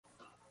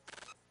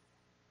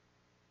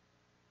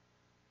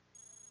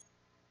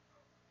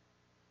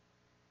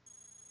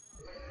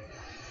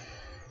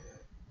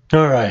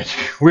All right,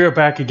 we are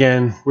back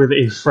again with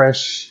a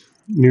fresh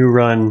new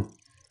run,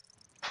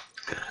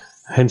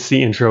 hence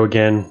the intro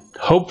again.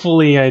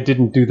 Hopefully I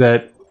didn't do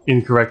that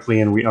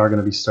incorrectly and we are going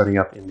to be starting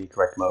up in the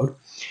correct mode.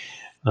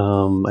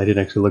 I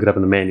didn't actually look it up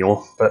in the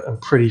manual, but I'm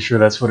pretty sure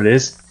that's what it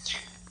is.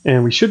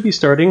 And we should be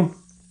starting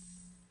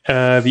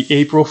the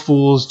April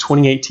Fools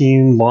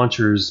 2018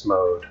 Launchers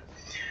mode,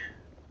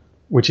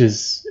 which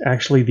is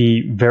actually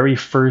the very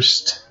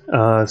first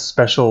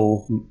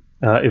special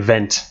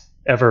event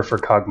ever for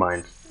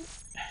Cogmind.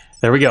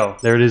 There we go.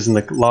 There it is in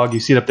the log.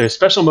 You see it up there.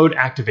 Special mode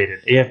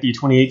activated. AFD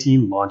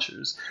 2018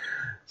 Launchers.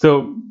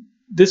 So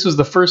this was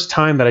the first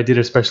time that I did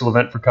a special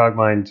event for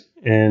Cogmind,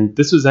 and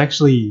this was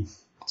actually,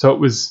 so it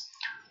was,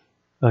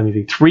 let me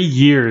think, 3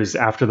 years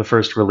after the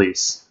first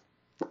release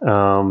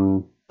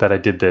that I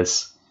did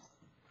this.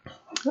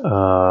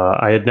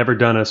 I had never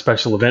done a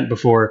special event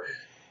before,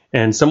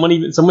 and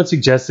someone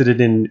suggested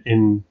it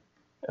in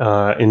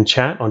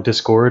chat on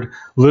Discord.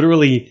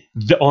 Literally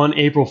on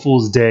April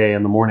Fool's Day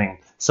in the morning,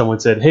 someone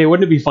said, "Hey,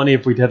 wouldn't it be funny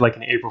if we did like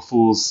an April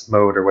Fool's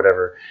mode or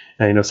whatever?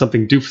 And,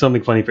 do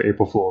something funny for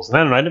April Fools." And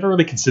I don't know, I never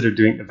really considered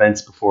doing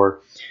events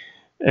before,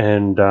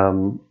 and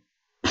but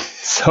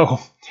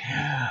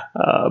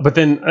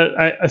then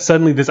I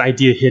suddenly this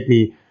idea hit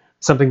me,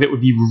 something that would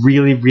be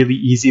really, really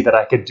easy that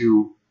I could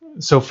do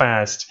so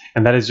fast,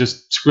 and that is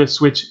just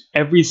switch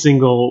every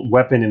single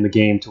weapon in the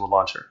game to a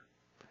launcher.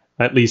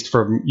 At least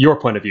from your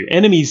point of view.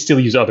 Enemies still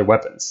use other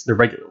weapons, they're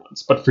regular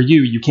ones, but for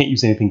you, you can't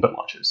use anything but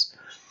launchers.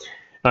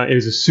 It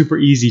was a super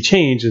easy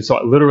change, and so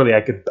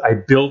I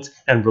built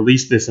and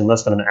released this in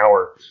less than an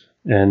hour,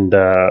 and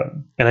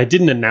I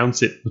didn't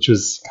announce it, which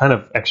was kind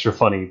of extra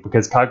funny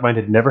because Cogmind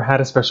had never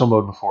had a special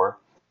mode before,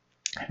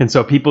 and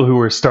so people who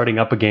were starting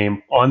up a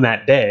game on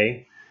that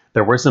day,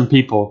 there were some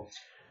people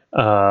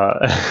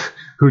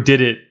who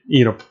did it,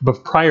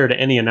 prior to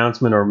any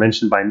announcement or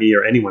mention by me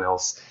or anyone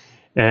else,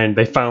 and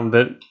they found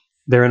that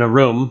they're in a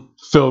room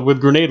filled with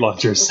grenade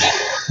launchers.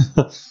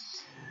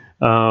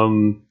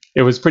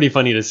 It was pretty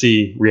funny to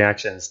see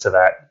reactions to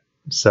that.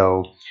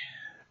 So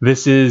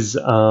this is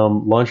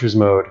launchers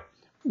mode,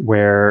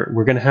 where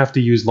we're going to have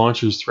to use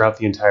launchers throughout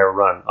the entire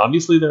run.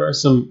 Obviously, there are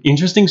some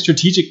interesting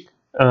strategic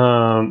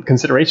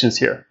considerations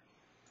here.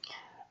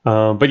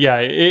 But yeah,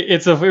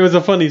 it was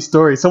a funny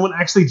story. Someone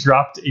actually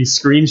dropped a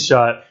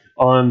screenshot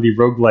on the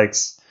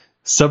roguelikes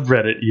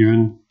subreddit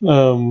even,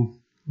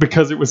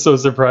 because it was so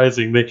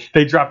surprising.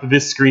 They dropped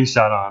this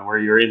screenshot on where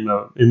you're in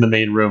the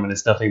main room and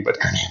it's nothing but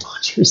grenade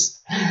launchers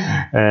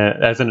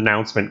as an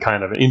announcement,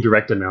 kind of an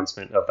indirect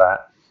announcement of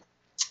that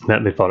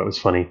they thought it was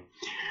funny,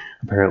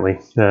 apparently.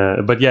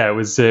 But yeah, it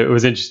was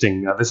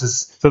interesting.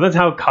 So that's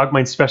how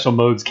Cogmind special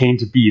modes came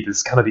to be. This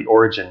is kind of the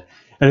origin,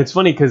 and it's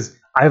funny because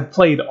I've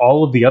played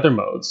all of the other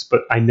modes,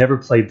 but I never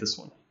played this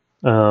one.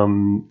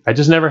 I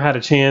just never had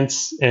a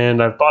chance, and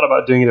I've thought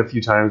about doing it a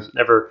few times, but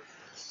never.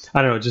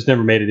 I don't know, it just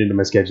never made it into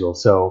my schedule.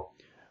 So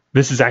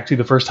this is actually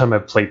the first time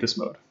I've played this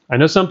mode. I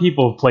know some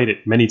people have played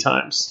it many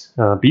times.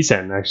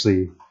 Bsen,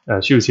 actually,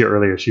 she was here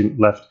earlier. She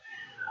left,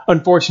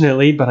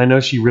 unfortunately, but I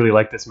know she really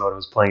liked this mode and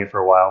was playing it for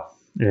a while.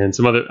 And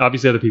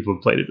obviously other people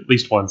have played it at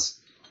least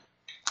once.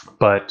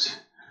 But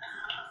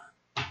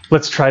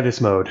let's try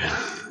this mode.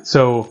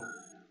 So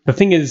the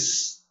thing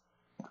is,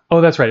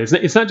 oh, that's right.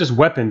 It's not just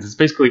weapons. It's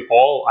basically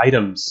all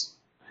items.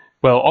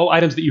 Well, all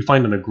items that you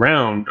find on the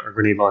ground are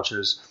grenade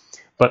launchers.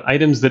 But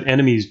items that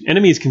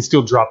enemies can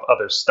still drop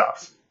other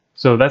stuff.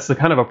 So that's the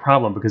kind of a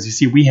problem, because you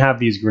see we have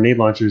these grenade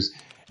launchers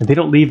and they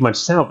don't leave much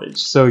salvage.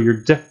 So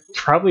you're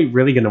probably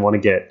really going to want to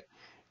get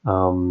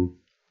EM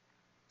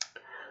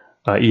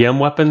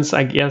weapons,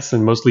 I guess,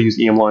 and mostly use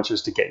EM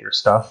launchers to get your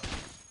stuff.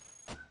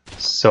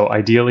 So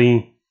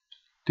ideally,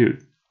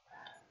 dude,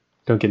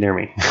 don't get near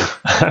me.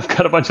 I've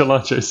got a bunch of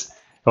launchers.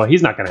 Well,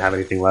 he's not going to have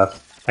anything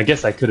left. I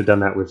guess I could have done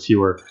that with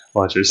fewer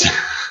launchers.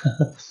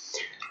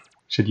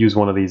 Should use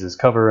one of these as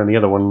cover, and the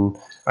other one...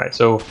 Alright,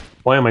 so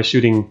why am I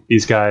shooting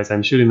these guys?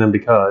 I'm shooting them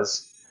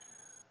because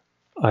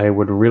I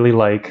would really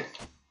like...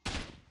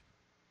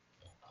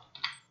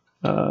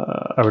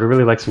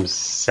 some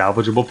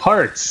salvageable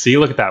parts. See,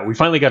 look at that. We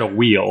finally got a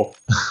wheel.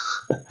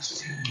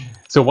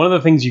 So one of the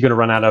things you're going to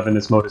run out of in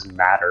this mode is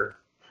matter.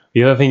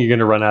 The other thing you're going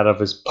to run out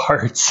of is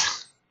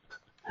parts.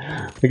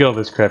 Look at all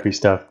this crappy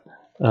stuff.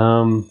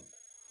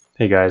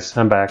 Hey guys,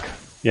 I'm back.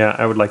 Yeah,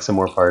 I would like some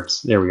more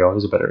parts. There we go.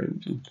 There's a better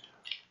engine.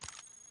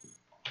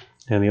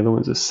 And the other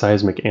one's a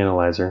seismic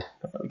analyzer. I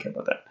don't really care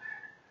about that.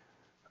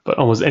 But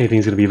almost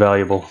anything's going to be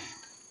valuable.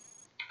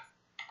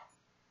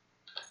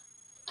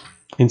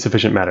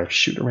 Insufficient matter.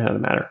 Shoot, I ran out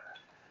of matter.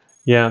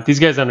 Yeah, these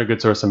guys aren't a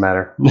good source of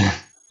matter.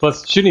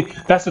 Plus, shooting...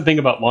 That's the thing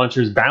about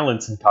launchers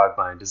balance in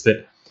Cogmind, is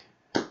that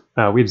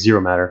we have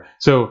 0 matter.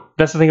 So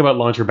that's the thing about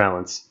launcher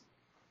balance.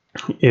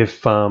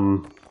 If...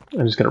 I'm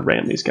just going to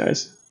ram these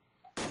guys.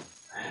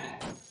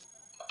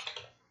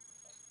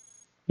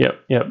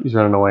 Yep, he's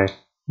running away.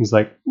 He's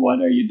like,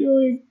 what are you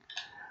doing?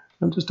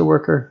 I'm just a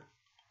worker.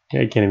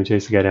 Yeah, you can't even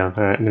chase the guy down.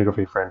 Alright, I'm gonna go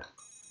for your friend.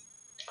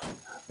 I'm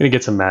gonna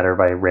get some matter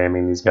by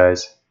ramming these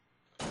guys.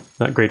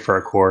 Not great for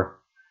our core.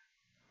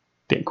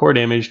 Core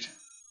damaged.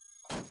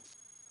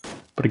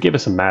 But it gave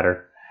us some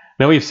matter.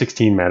 Now we have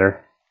 16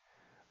 matter.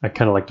 I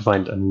kind of like to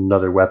find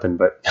another weapon,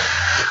 but...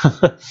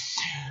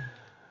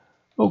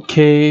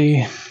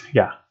 Okay.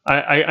 Yeah,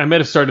 I might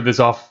have started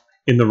this off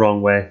in the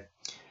wrong way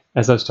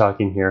as I was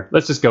talking here.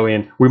 Let's just go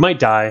in. We might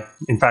die.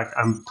 In fact,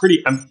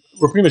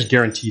 we're pretty much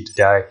guaranteed to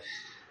die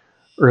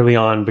early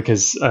on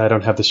because I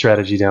don't have the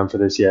strategy down for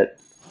this yet.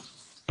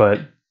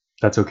 But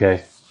that's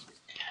okay.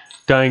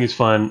 Dying is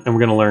fun, and we're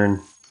going to learn.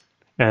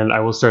 And I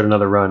will start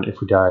another run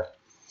if we die.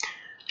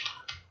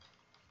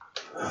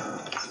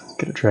 Let's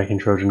get a tracking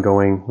Trojan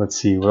going. Let's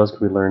see, what else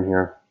can we learn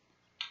here?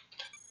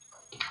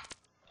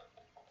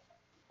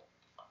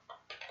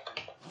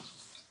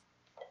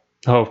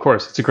 Oh, of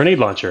course, it's a grenade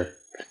launcher.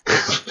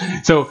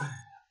 So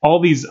all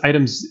these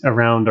items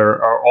around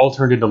are all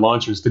turned into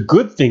launchers. The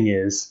good thing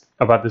is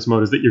about this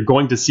mode is that you're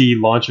going to see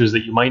launchers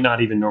that you might not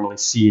even normally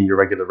see in your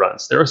regular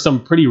runs. There are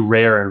some pretty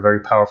rare and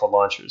very powerful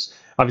launchers.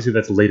 Obviously,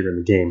 that's later in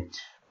the game,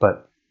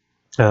 but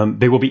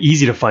they will be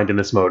easy to find in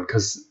this mode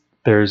because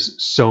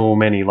there's so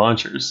many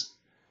launchers.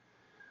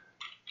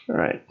 All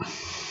right.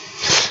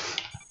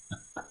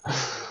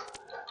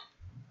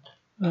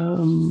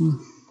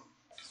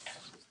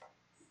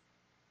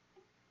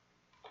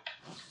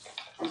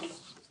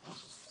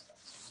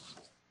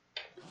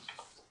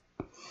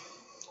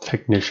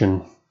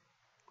 Technician.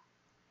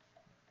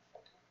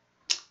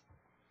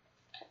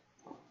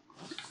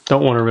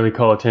 Don't want to really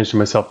call attention to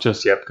myself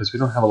just yet because we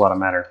don't have a lot of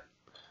matter.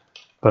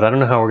 But I don't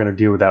know how we're going to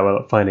deal with that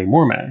without finding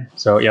more matter.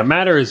 So yeah,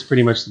 matter is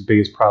pretty much the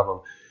biggest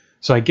problem.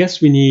 So I guess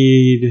we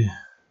need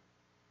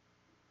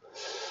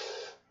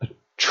a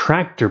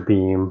tractor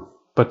beam.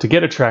 But to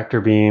get a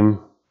tractor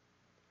beam,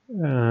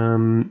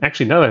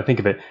 actually, now that I think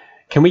of it,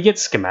 can we get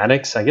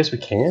schematics? I guess we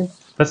can.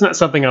 That's not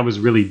something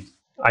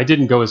I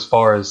didn't go as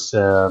far as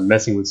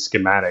messing with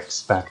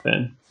schematics back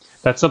then.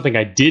 That's something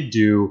I did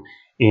do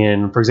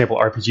in, for example,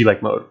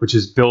 RPG-like mode, which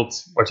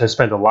I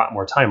spent a lot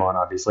more time on,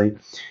 obviously,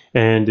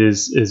 and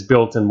is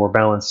built and more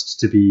balanced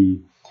to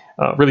be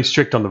really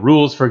strict on the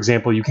rules. For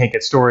example, you can't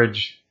get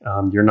storage.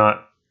 You're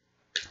not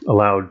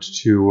allowed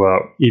to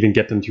even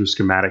get them through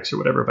schematics or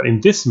whatever. But in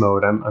this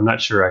mode, I'm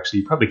not sure, actually.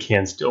 You probably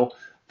can still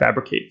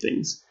fabricate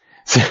things.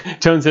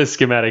 Tone says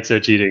schematics are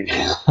cheating.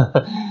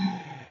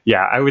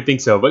 Yeah, I would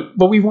think so,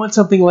 but we want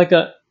something like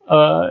the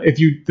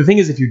thing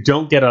is, if you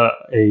don't get a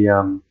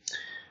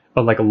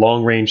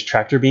long range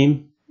tractor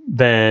beam,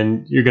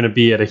 then you're going to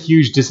be at a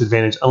huge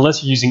disadvantage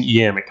unless you're using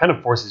EM. It kind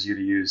of forces you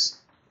to use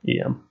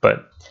EM,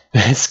 but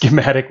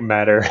schematic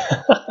matter.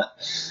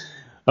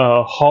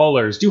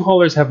 Haulers. Do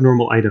haulers have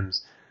normal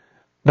items?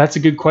 That's a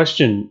good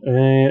question.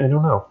 I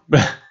don't know.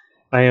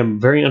 I am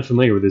very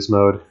unfamiliar with this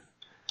mode.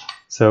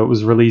 So it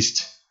was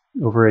released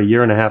over a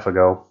year and a half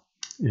ago,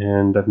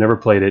 and I've never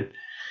played it.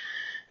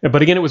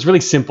 But again, it was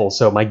really simple,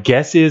 so my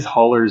guess is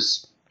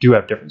haulers do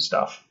have different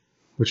stuff,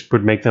 which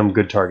would make them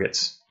good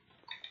targets.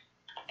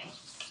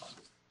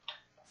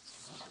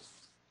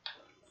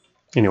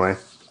 Anyway.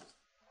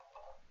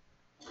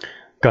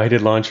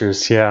 Guided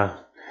launchers, yeah.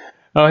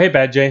 Oh, hey,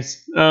 Bad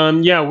Jace.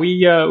 Yeah,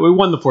 we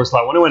won the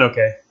 4-slot one. It went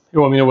okay.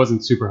 Well, I mean, it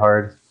wasn't super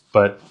hard,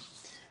 but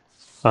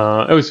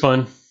it was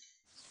fun.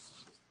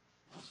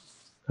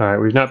 All right,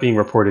 we're not being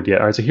reported yet.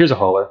 All right, so here's a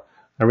hauler.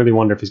 I really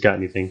wonder if he's got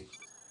anything.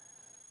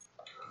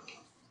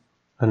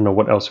 I don't know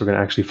what else we're going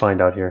to actually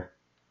find out here.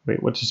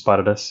 Wait, what just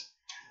spotted us?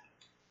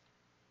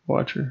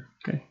 Watcher.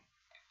 Okay.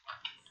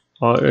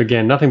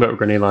 Again, nothing but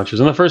grenade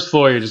launchers. On the first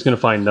floor, you're just going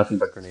to find nothing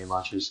but grenade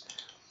launchers.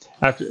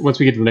 Once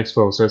we get to the next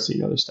floor, we'll start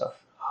seeing other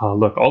stuff. Oh,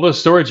 look, all those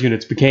storage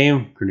units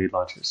became grenade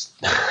launchers.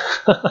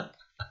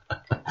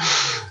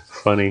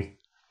 Funny.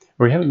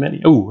 We haven't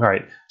many. Oh, all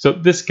right. So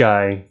this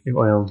guy,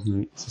 well,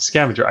 it's a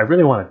scavenger. I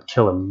really want to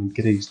kill him and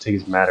take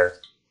his matter.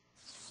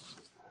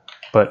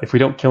 But if we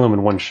don't kill him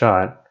in one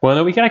shot, well,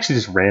 no, we can actually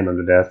just ram him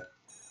to death.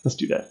 Let's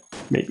do that.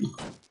 Maybe.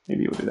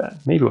 Maybe we'll do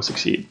that. Maybe we'll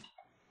succeed.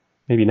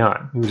 Maybe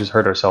not. Maybe we just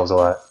hurt ourselves a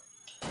lot.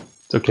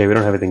 It's okay. We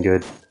don't have anything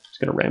good. Just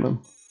gonna ram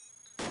him.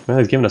 Well,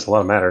 he's giving us a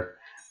lot of matter.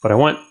 But I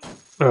want...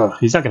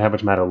 he's not gonna have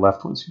much matter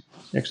left once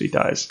he actually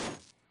dies.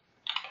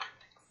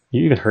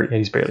 You even hurt? Yeah,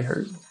 he's barely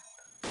hurt.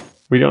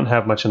 We don't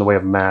have much in the way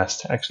of mass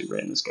to actually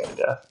ram this guy to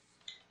death.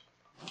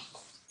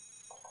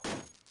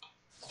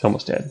 He's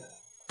almost dead.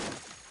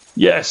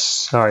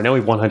 Yes! Alright, now we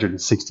have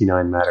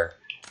 169 matter.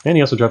 And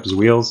he also dropped his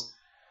wheels.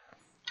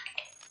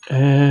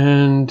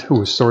 And...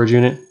 ooh, a storage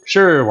unit.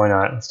 Sure, why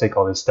not? Let's take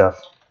all this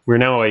stuff. We're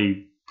now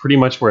pretty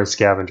much we're a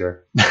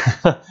scavenger.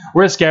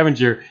 We're a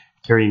scavenger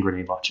carrying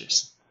grenade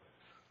launchers.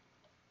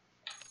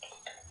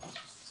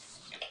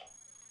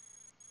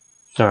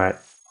 Alright.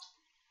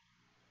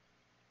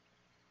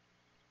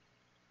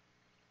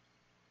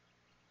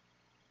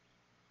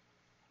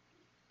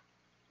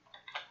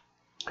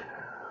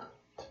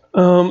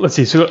 Let's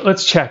see. So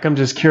let's check. I'm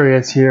just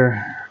curious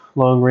here.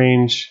 Long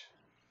range.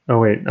 Oh,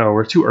 wait. Oh,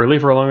 we're too early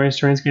for a long range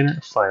terrain scanner?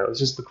 Fine. Let's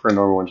just look for a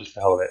normal one just for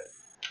the hell of it.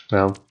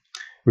 Well,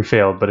 we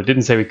failed, but it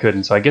didn't say we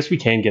couldn't. So I guess we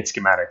can get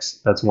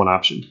schematics. That's one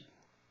option.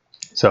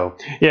 So,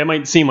 yeah, it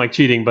might seem like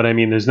cheating, but I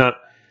mean, there's not...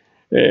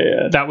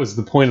 that was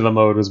the point of the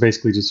mode, was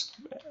basically just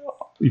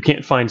You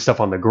can't find stuff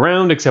on the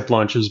ground except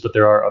launchers, but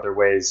there are other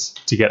ways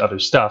to get other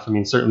stuff. I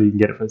mean, certainly you can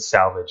get it for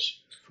salvage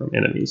from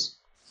enemies.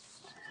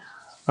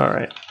 All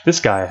right, this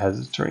guy has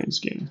a terrain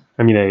scanner.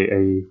 I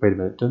mean, wait a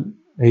minute.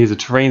 He has a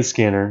terrain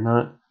scanner,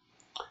 not.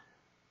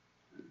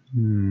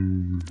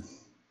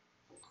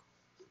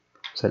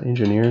 Is that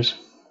engineers?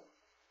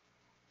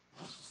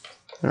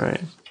 All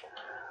right.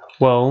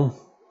 Well,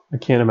 I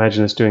can't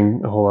imagine us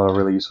doing a whole lot of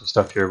really useful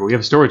stuff here, but we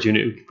have a storage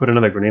unit. We can put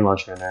another grenade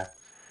launcher in there.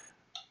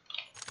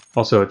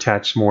 Also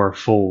attach more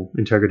full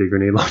integrity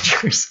grenade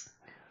launchers.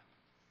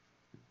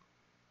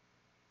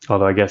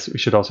 Although I guess we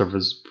should also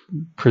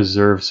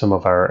preserve some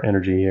of our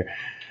energy here.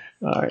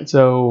 All right,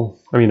 so,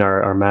 I mean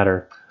our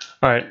matter.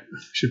 All right,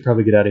 should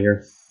probably get out of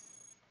here.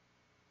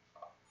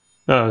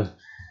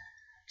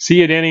 See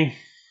you, Danny.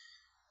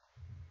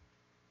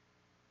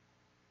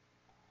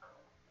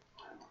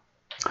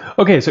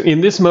 Okay, so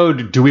in this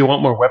mode, do we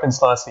want more weapon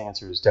slots? The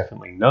answer is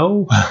definitely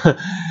no.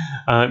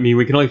 I mean,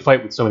 we can only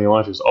fight with so many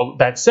launchers.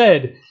 That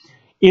said,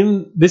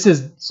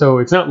 so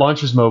it's not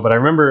launchers mode, but I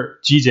remember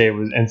GJ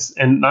was,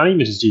 and not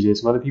even just GJ,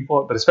 some other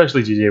people, but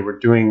especially GJ, were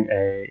doing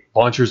a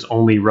launchers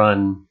only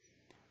run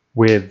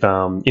with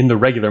in the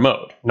regular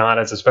mode, not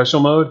as a special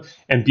mode,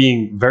 and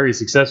being very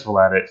successful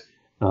at it.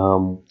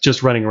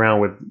 Just running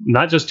around with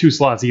not just 2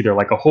 slots either,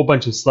 like a whole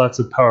bunch of slots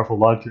of powerful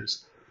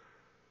launchers.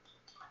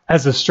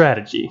 As a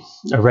strategy,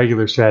 a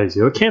regular strategy.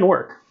 It can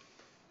work.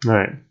 All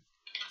right.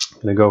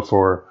 I'm going to go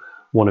for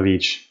one of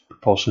each,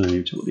 propulsion and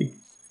utility.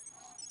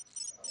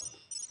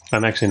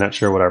 I'm actually not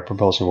sure what our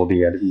propulsion will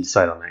be. I didn't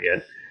decide on that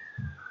yet.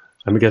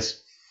 I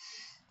guess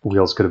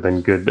wheels could have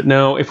been good. But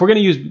no, if we're going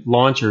to use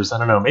launchers, I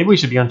don't know. Maybe we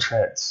should be on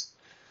treads.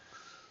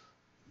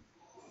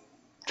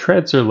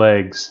 Treads or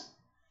legs?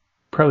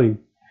 Probably.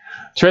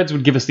 Treads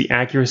would give us the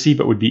accuracy,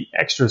 but would be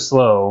extra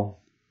slow.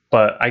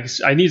 But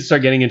I need to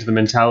start getting into the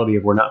mentality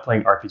of we're not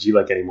playing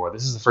RPG-like anymore.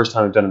 This is the first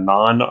time I've done a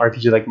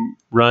non-RPG-like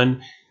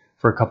run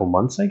for a couple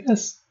months, I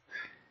guess.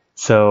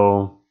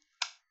 So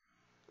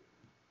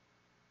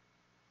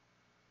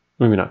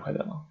maybe not quite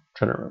that long. I'm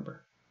trying to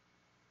remember.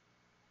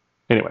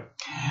 Anyway,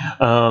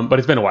 but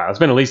it's been a while. It's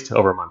been at least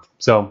over a month.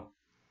 So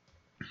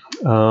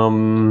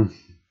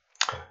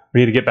we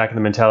need to get back in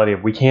the mentality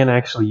of we can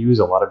actually use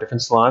a lot of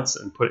different slots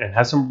and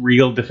have some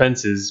real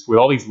defenses with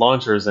all these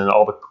launchers and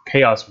all the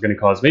chaos we're going to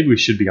cause. Maybe we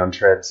should be on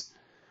treads.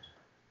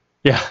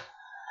 Yeah,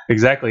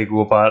 exactly.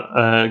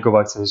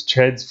 Goobot says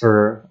treads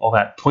for all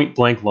that point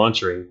blank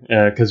launchering,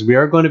 because we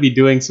are going to be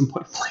doing some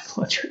point blank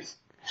launchering.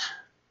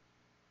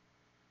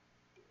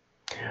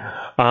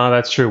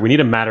 That's true. We need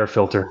a matter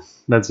filter.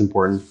 That's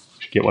important. We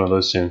should get one of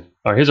those soon.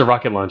 All right, here's a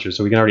rocket launcher,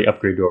 so we can already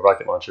upgrade to a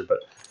rocket launcher, but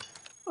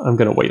I'm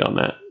going to wait on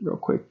that real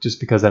quick, just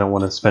because I don't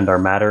want to spend our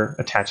matter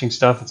attaching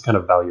stuff. It's kind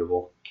of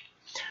valuable.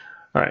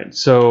 All right,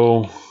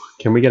 so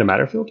can we get a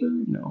matter filter?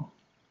 No.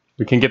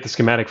 We can get the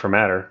schematic for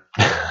matter.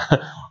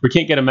 We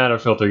can't get a matter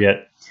filter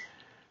yet.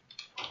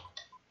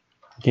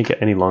 We can't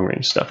get any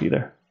long-range stuff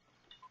either.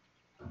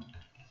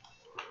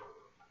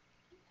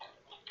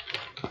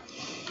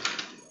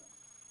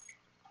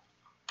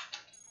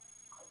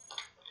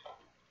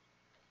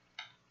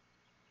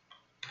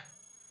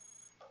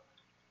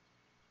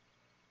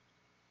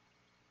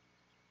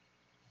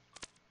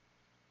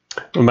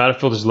 Well, matter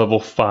filter is level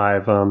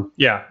 5.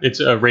 Yeah, it's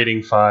a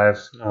rating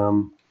 5.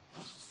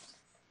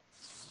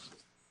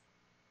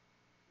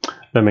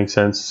 That makes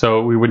sense.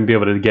 So we wouldn't be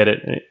able to get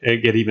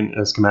even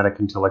a schematic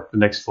until like the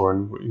next floor,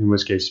 in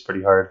which case it's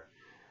pretty hard.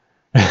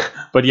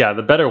 But yeah,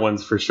 the better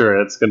ones for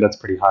sure. That's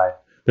pretty high.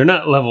 They're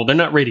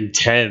not rating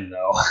 10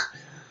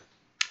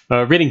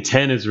 though. Rating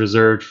 10 is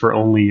reserved for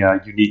only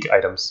unique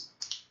items,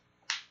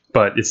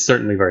 but it's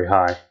certainly very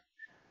high.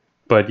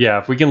 But yeah,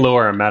 if we can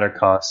lower our matter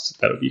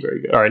cost, that would be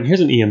very good. All right, and here's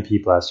an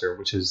EMP blaster,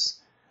 which is,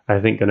 I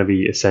think, going to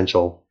be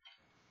essential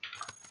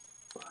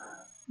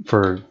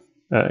for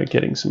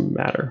getting some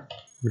matter.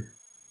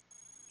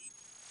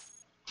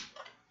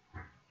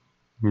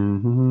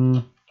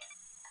 Don't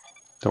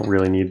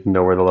really need to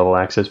know where the level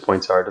access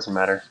points are. It doesn't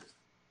matter.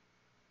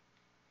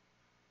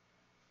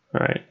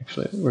 All right,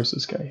 actually, where's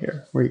this guy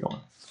here? Where are you going?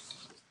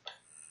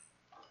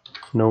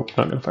 Nope,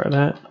 not going to fire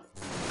that.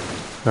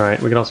 All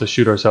right, we can also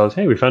shoot ourselves.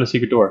 Hey, we found a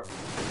secret door.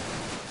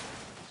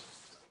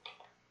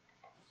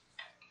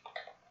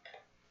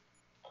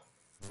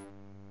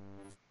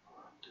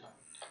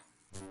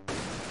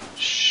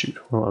 Shoot.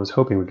 Well, I was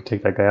hoping we could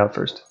take that guy out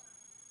first.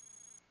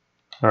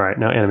 All right,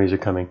 now enemies are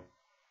coming.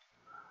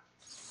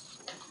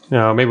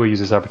 Now, maybe we'll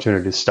use this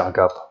opportunity to stock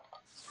up.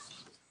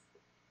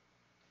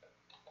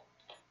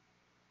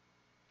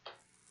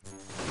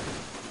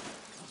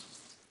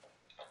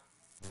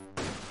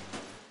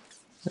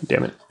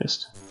 Damn it,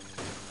 missed.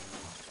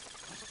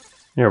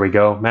 There we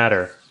go,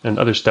 matter and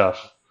other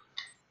stuff.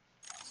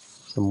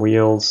 Some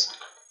wheels.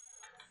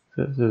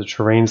 There's a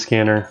terrain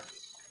scanner,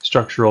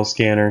 structural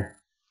scanner.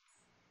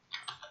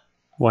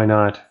 Why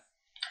not?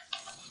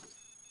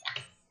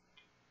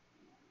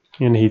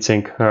 And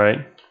heatsink. All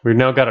right, we've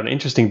now got an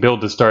interesting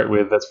build to start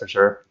with. That's for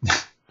sure.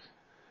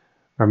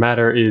 Our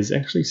matter is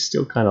actually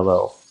still kind of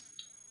low.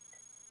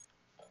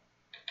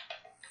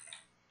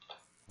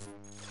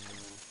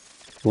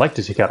 I'd like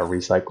to take out a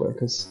recycler,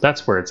 because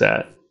that's where it's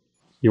at.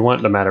 You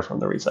want the matter from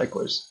the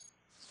recyclers.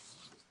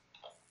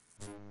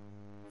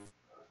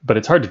 But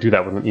it's hard to do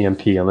that with an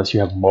EMP unless you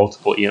have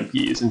multiple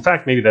EMPs. In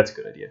fact, maybe that's a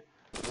good idea.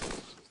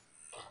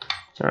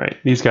 Alright,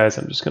 these guys,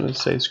 I'm just going to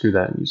say screw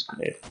that and use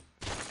grenade.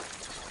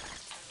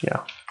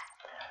 Yeah.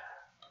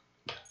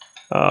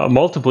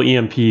 Multiple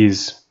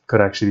EMPs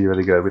could actually be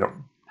really good. We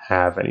don't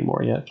have any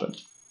more yet, but...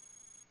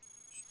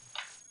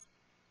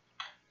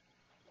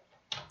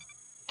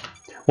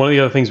 One of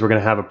the other things we're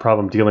going to have a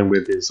problem dealing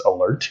with is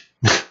alert.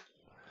 I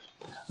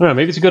don't know,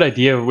 maybe it's a good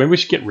idea. Maybe we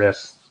should get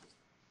Riff.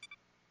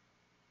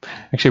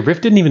 Actually,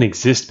 Riff didn't even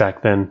exist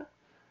back then.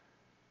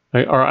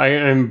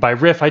 And by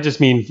Riff, I just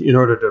mean in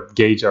order to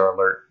gauge our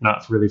alert,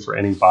 not really for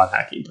any bot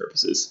hacking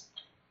purposes.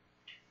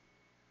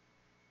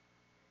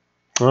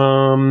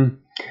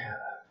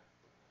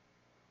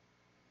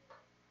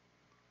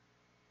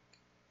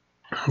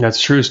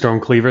 That's true,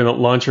 Stormcleaver. The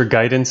launcher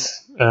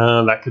guidance,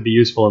 that could be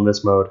useful in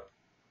this mode.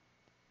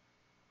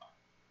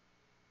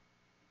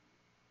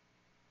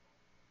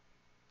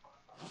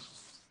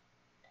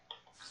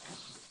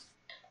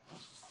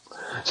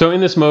 So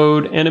in this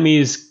mode,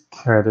 enemies,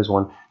 alright, there's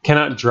one,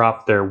 cannot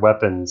drop their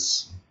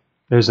weapons.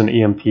 There's an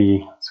EMP.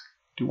 Do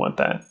you want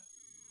that?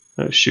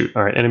 Oh, shoot.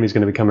 Alright, enemy's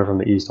going to be coming from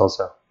the east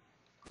also.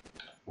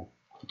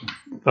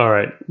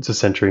 Alright, it's a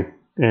sentry.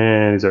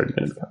 And he's already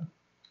going to be coming.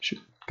 Shoot,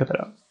 cut that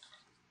out.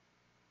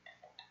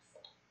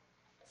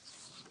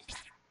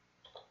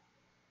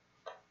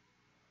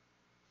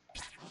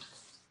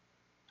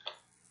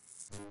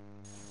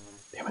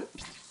 Damn it.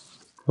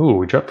 Ooh,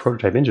 we dropped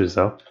prototype engines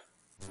though.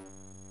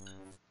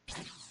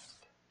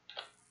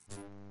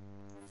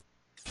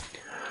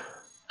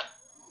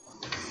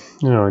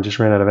 No, I just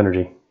ran out of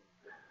energy.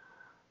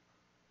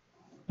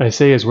 I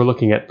say as we're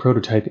looking at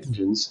prototype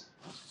engines.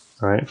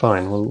 Alright,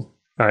 fine. Well,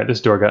 alright,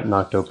 this door got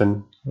knocked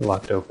open.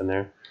 Locked open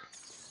there.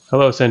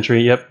 Hello,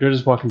 Sentry. Yep, you're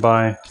just walking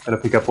by. I'm going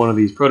to pick up one of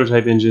these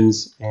prototype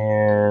engines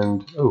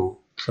and... Oh,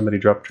 somebody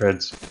dropped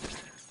treads.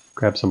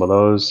 Grab some of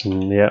those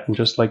and yeah, I'm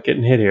just like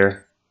getting hit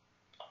here.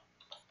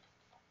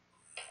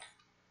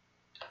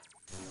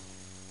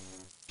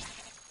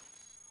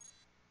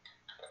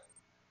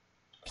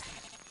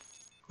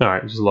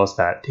 Alright, just lost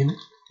that. Damn it.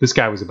 This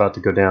guy was about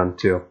to go down,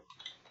 too.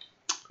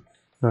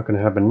 Not going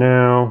to happen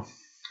now.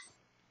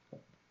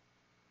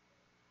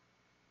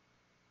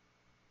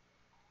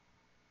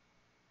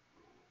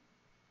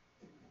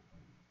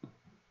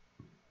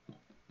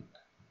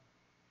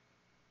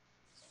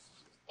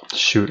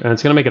 Shoot, and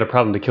it's going to make it a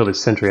problem to kill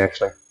this sentry,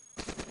 actually.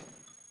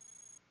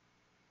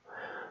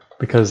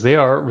 Because they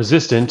are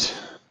resistant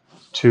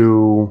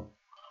to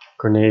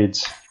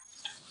grenades.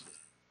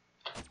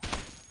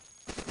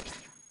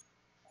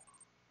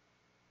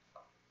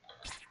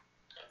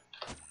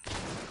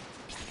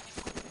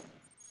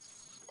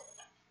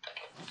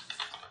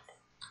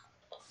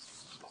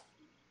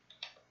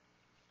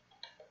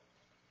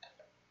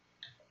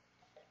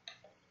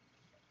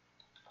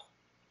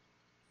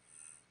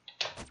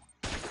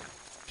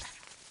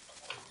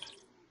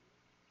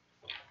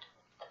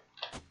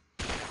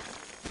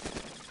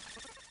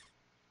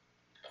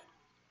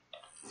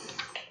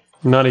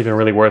 Not even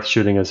really worth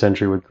shooting a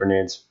sentry with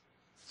grenades.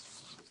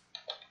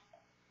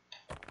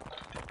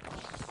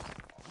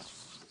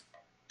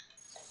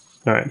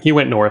 Alright, he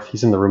went north.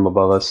 He's in the room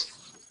above us.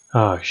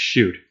 Oh,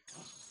 shoot.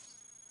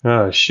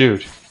 Oh,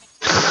 shoot.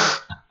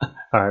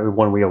 Alright, we have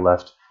one wheel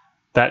left.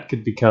 That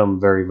could become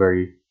very,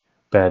 very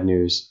bad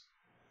news.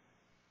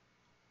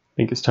 I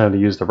think it's time to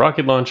use the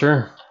rocket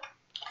launcher.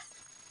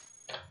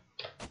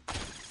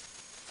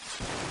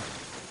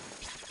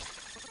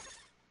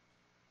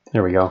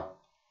 There we go.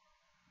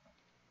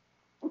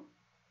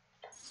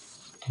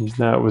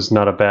 That was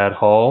not a bad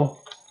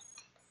haul.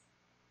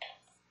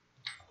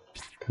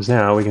 Because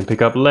now we can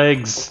pick up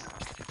legs.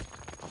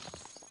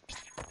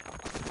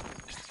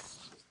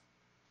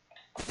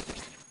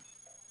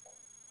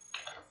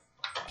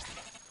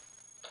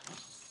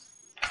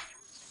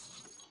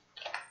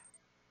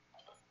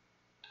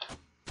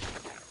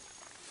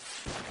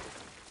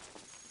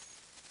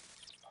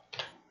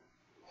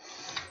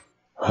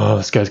 Oh,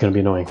 this guy's going to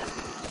be annoying.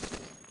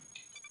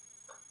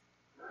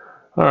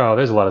 Oh,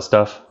 there's a lot of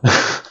stuff.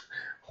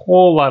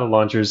 Whole lot of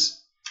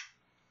launchers.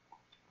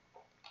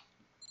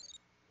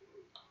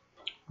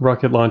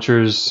 Rocket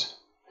launchers,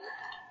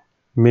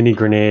 mini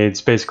grenades,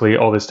 basically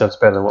all this stuff's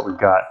better than what we've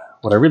got.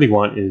 What I really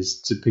want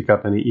is to pick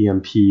up any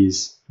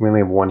EMPs. We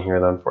only have one here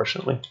though,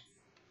 unfortunately.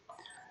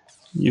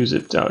 Use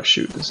it. Oh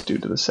shoot, this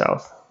dude to the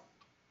south.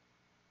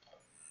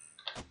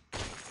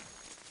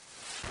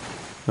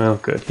 Well,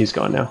 good, he's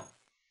gone now.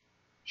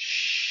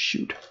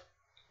 Shoot.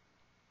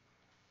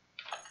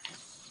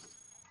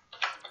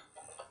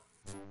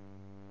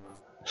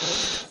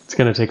 It's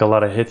going to take a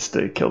lot of hits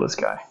to kill this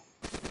guy.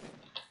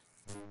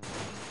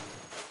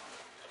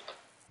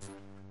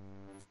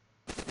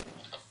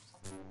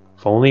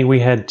 If only we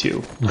had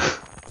two.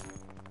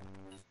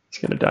 He's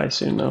going to die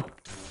soon, though.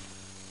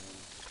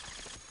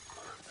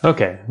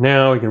 Okay,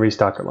 now we can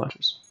restock our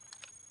launchers.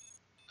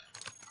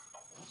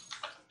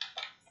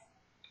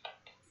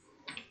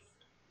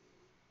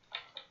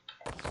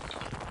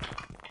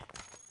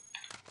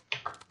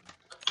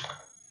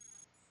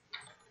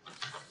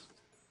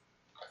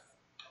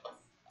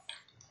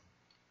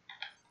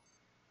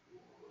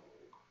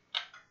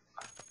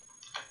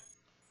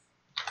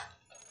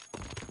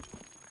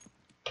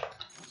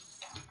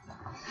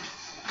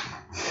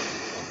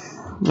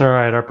 All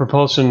right, our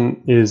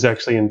propulsion is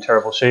actually in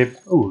terrible shape.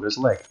 Ooh, there's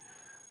a leg.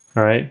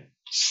 All right,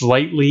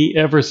 slightly,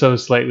 ever so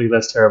slightly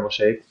less terrible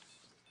shape.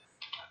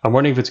 I'm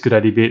wondering if it's a good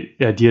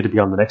idea to be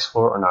on the next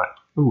floor or not.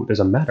 Ooh, there's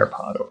a matter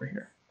pod over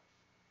here.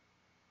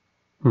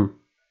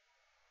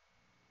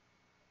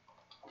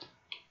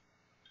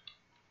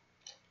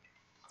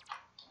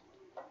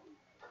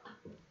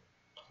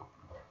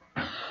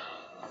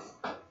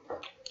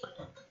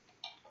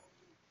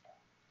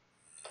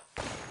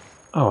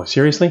 Oh,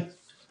 seriously?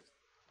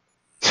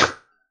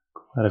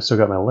 Glad I've still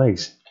got my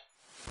legs.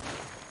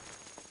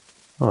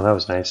 Oh, that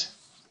was nice.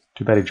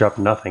 Too bad he dropped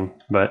nothing,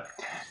 but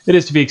it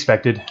is to be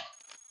expected.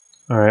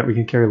 Alright, we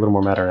can carry a little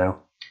more matter now.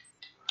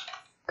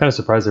 Kind of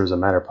surprised there was a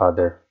matter pod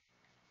there.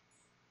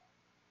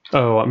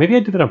 Oh, maybe I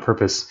did that on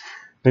purpose.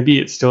 Maybe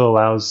it still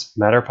allows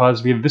matter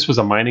pods to be... This was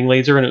a mining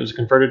laser and it was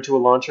converted to a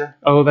launcher.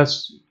 Oh,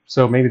 that's...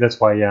 So maybe that's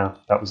why, yeah,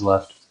 that was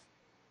left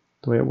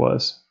the way it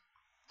was.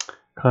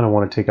 Kind of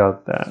want to take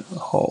out that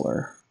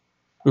hauler.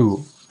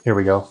 Ooh, here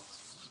we go.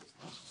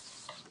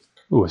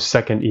 Ooh, a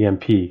second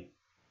EMP.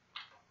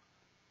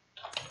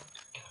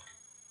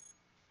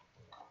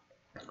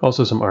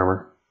 Also some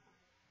armor.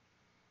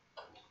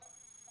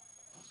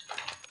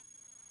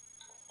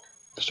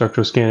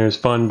 Structural scanner is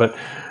fun, but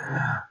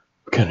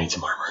we kind of need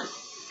some armor.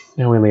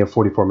 Now we only have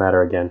 44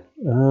 matter again.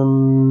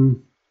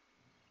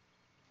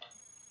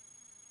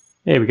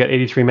 Hey, we got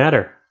 83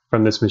 matter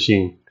from this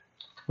machine.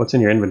 What's in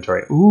your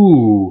inventory?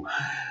 Ooh,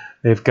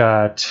 they've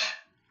got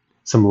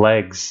some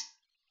legs.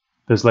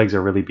 Those legs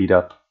are really beat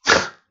up.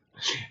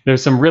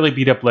 There's some really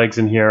beat up legs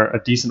in here,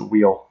 a decent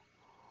wheel.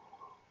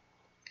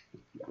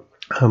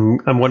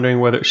 I'm wondering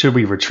whether should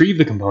we retrieve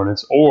the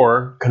components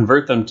or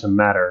convert them to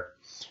matter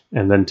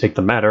and then take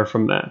the matter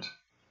from that.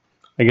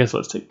 I guess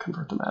let's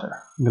convert the matter.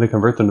 I'm going to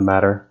convert them to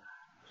matter.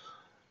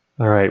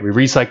 All right, we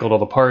recycled all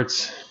the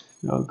parts.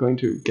 Now I'm going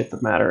to get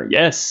the matter.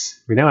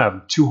 Yes, we now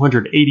have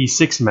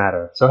 286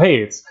 matter. So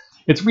hey, it's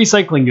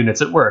recycling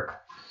units at work.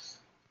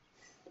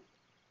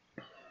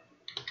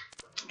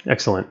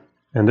 Excellent.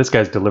 And this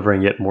guy's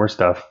delivering yet more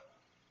stuff.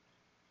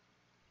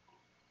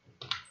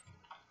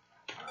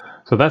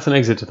 So that's an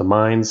exit to the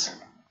mines.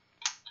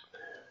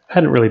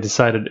 Hadn't really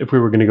decided if we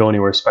were going to go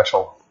anywhere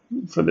special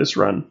for this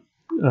run.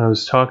 I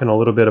was talking a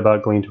little bit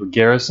about going to a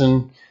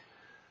garrison.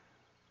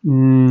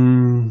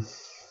 Seems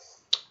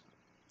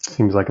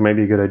like it might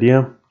be a good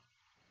idea.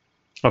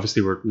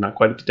 Obviously, we're not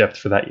quite at the depth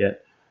for that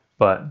yet,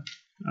 but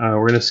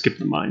we're going to skip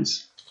the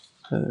mines.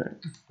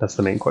 That's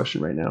the main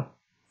question right now.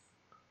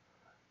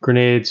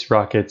 Grenades,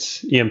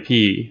 rockets, EMP,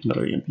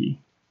 another EMP.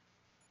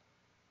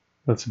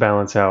 Let's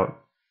balance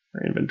out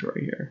our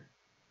inventory here.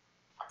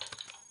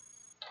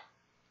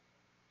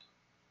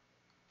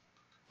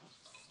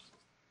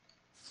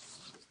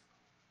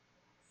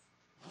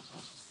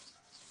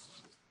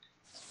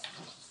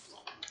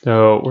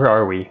 So, where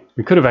are we?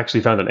 We could have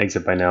actually found an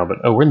exit by now, but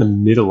oh, we're in the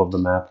middle of the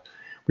map.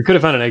 We could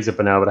have found an exit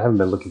by now, but I haven't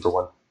been looking for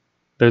one.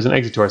 There's an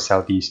exit to our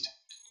southeast.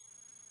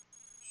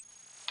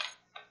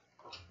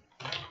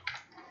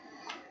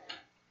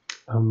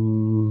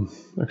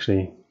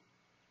 Actually,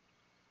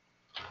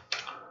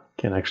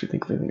 can't actually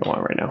think of anything I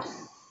want right now.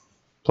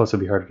 Plus, it'd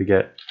be harder to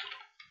get.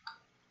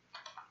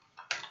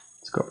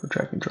 Let's go for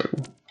tracking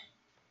Trojan.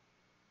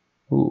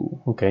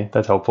 Ooh, okay,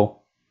 that's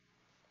helpful.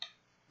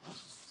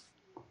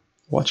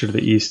 Watcher to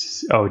the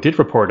east. Oh, it did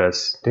report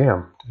us.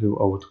 Damn.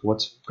 Oh,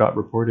 what's got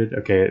reported?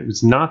 Okay, it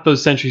was not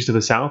those sentries to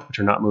the south, which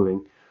are not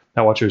moving.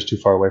 That watcher is too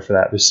far away for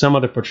that. There's some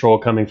other patrol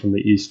coming from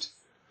the east.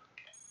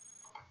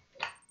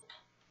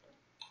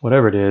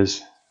 Whatever it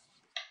is,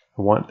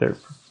 I want their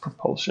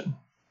propulsion.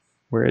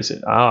 Where is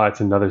it? Ah,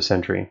 it's another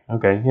sentry.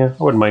 Okay, yeah,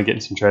 I wouldn't mind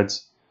getting some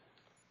treads.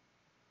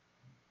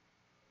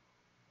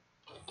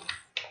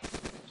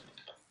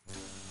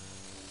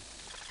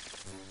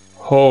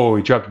 Oh,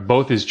 he dropped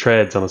both his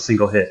treads on a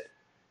single hit.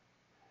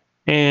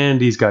 And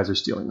these guys are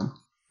stealing them.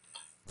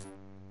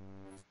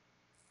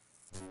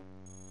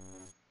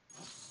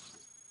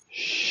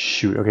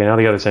 Shoot. Okay, now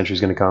the other sentry's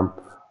going to come.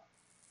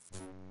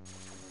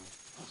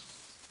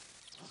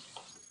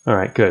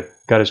 Alright, good.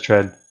 Got his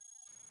tread.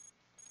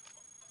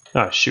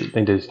 Oh, shoot.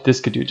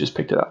 This dude just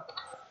picked it up.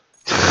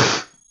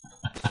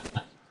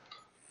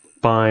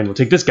 Fine, we'll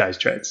take this guy's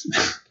treads.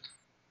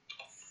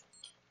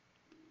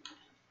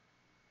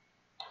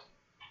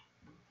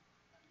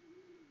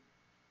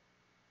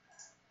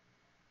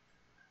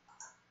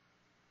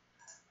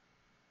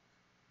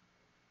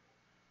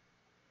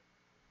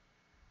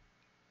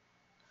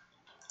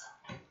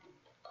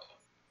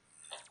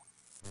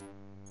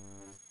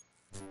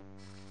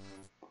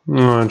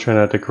 I'm trying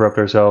not to corrupt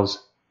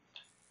ourselves.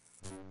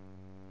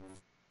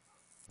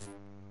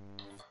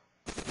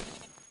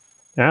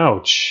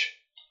 Ouch.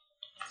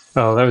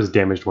 Oh, that was a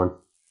damaged one.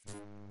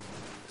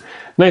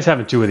 Nice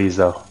having two of these,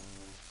 though.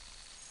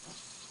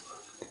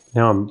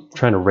 Now I'm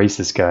trying to race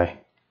this guy.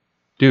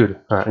 Dude,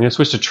 alright, I'm going to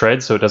switch to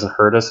tread so it doesn't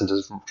hurt us and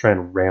just try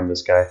and ram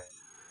this guy.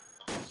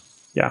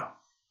 Yeah.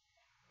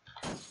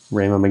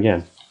 Ram him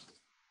again.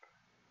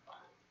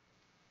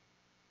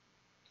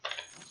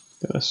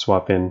 Gonna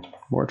swap in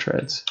more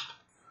treads.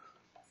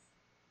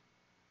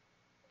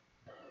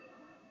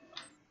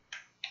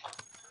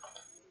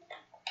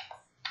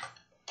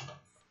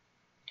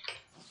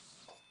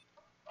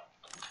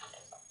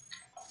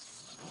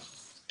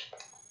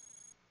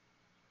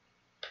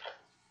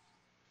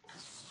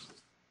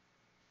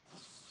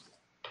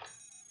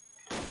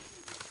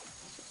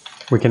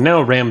 We can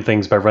now ram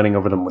things by running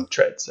over them with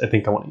treads. I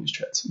think I want to use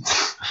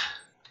treads.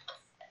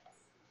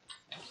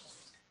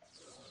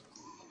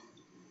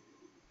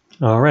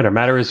 All right, our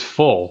matter is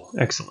full.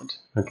 Excellent.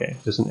 Okay,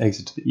 there's an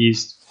exit to the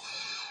east.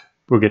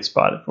 We'll get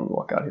spotted when we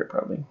walk out here,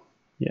 probably.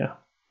 Yeah.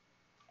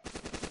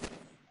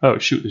 Oh,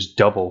 shoot, there's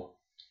double.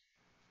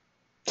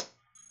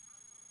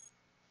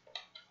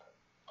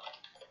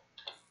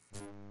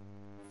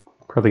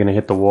 Probably going to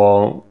hit the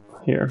wall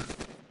here.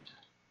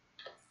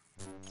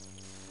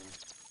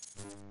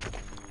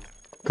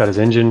 Got his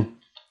engine.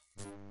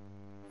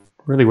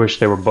 Really wish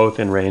they were both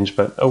in range,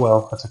 but oh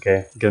well, that's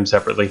okay. Get them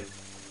separately.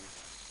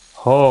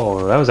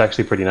 Oh, that was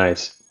actually pretty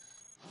nice.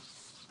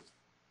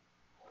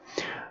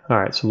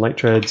 Alright, some light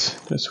treads.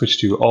 Let's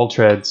switch to all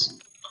treads.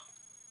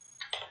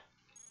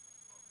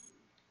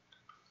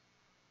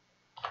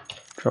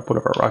 Drop one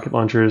of our rocket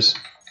launchers.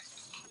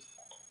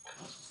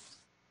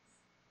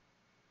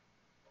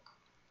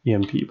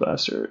 EMP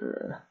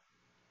blaster.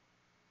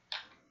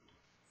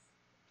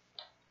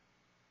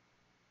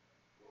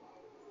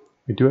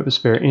 We do have a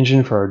spare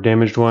engine for our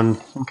damaged one.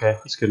 Okay,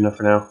 that's good enough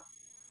for now.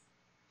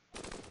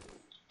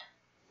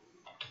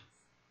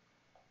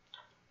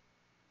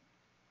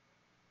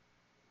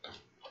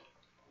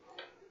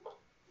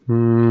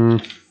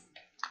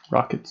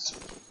 Rockets.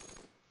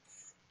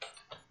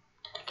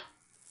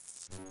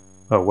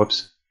 Oh,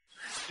 whoops.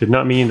 Did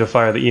not mean to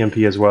fire the EMP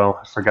as well.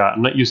 I forgot.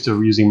 I'm not used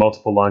to using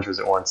multiple launchers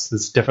at once.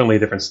 This is definitely a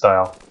different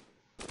style.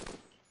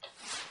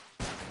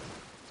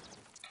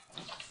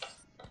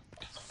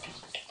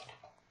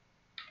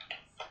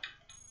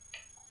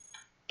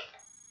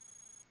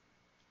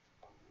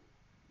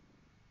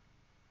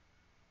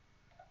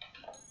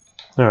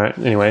 Alright,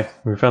 anyway,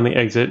 we found the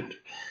exit.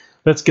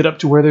 Let's get up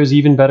to where there's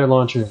even better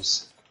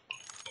launchers.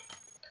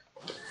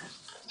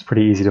 It's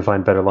pretty easy to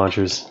find better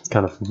launchers. It's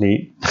kind of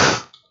neat.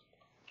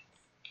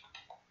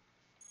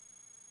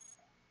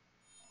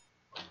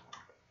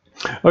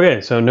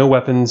 Okay, so no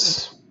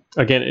weapons.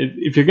 Again,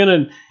 if you're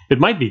gonna, it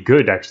might be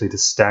good actually to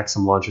stack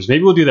some launchers.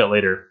 Maybe we'll do that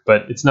later,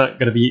 but it's not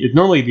gonna be, it'd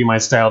normally be my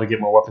style to get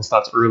more weapon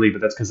slots early,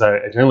 but that's because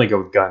I generally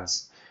go with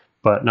guns,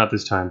 but not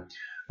this time.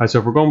 Alright, so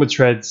if we're going with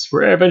treads,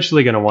 we're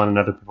eventually gonna want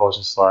another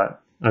propulsion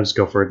slot. I'll just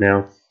go for it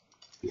now.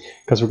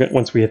 Because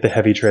once we hit the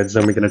heavy treads,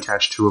 then we can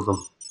attach two of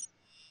them.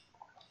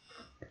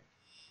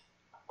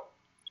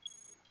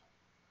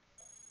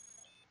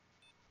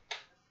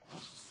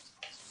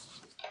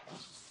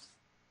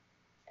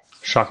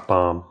 Shock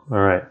bomb. All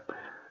right.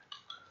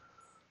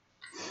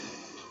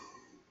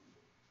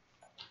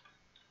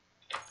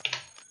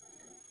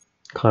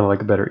 Kind of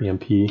like a better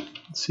EMP.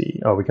 Let's see.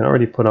 Oh, we can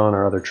already put on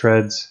our other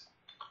treads.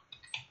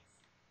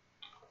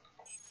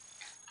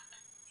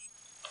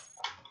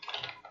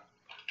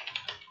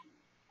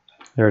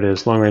 There it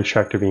is. Long range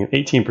tractor beam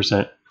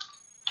 18%.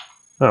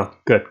 Oh,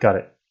 good. Got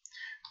it.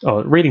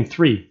 Oh, rating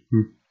 3.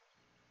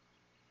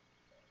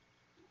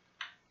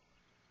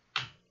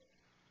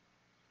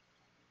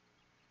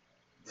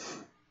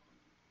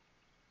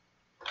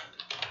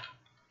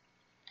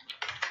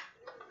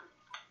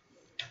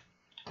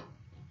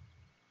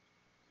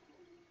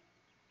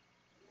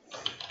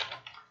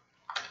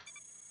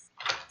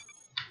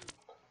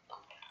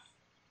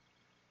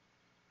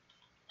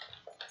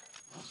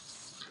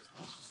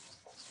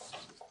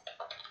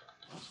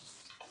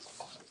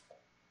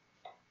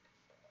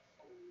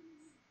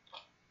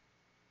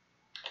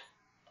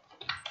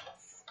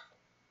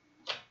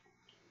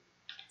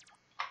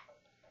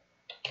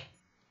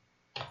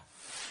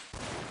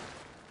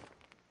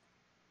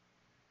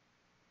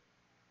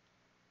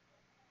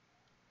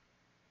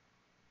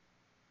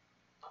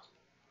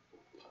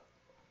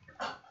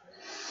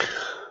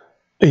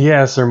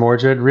 Yeah, Sir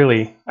Mordred,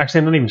 really. Actually,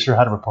 I'm not even sure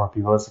how to report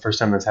people. That's the first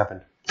time that's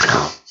happened.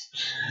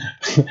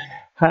 I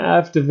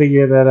have to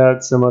figure that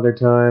out some other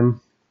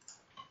time.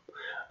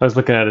 I was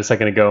looking at it a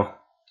second ago,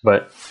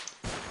 but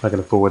I'm not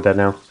going to fool with that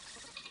now.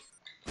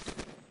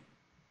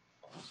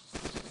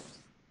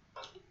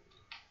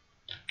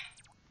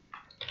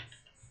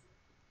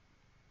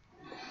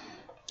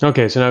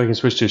 Okay, so now we can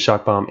switch to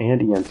shock bomb and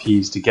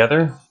EMPs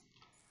together.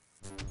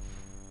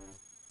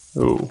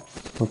 Oh,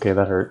 okay,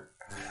 that hurt.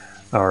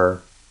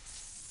 Our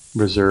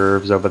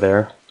reserves over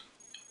there.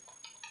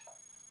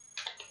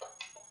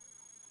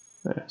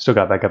 Still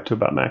got back up to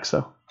about max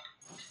though.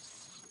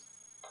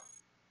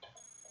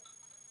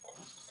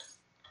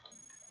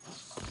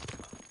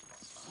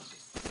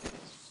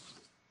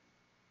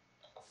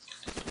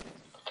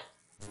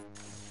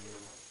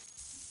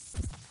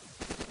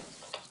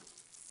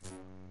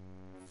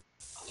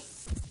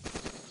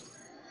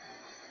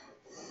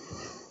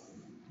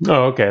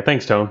 Oh, okay.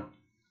 Thanks, Tone.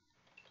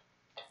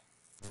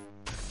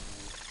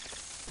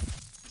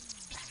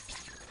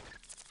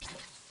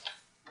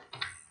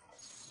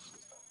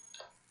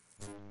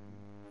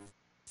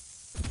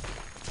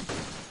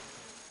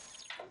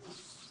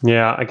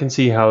 Yeah, I can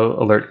see how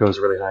alert goes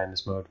really high in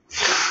this mode.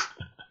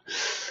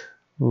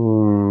 A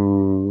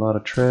lot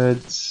of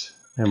treads.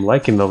 I'm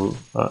liking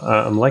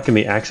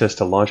the access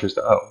to launchers.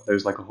 Oh,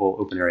 there's like a whole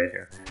open area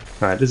here.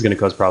 All right, this is going to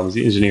cause problems.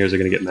 The engineers are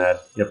going to get mad.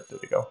 Yep, there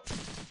we go.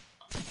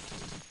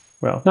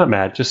 Well, not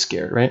mad, just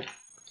scared, right?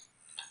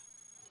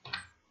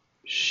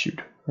 Shoot.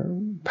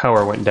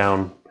 Power went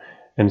down,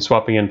 and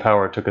swapping in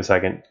power took a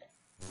second.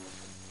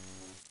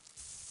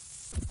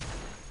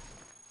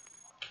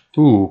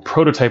 Ooh,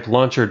 prototype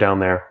launcher down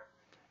there.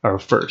 Our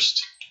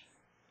first.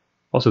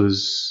 Also,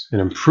 there's an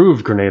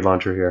improved grenade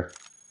launcher here.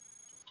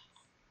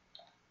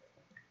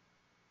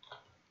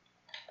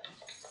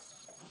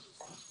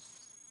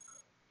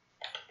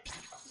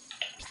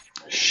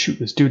 Shoot,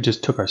 this dude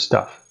just took our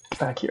stuff. Get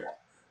back here.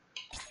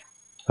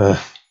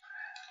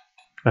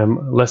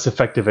 I'm less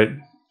effective at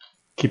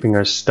keeping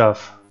our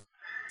stuff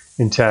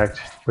intact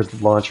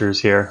with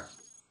launchers here.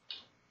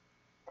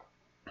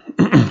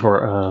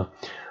 Or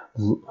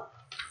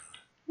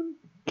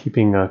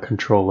keeping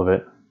control of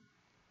it.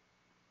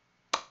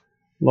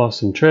 Lost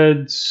some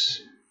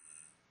treads.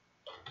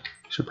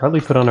 Should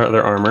probably put on our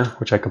other armor,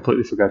 which I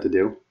completely forgot to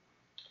do.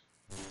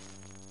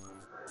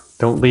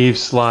 Don't leave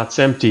slots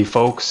empty,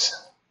 folks.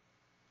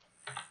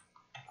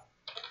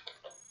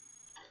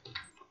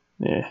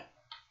 Yeah.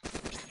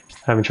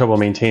 Having trouble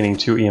maintaining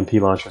 2 EMP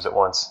launchers at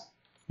once,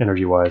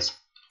 energy-wise.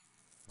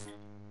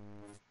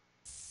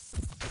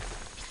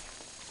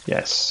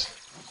 Yes.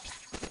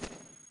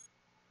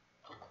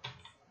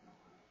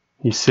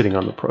 He's sitting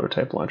on the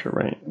prototype launcher,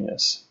 right?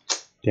 Yes.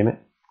 Damn it.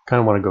 Kind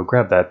of want to go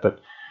grab that,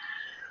 but...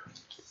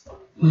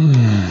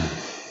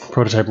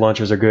 prototype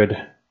launchers are good.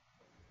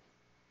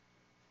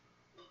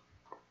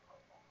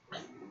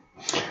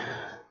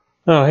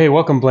 Oh, hey,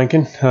 welcome,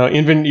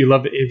 Blinken. You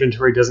love that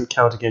inventory doesn't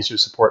count against your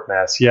support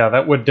mass. Yeah,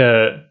 that would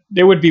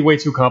it would be way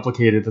too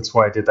complicated. That's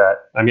why I did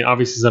that. I mean,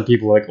 obviously some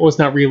people are like, oh, it's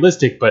not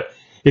realistic, but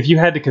if you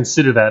had to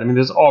consider that, I mean,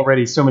 there's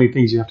already so many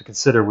things you have to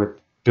consider with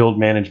build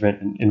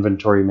management and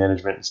inventory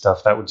management and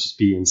stuff. That would just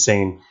be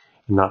insane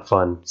and not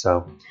fun.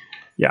 So,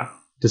 yeah,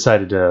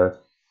 decided to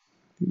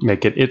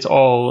make it. It's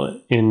all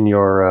in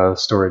your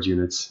storage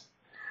units.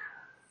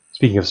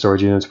 Speaking of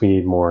storage units, we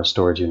need more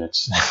storage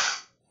units.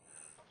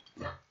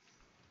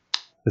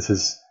 This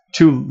is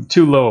too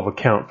low of a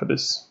count for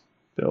this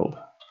build.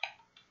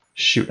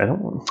 Shoot, I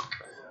don't want...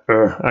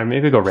 Alright,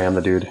 maybe go ram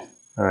the dude.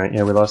 Alright,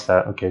 yeah, we lost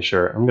that. Okay,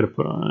 sure. I'm going to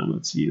put on,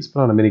 let's see, let's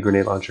put on a mini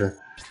grenade launcher.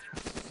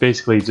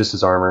 Basically, just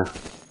his armor.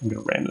 I'm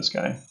going to ram this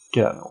guy.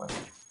 Get out of my way.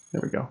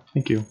 There we go.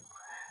 Thank you.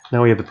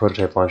 Now we have the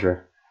prototype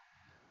launcher.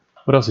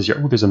 What else is here?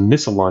 Oh, there's a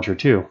missile launcher,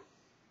 too.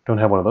 Don't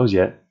have one of those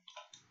yet.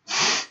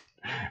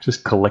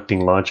 Just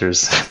collecting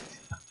launchers.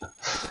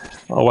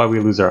 Oh, why we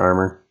lose our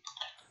armor.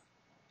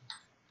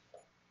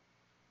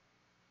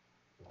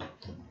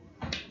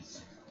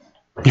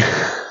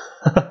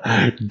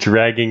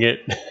 Dragging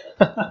it.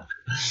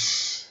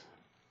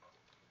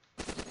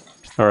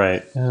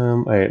 Alright,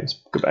 let's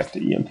go back to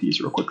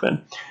EMPs real quick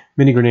then.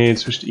 Mini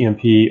grenades, switch to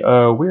EMP.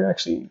 We're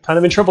actually kind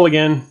of in trouble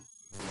again.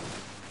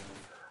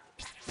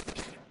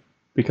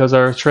 Because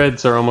our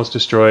treads are almost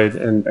destroyed,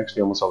 and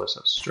actually almost all their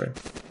stuff's destroyed.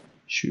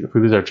 Shoot, if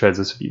we lose our treads,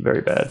 this would be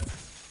very bad.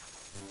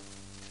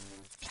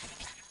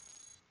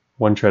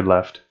 1 tread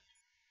left.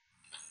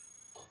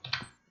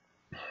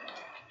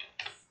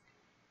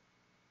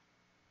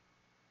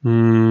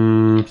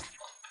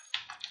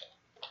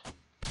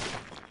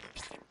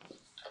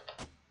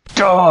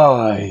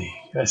 Die!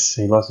 Yes,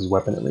 he lost his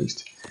weapon at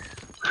least.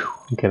 Whew.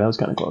 Okay, that was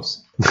kind of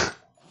close.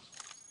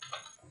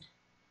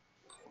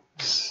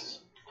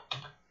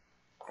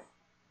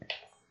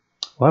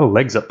 A lot of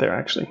legs up there,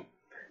 actually.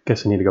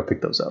 Guess I need to go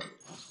pick those up.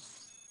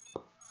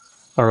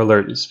 Our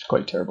alert is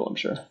quite terrible, I'm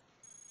sure.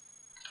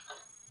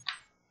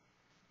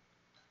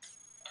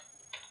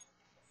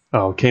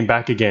 Oh, came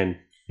back again.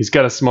 He's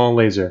got a small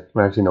laser.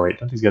 Well, actually, no, wait.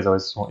 Don't these guys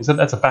always small? He said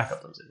that's a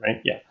backup laser,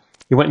 right? Yeah.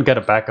 He went and got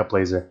a backup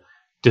laser.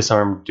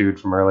 Disarmed dude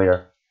from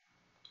earlier.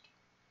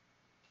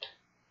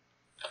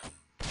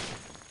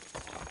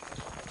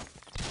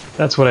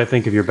 That's what I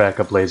think of your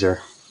backup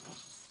laser.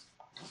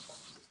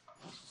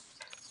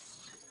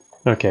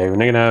 Okay, we're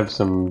going to have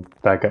some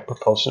backup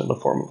propulsion in the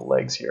form of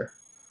legs here.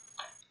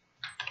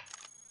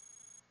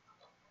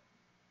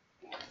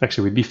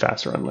 Actually, we'd be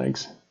faster on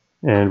legs.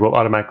 And we'll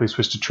automatically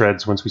switch to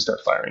treads once we start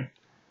firing.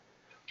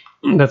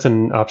 That's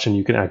an option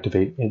you can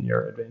activate in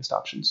your advanced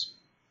options.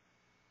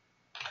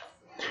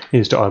 It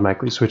is to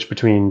automatically switch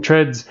between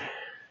treads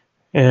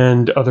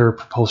and other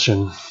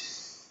propulsion.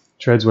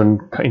 Treads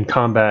when in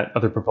combat,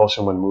 other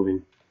propulsion when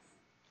moving.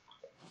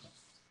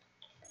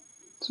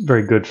 It's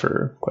very good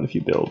for quite a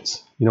few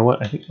builds. You know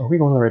what? I think, are we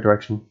going in the right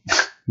direction?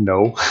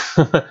 No.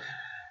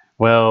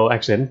 Well,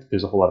 actually, I think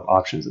there's a whole lot of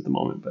options at the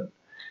moment, but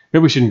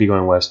maybe we shouldn't be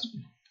going west.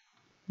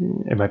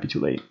 It might be too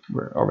late.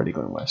 We're already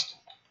going west.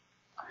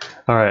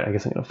 All right, I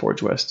guess I'm going to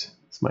forge west.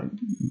 This might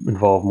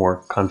involve more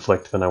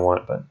conflict than I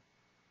want, but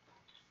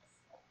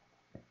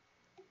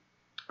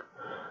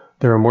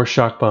there are more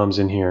shock bombs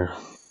in here.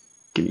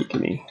 Gimme,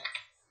 gimme.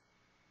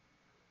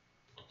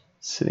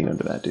 Sitting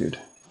under that dude.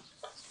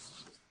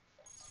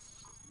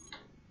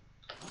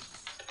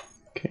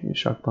 Okay,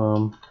 shock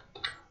bomb.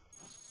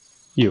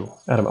 You,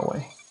 out of my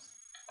way.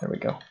 There we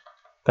go.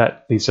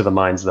 That leads to the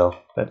mines, though.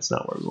 That's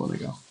not where we want to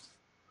go.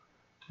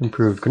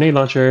 Improved grenade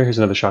launcher. Here's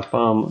another shock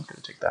bomb. I'm going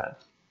to take that.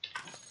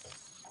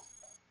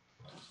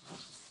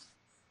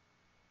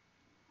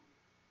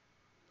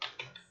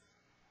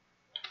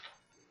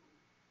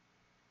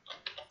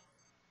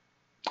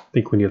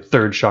 think we need a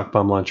third shock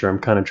bomb launcher. I'm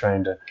kind of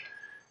trying to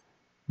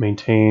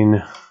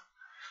maintain...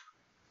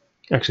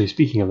 Actually,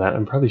 speaking of that,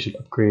 I probably should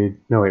upgrade...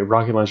 No, wait,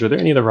 rocket launcher. Are there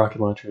any other rocket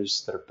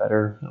launchers that are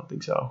better? I don't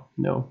think so.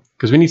 No.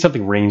 Because we need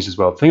something ranged as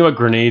well. The thing about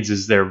grenades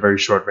is they're very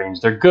short range.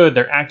 They're good,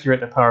 they're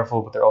accurate, they're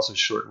powerful, but they're also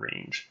short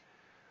range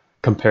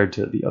compared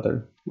to the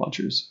other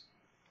launchers.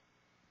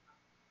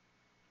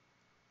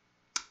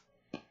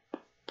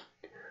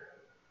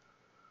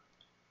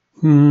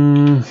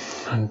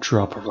 I'll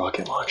drop a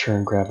rocket launcher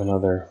and grab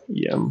another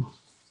EM.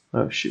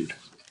 Oh, shoot.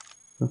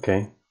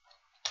 Okay.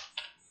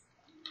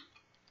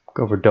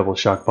 Go for double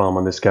shock bomb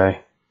on this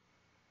guy.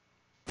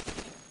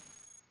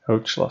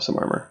 Ouch, lost some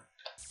armor.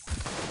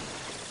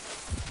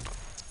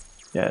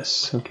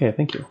 Yes, okay,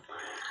 thank you.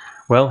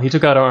 Well, he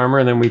took out our armor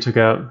and then we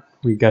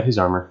got his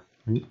armor.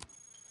 Right?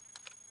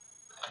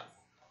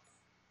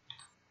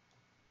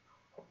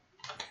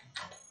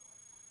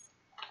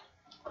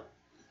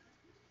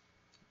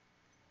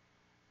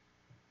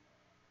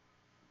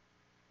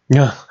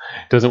 Yeah,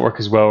 doesn't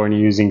work as well when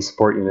you're using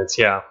support units,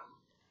 yeah.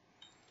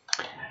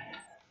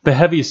 The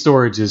heavy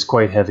storage is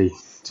quite heavy,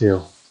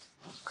 too.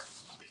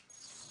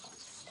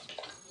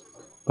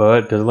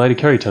 But it does allow you to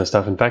carry a ton of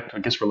stuff. In fact, I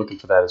guess we're looking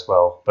for that as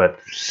well. But,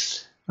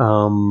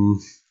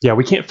 yeah,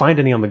 we can't find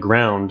any on the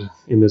ground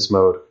in this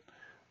mode.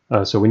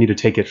 So we need to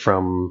take it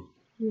from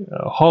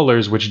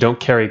haulers, which don't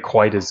carry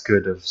quite as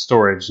good of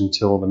storage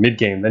until the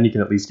mid-game. Then you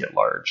can at least get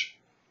large.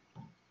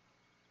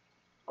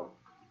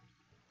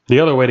 The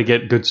other way to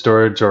get good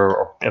storage,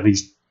 or at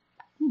least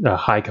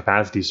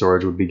high-capacity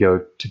storage, would be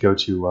to go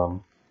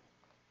to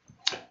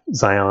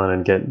Zion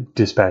and get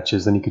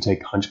dispatches. Then you could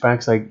take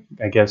hunchbacks,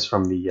 I guess,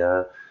 from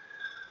the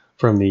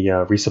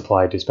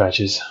resupply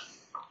dispatches.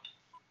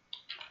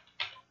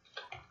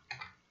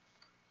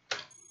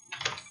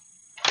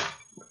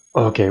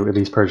 Okay, we at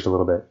least purged a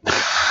little bit.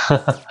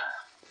 All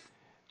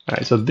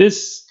right, so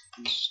this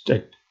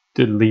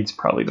leads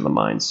probably to the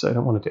mines, so I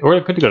don't want to. Or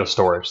it could go to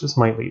storage. This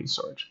might lead to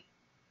storage.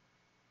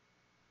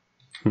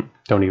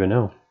 Don't even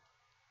know.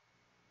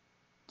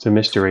 It's a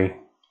mystery.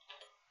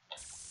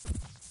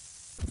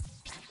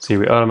 See,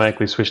 we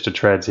automatically switch to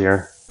treads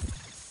here.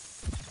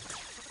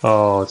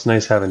 Oh, it's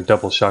nice having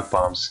double shock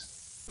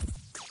bombs.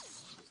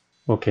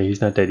 Okay,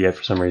 he's not dead yet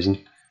for some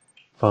reason.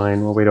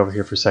 Fine, we'll wait over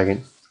here for a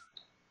second.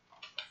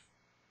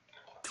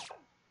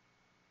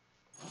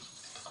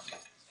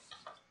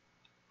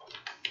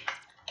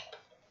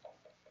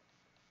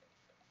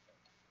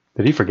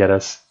 Did he forget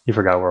us? He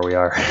forgot where we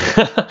are.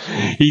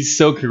 He's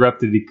so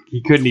corrupted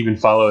he couldn't even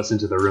follow us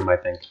into the room, I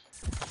think.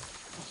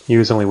 He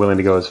was only willing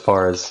to go as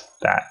far as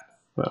that.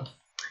 Well,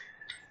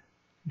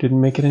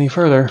 didn't make it any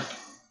further.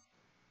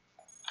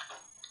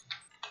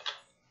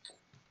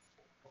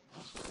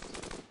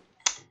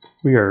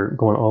 We are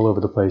going all over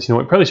the place. You know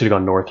what? Probably should have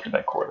gone north through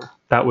that corner.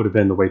 That would have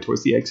been the way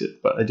towards the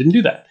exit, but I didn't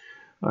do that.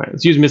 All right,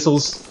 let's use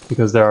missiles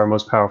because they're our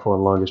most powerful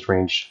and longest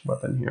range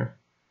weapon here.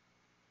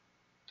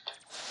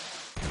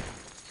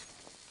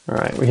 All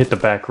right, we hit the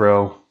back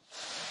row.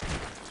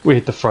 We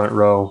hit the front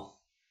row.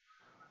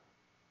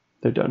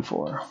 They're done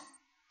for.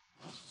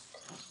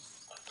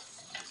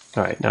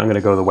 All right, now I'm going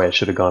to go the way I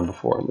should have gone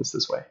before, and it's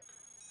this way.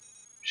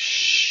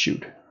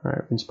 Shoot. All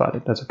right, been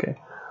spotted. That's okay.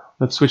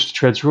 Let's switch to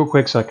treads real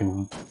quick so I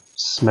can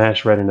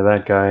smash right into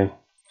that guy.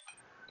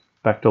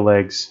 Back to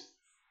legs.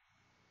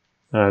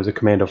 There's a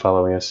commando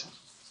following us.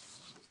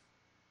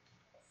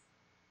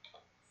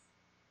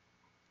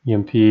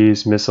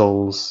 EMPs,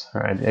 missiles.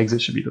 All right, the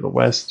exit should be to the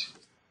west.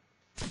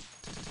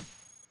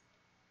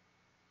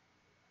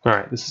 All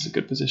right, this is a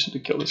good position to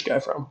kill this guy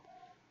from.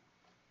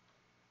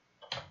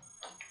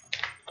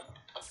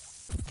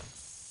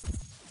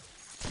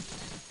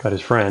 Got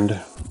his friend.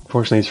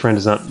 Fortunately, his friend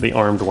is not the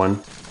armed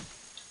one.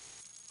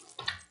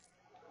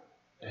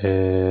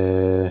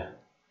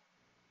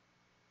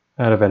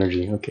 Out of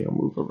energy. Okay, I'll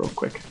move it real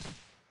quick.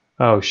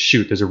 Oh,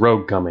 shoot, there's a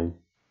rogue coming.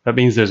 That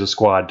means there's a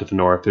squad to the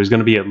north. There's going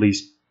to be at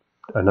least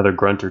another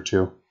grunt or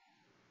two.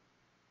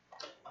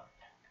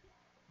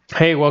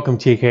 Hey, welcome,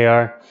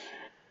 TKR.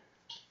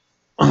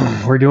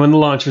 We're doing the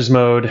launchers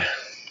mode.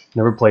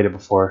 Never played it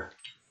before.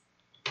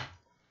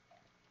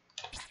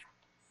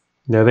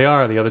 There they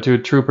are, the other two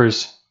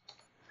troopers.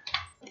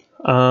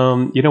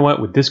 You know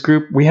what? With this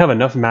group, we have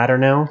enough matter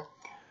now.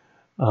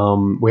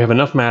 We have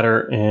enough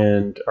matter,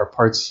 and our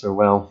parts are,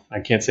 well, I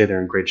can't say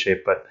they're in great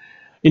shape, but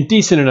in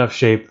decent enough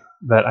shape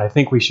that I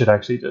think we should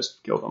actually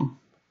just kill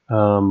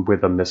them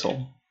with a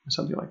missile or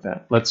something like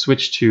that. Let's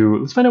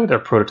find out what their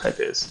prototype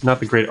is.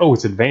 Not the great, oh,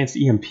 it's advanced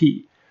EMP.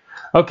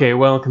 Okay,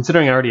 well,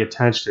 considering I already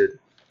attached it,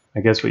 I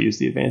guess we'll use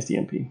the advanced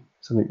EMP.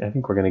 I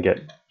think we're going to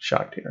get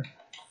shocked here.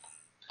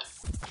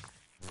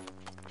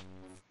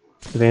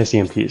 Advanced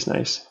EMP is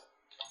nice.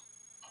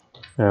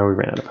 We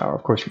ran out of power.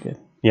 Of course we did.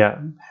 Yeah,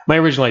 my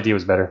original idea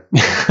was better.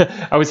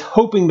 I was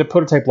hoping the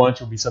prototype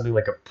launcher would be something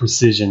like a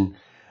precision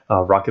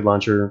rocket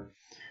launcher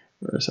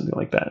or something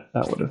like that.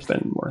 That would have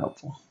been more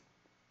helpful.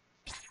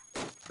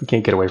 We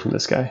can't get away from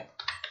this guy.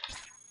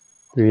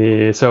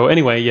 So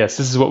anyway, yes,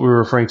 this is what we were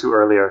referring to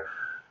earlier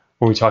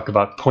when we talk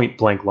about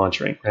point-blank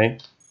launching,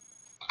 right?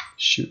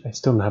 Shoot, I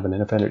still don't have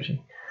enough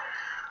energy.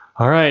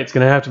 All right, it's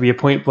going to have to be a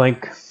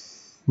point-blank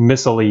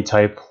missile-y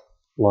type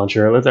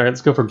launcher. All right,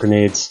 let's go for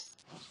grenades.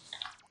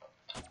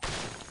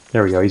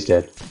 There we go, he's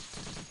dead.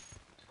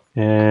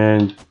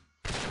 And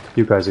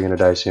you guys are going to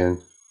die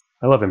soon.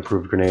 I love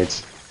improved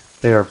grenades.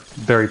 They are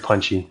very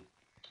punchy.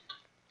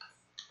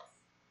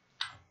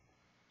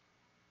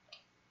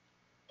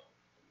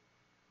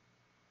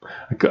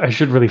 I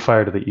should really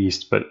fire to the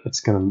east, but it's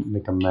going to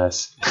make a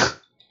mess.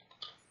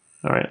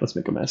 Alright, let's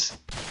make a mess.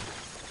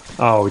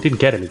 Oh, we didn't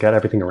get him. We got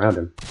everything around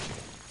him.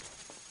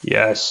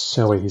 Yes.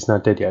 Oh, wait, he's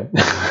not dead yet.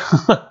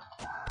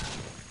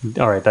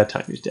 Alright, that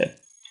time he's dead.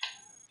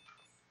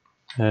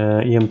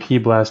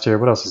 EMP blaster.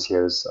 What else is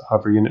here? There's a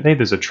hover unit. Hey,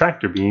 there's a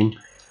tractor beam.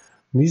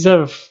 These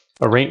have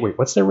a range. Wait,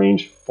 what's their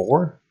range?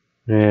 4?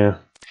 Yeah.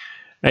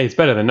 Hey, it's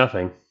better than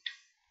nothing.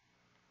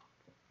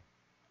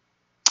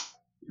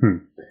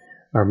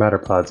 Our matter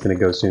pod's going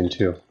to go soon,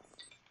 too.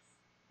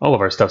 All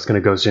of our stuff's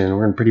going to go soon.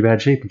 We're in pretty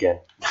bad shape again.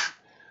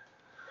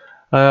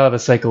 The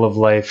cycle of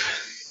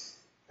life.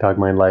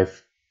 Cogmind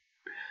life.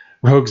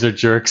 Rogues are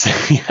jerks.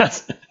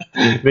 Yes.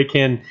 They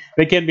can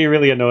be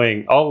really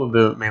annoying. All of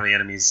the melee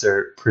enemies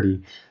are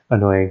pretty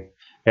annoying.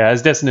 Yeah,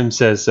 as Desinum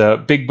says,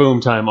 big boom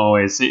time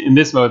always. In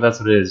this mode, that's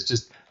what it is.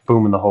 Just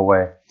booming the whole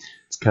way.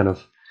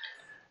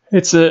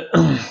 It's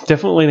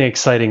definitely an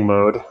exciting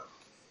mode.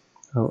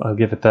 I'll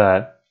give it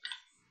that.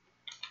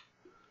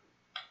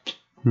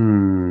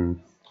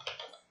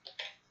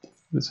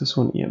 Is this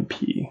one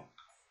EMP?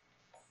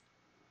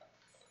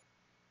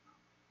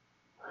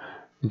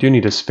 We do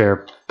need a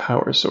spare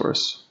power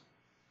source.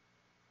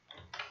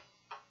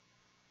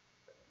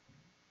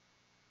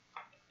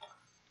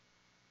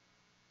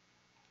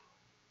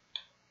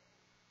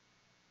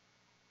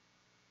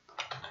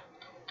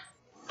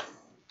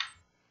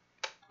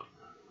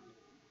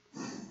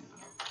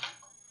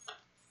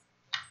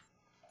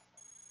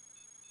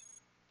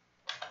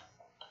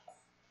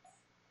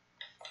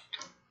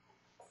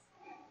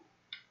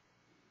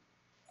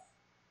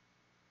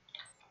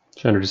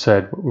 Trying to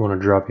decide what we want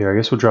to drop here. I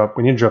guess we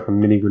need to drop a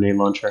mini grenade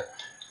launcher.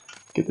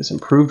 Get this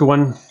improved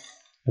one.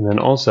 And then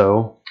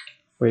also,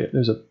 wait,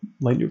 there's a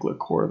light nuclear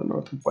core of the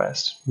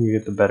northwest. You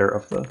get the better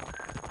of the...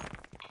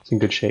 It's in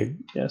good shape.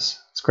 Yes.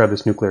 Let's grab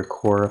this nuclear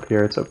core up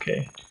here. It's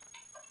okay.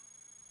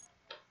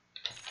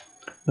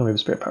 No, we have a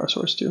spare power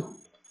source too.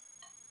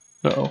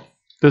 Uh-oh.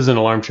 This is an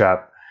alarm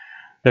trap.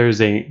 There's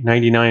a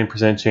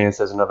 99% chance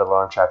there's another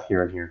alarm trap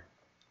here and here.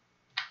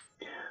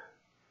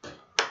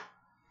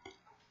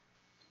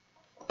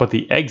 But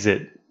the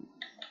exit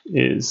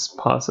is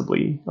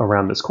possibly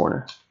around this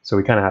corner. So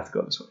we kind of have to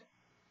go this way.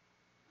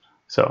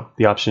 So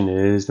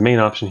the main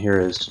option here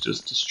is to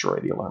just destroy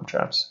the alarm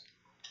traps.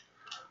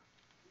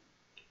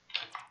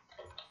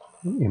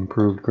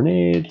 Improved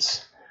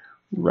grenades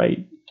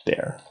right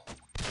there.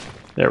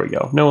 There we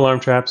go. No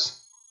alarm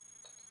traps.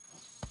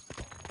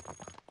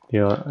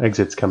 The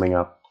exit's coming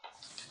up.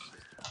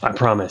 I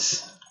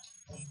promise.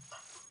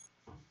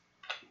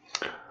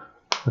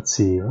 Let's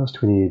see, what else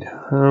do we need?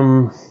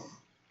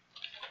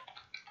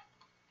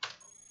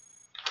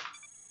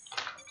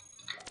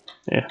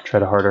 Yeah, try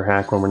to harder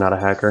hack when we're not a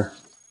hacker.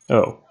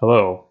 Oh,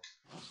 hello.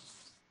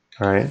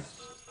 Alright.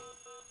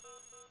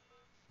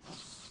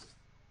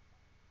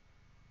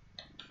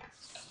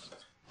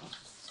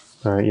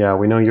 Alright, yeah,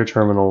 we know your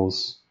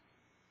terminals.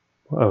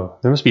 Oh,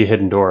 there must be a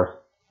hidden door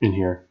in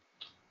here,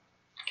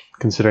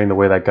 considering the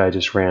way that guy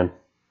just ran.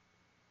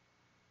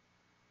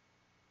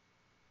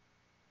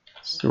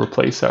 Let's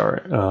replace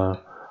our,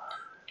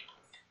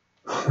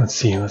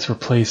 let's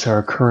replace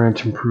our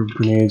current improved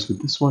grenades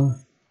with this one.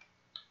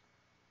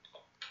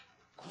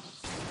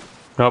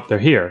 Oh, they're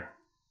here.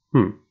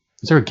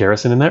 Is there a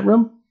garrison in that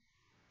room?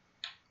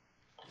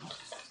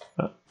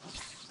 There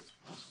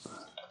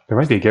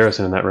might be a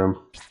garrison in that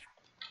room.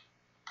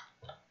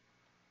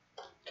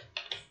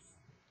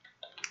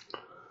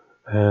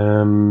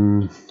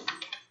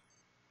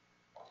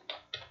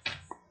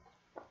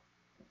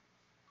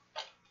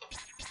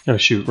 Oh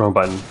shoot, wrong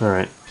button.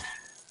 Alright.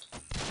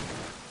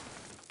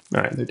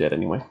 Alright, they're dead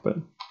anyway, but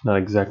not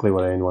exactly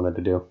what I wanted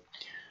to do.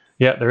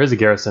 Yeah, there is a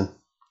garrison.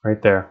 Right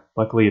there.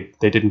 Luckily,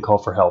 they didn't call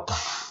for help.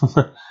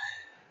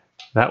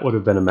 That would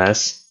have been a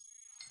mess.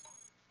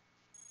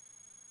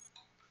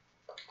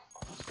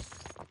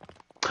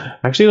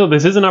 Actually, though,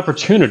 this is an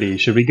opportunity.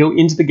 Should we go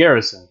into the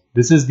garrison?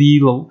 This is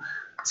the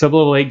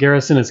sub-level 8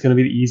 garrison. It's going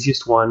to be the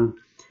easiest one.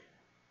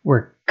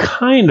 We're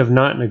kind of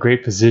not in a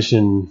great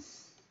position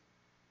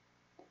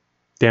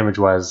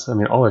damage-wise. I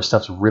mean, all our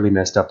stuff's really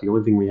messed up. The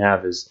only thing we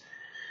have is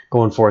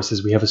going for us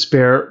is we have a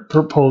spare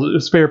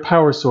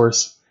power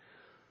source.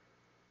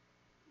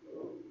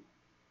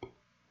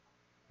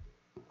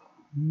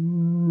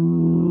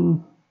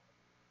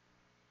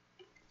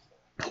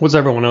 What does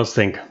everyone else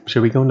think?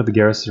 Should we go into the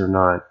garrison or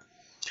not?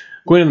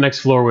 Going to the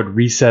next floor would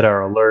reset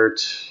our alert,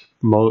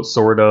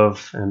 sort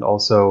of, and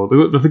also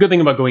the good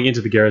thing about going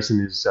into the garrison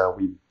is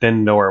we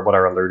then know what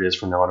our alert is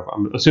from now on.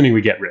 I'm assuming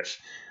we get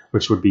Riff,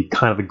 which would be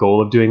kind of the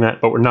goal of doing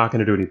that, but we're not going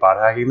to do any bot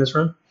hacking this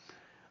run.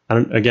 I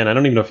don't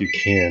even know if you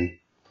can.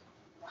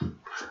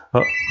 Oh,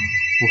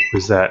 what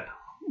was that?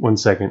 1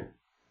 second.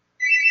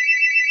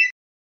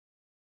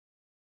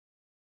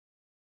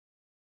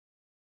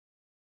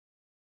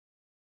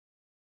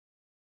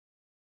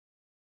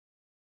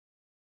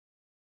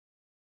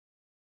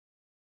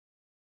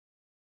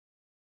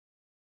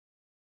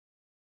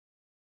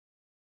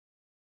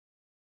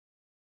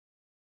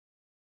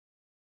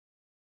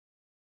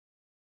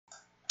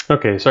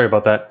 Okay, sorry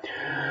about that.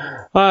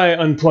 I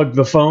unplugged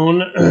the phone.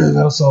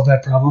 That'll solve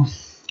that problem.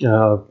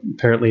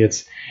 Apparently,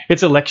 it's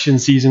election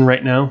season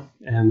right now,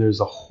 and there's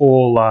a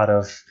whole lot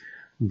of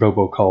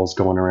robocalls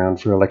going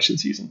around for election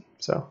season.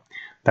 So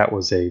that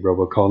was a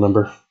robocall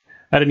number.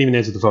 I didn't even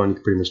answer the phone. You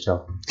can pretty much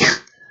tell.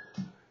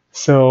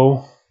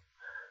 So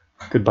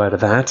goodbye to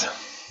that.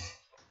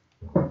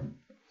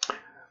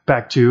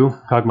 Back to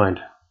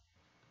Cogmind.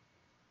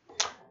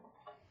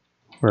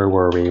 Where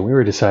were we? We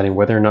were deciding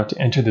whether or not to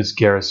enter this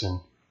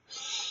garrison.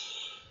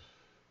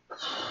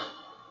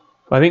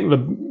 I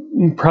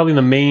think probably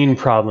the main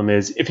problem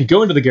is if you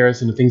go into the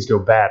garrison and things go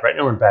bad. Right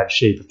now we're in bad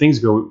shape. If things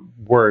go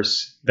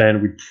worse,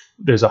 then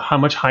there's a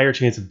much higher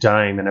chance of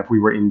dying than if we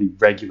were in the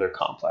regular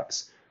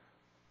complex.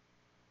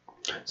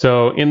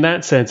 So in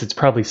that sense, it's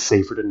probably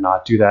safer to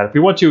not do that. If we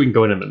want to, we can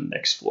go into the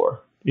next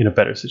floor in a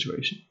better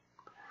situation.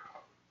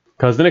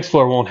 Because the next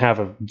floor won't have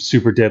a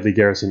super deadly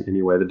garrison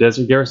anyway. The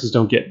desert garrisons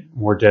don't get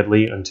more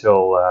deadly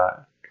until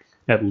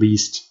at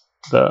least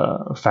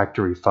the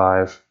Factory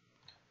 5.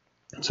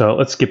 So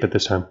let's skip it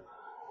this time.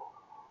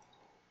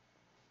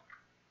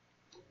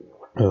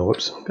 Oh,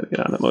 whoops. Gotta get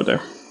out of that mode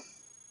there.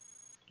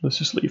 Let's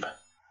just leave.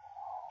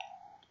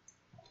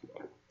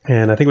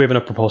 And I think we have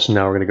enough propulsion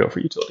now. We're going to go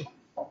for utility.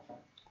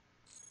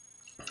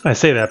 I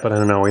say that, but I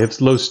don't know. We have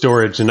low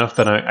storage enough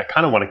that I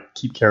kind of want to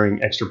keep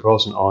carrying extra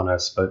propulsion on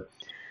us, but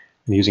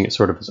I'm using it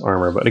sort of as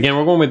armor. But again,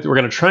 we're going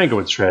to try and go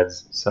with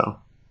shreds. So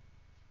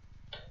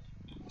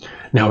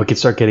now we can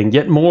start getting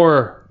yet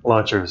more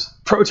launchers.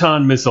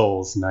 Proton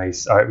missiles.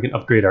 Nice. All right, we can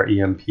upgrade our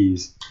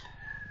EMPs.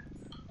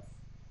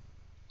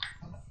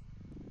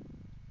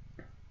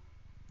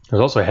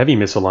 There's also a heavy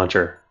missile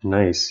launcher.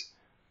 Nice.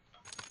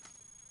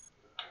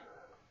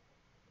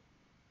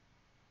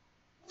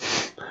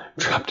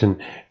 Dropped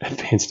an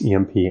advanced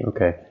EMP.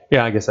 Okay.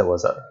 Yeah, I guess that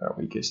was our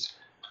weakest.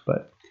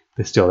 But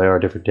still, they are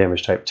a different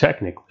damage type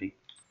technically.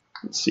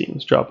 Let's see.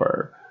 Let's drop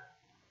our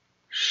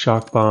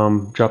shock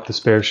bomb. Drop the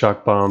spare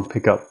shock bomb.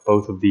 Pick up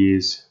both of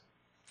these.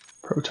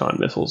 Proton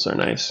missiles are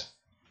nice.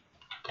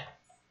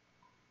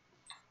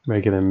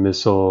 Regular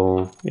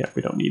missile. Yeah,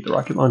 we don't need the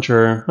rocket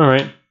launcher. All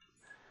right.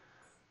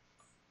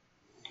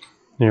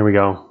 There we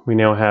go. We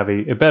now have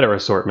a better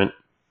assortment.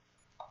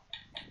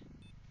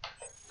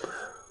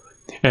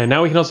 And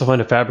now we can also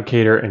find a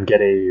fabricator and get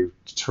a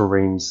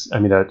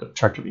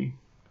tractor beam.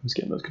 I was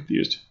getting those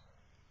confused.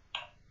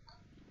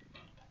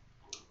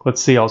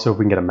 Let's see also if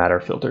we can get a matter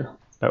filter.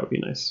 That would be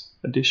a nice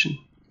addition.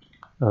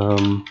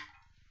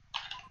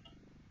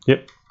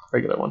 Yep,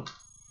 regular one.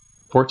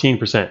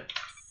 14%.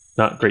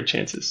 Not great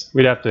chances.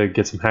 We'd have to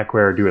get some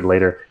hackware or do it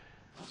later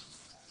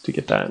to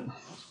get that.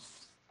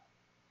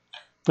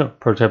 Oh,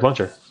 prototype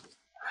launcher.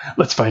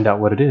 Let's find out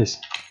what it is.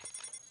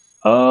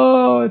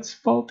 Oh, it's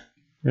faulty.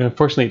 Yeah,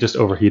 unfortunately, it just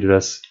overheated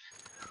us.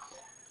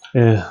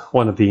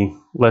 One of the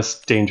less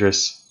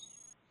dangerous.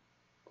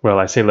 Well,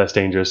 I say less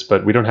dangerous,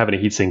 but we don't have any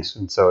heat sinks,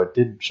 and so it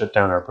did shut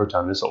down our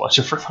proton missile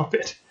launcher for a little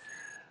bit.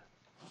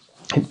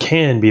 It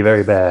can be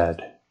very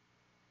bad.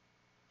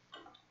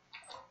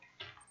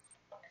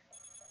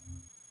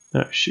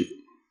 Oh, shoot.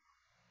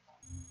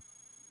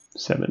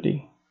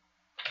 70.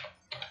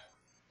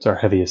 It's our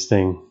heaviest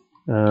thing.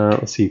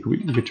 Let's see,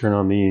 we could turn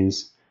on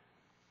these.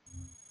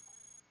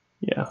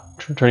 Yeah,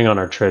 turning on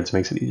our treads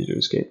makes it easy to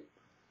escape.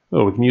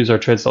 Oh, we can use our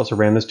treads to also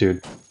ram this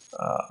dude.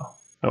 Oh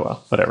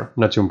well, whatever.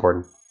 Not too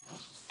important.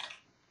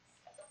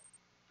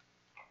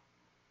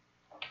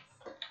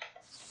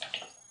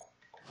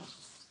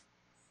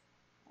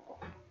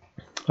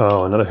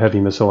 Oh, another heavy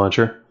missile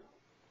launcher.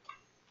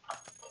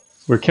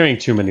 We're carrying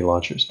too many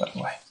launchers, by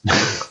the way.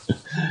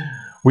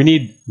 We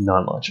need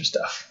non-launcher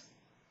stuff.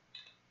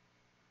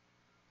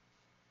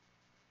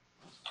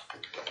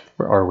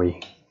 Where are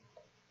we?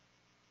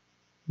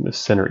 In the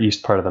center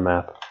east part of the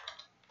map.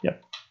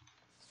 Yep.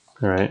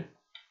 All right.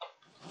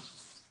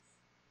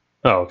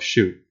 Oh,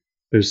 shoot.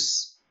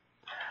 There's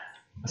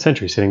a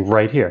sentry sitting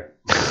right here.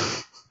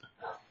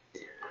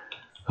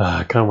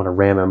 I kind of want to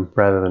ram him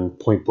rather than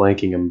point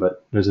blanking him,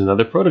 but there's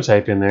another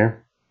prototype in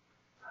there.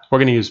 We're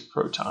going to use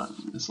proton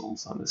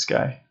missiles on this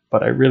guy,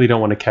 but I really don't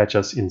want to catch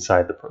us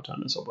inside the proton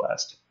missile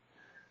blast.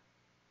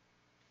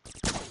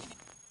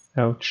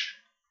 Ouch.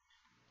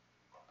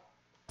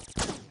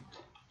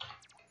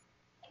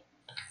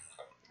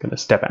 Going to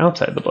step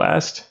outside the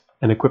blast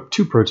and equip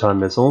 2 proton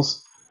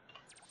missiles.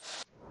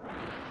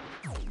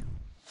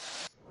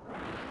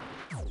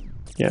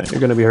 Yeah, you're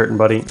going to be hurting,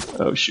 buddy.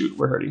 Oh shoot,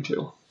 we're hurting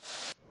too.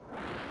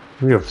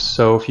 We have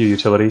so few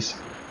utilities.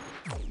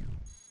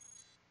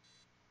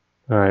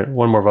 Alright,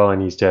 one more volley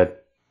and he's dead.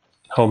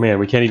 Oh man,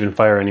 we can't even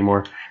fire any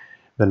more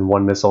than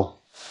 1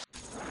 missile.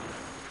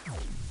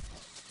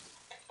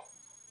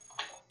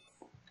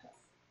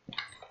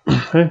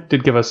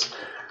 Did give us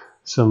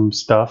some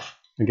stuff.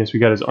 I guess we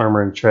got his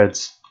armor and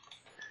treads.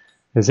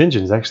 His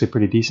engine's actually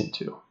pretty decent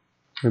too.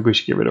 Maybe we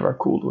should get rid of our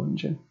cooled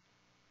engine.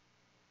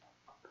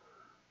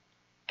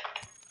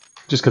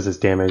 Just because it's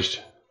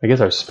damaged. I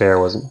guess our spare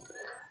wasn't.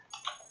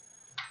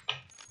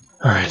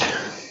 Alright.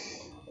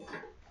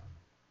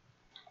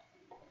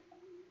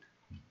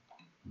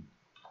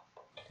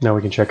 Now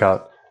we can check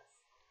out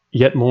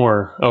yet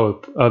more.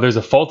 Oh, there's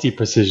a faulty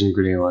precision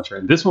grenade launcher.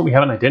 And this one we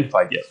haven't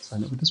identified yet. So I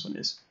know what this one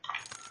is.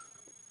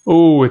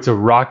 Oh, it's a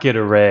rocket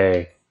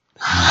array.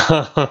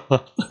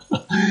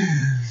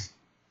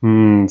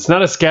 It's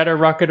not a scatter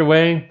rocket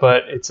array,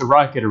 but it's a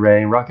rocket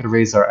array. And rocket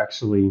arrays are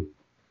actually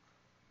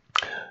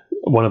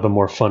one of the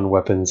more fun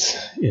weapons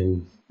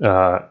in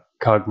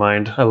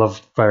Cogmind. I love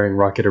firing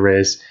rocket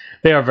arrays.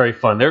 They are very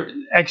fun. They're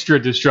extra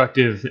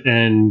destructive,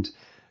 and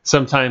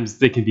sometimes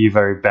they can be a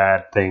very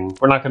bad thing.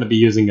 We're not going to be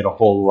using it a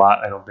whole lot,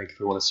 I don't think, if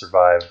we want to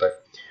survive.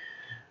 But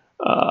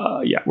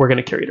yeah, we're going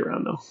to carry it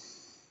around, though.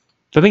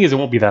 The thing is, it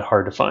won't be that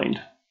hard to find.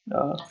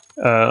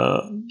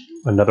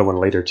 Another one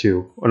later,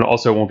 too. And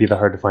also, it won't be that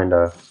hard to find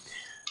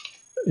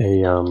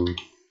an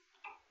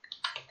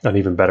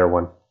even better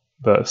one.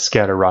 The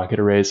scatter rocket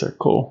arrays are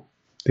cool.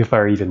 They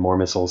fire even more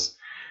missiles.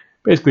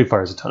 Basically, it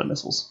fires a ton of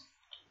missiles.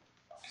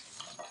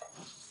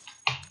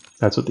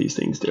 That's what these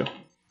things do.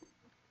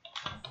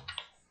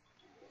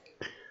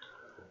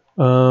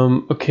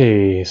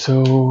 Okay,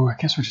 so I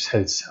guess we're just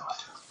headed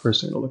south.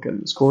 First, I'm going to look at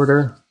this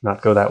corridor,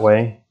 not go that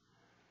way.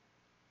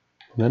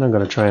 And then I'm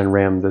going to try and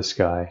ram this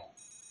guy.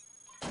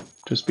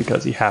 Just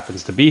because he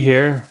happens to be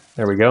here.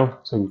 There we go.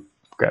 So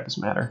grab his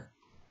matter.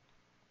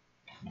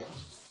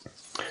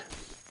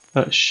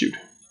 Shoot.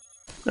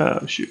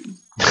 Shoot.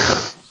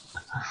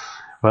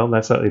 Well,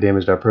 that slightly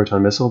damaged our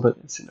proton missile, but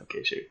it's in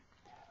okay shape.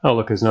 Oh,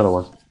 look, there's another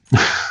one.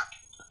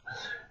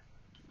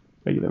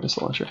 Regular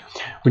missile launcher.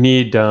 We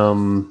need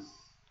to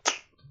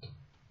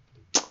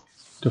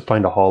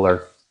find a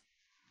hauler.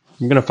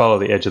 I'm going to follow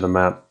the edge of the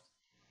map.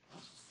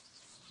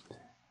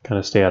 Kind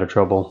of stay out of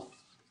trouble.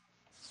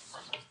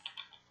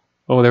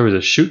 Oh, there was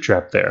a shoot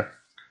trap there.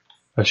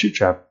 A shoot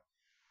trap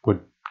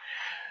would...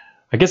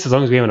 I guess as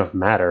long as we have enough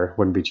matter,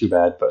 wouldn't be too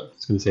bad, but I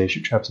was going to say a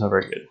shoot trap's not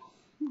very good.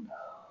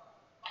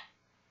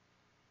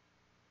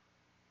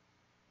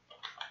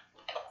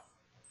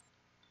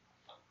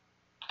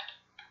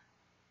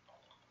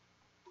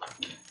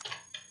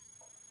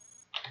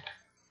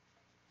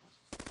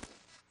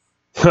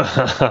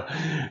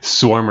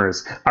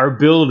 Swarmers. Our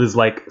build is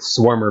like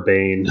Swarmer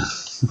Bane.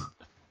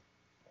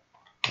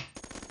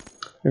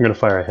 I'm going to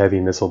fire a heavy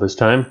missile this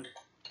time.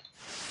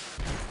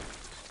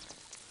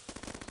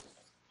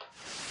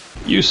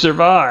 You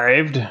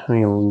survived! I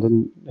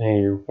mean,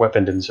 a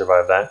weapon didn't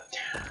survive that.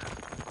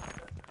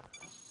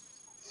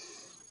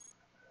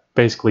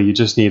 Basically, you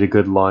just need a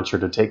good launcher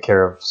to take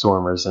care of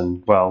swarmers,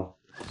 and, well,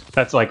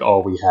 that's like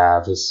all we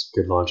have is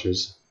good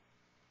launchers.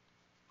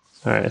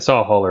 Alright, I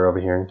saw a hauler over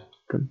here.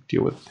 Could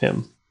deal with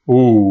him.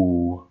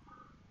 Ooh.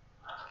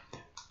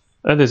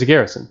 There's a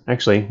garrison.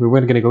 Actually, we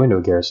weren't going to go into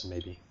a garrison,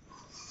 maybe.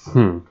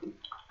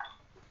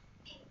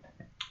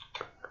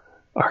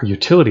 Our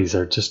utilities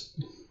are just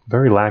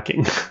very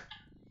lacking.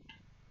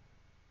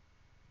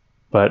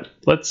 But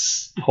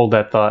let's hold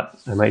that thought.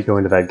 I might go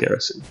into that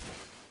garrison.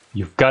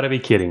 You've got to be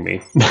kidding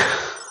me.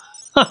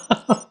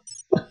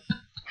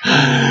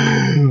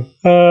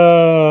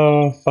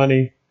 Oh,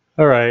 funny.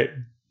 All right.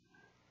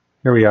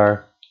 Here we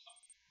are.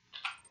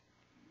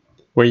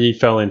 Where ye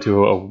fell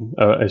into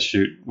a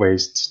chute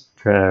waste.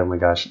 Oh my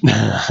gosh.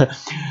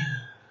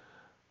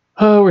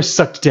 Oh, we're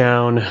sucked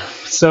down.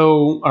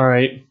 So, all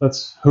right.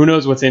 Who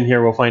knows what's in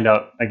here? We'll find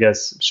out, I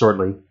guess,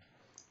 shortly.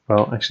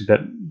 Well, actually, I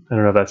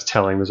don't know if that's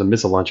telling. There's a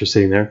missile launcher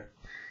sitting there.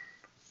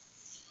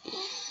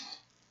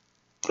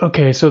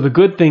 Okay, so the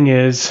good thing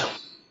is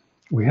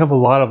we have a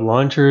lot of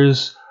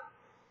launchers.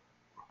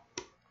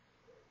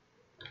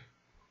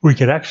 We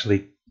could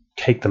actually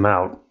take them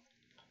out.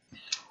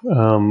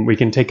 We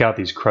can take out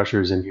these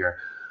crushers in here.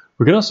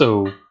 We can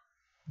also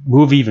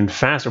move even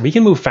faster. We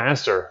can move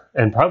faster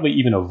and probably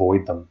even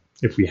avoid them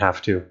if we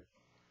have to.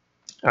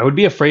 I would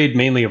be afraid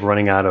mainly of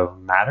running out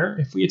of matter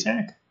if we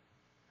attack.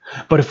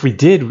 But if we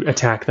did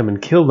attack them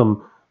and kill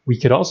them, we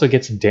could also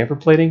get some damper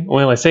plating.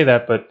 Well, I say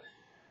that, but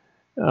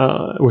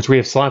which we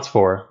have slots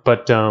for.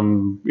 But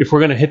if we're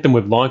going to hit them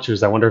with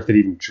launchers, I wonder if they'd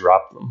even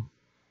drop them.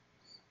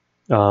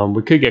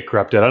 We could get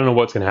corrupted. I don't know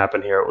what's going to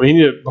happen here. We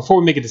need to, before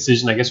we make a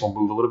decision, I guess we'll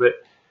move a little bit.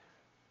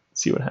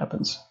 See what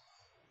happens.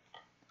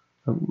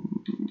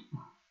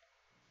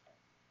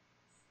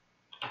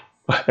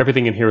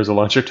 Everything in here is a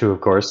launcher too,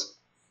 of course.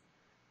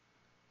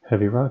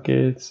 Heavy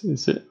rockets.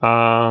 Is it?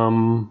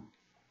 I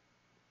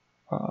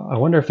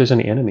wonder if there's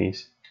any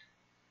enemies.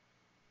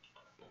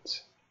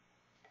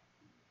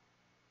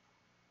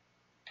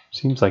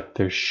 Seems like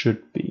there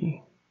should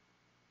be.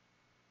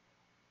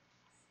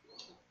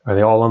 Are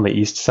they all on the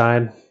east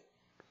side?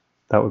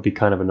 That would be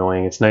kind of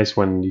annoying. It's nice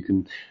when you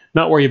can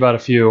not worry about a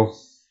few.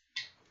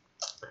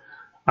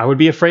 I would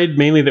be afraid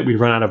mainly that we'd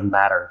run out of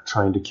matter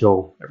trying to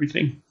kill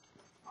everything.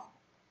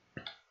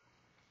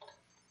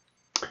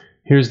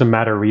 Here's the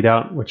matter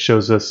readout, which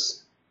shows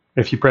us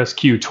if you press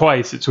Q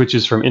twice, it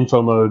switches from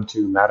info mode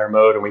to matter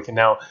mode, and we can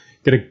now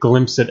get a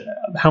glimpse at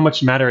how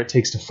much matter it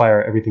takes to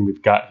fire everything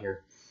we've got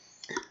here.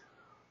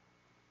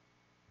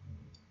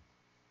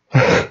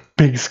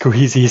 Big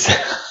squeezies.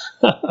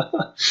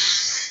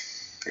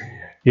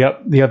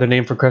 Yep, the other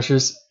name for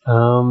crushers.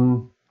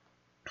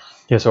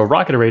 Yeah, so a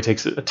rocket array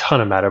takes a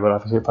ton of matter, but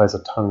obviously it fires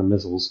a ton of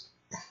missiles.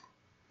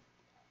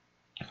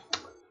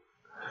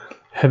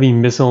 Heavy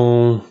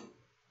missile.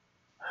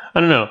 I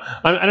don't know.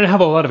 I don't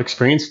have a lot of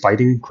experience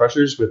fighting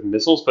crushers with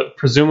missiles, but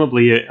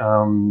presumably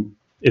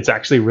it's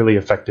actually really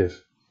effective.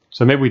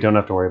 So maybe we don't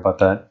have to worry about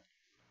that.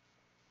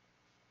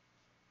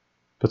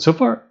 But so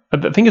far,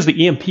 the thing is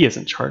the EMP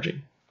isn't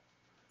charging.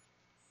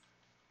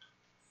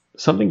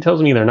 Something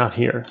tells me they're not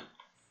here.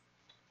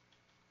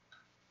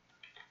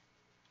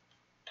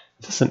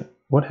 Listen,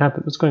 what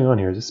happened? What's going on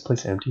here? Is this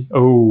place empty?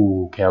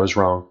 Oh, okay, I was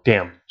wrong.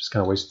 Damn, just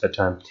kind of wasted that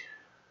time.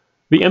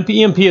 The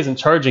EMP isn't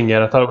charging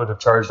yet. I thought it would have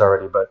charged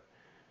already, but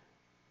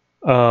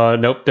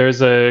nope,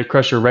 there's a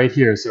crusher right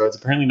here, so it's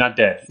apparently not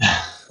dead.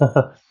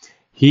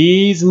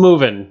 He's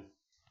moving.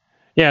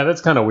 Yeah,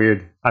 that's kind of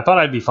weird. I thought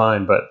I'd be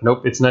fine, but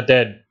nope, it's not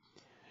dead.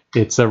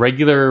 It's a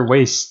regular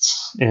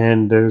waste,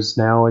 and there's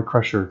now a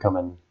crusher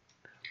coming.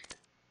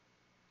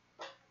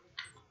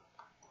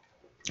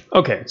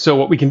 Okay, so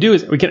what we can do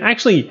is we can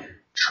actually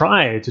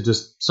try to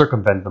just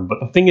circumvent them, but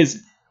the thing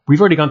is,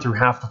 we've already gone through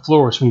half the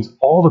floor, which means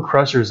all the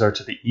crushers are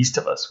to the east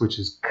of us, which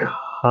is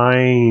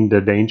kind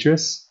of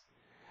dangerous.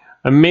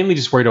 I'm mainly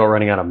just worried about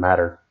running out of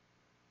matter.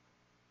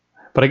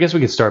 But I guess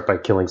we could start by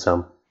killing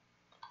some.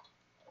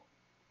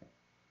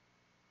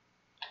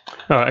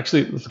 Oh,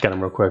 actually, let's look at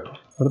them real quick.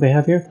 What do they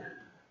have here?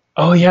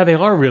 Oh yeah, they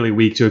are really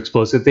weak to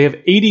explosive. They have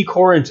 80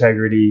 core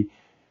integrity,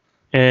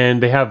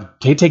 and they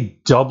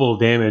take double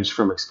damage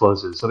from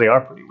explosives, so they are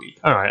pretty weak.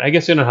 All right, I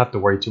guess I don't have to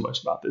worry too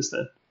much about this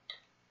then.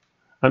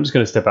 I'm just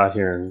going to step out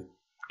here and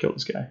kill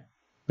this guy.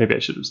 Maybe I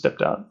should have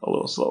stepped out a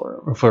little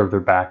slower or further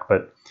back,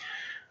 but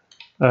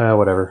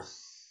whatever.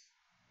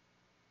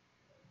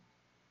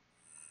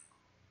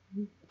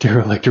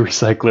 Derelict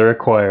recycler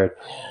acquired.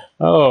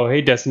 Oh,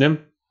 hey, Decinim.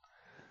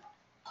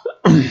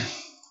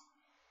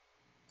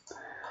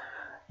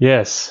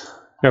 Yes.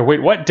 No,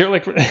 wait, what?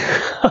 Derelict.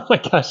 Oh my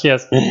gosh,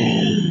 yes.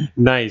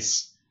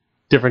 Nice.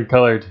 Different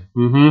colored.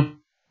 Mm-hmm.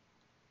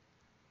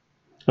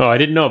 Oh, I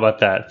didn't know about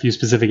that. A few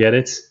specific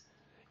edits.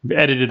 We've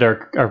edited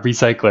our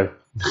recycler.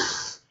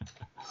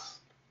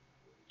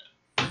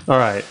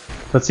 Alright,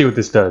 let's see what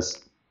this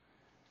does.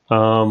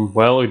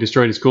 Well, we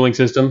destroyed his cooling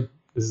system.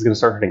 This is going to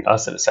start hurting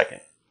us in a second.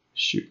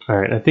 Shoot.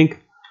 Alright, I think,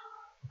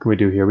 what can we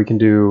do here? We can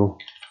do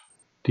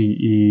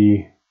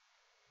DE.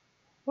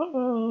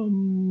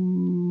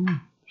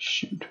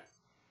 Shoot.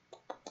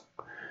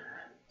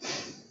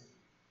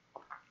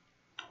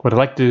 What I'd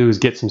like to do is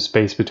get some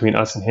space between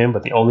us and him,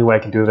 but the only way I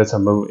can do this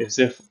is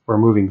if we're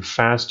moving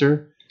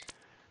faster.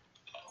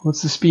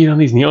 What's the speed on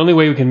these? And the only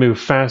way we can move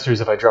faster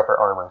is if I drop our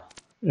armor.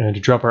 And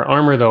to drop our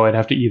armor, though, I'd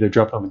have to either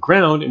drop it on the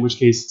ground, in which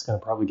case it's going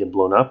to probably get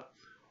blown up,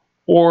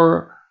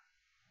 or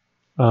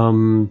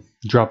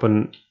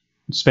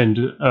spend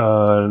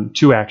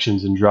 2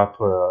 actions and drop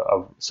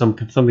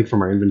something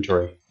from our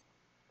inventory.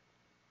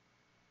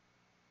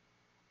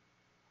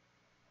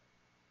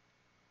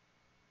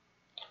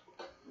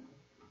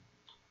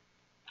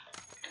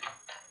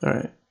 All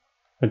right,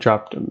 I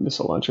dropped a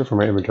missile launcher from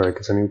our inventory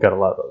because I mean we've got a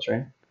lot of those,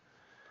 right?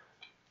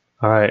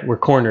 All right, we're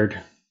cornered.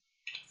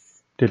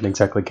 Didn't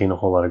exactly gain a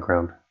whole lot of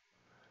ground,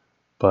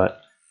 but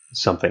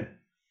something.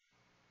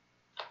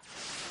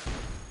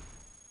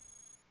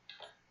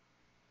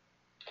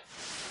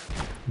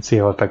 Let's see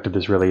how effective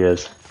this really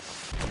is.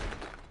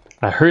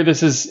 I heard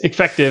this is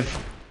effective.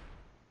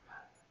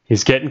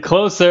 He's getting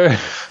closer.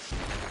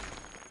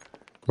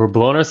 We're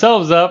blowing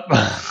ourselves up.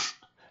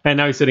 And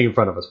now he's sitting in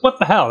front of us. What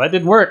the hell? That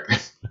didn't work.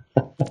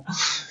 How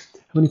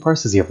many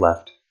parts does he have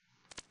left?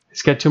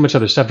 He's got too much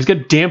other stuff. He's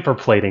got damper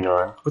plating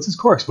on. What's his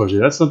core exposure?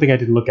 That's something I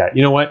didn't look at.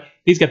 You know what?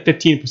 He's got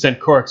 15%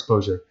 core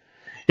exposure.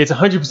 It's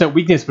 100%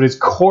 weakness, but his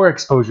core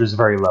exposure is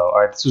very low. All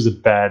right, this was a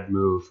bad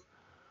move.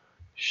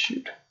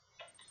 Shoot.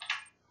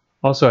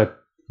 Also,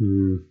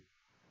 no.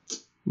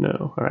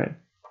 All right.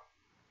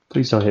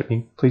 Please don't hit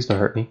me. Please don't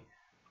hurt me.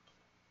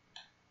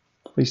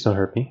 Please don't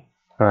hurt me.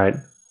 All right.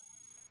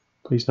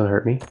 Please don't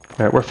hurt me.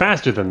 All right, we're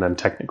faster than them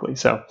technically,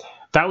 so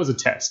that was a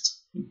test.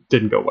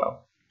 Didn't go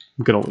well.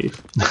 I'm gonna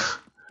leave.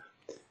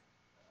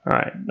 All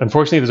right.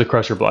 Unfortunately, there's a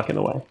crusher blocking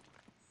the way.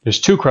 There's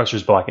 2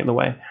 crushers blocking the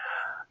way.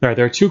 All right,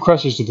 there are 2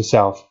 crushers to the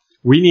south.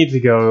 We need to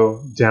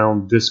go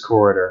down this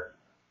corridor.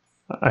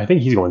 I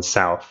think he's going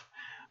south.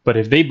 But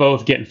if they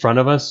both get in front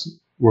of us,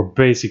 we're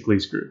basically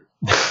screwed.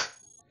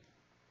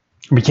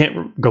 We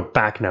can't go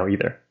back now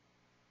either.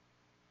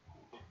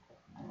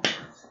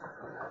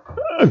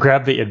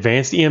 Grab the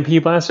advanced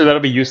EMP blaster. That'll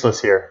be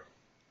useless here.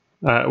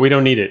 We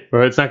don't need it.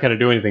 It's not going to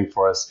do anything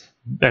for us.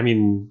 I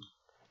mean,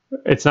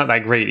 it's not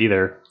that great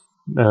either.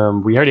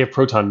 We already have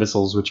proton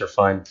missiles, which are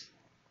fine.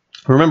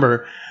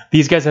 Remember,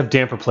 these guys have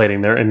damper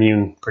plating. They're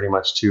immune pretty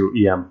much to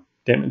EM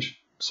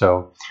damage.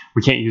 so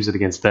we can't use it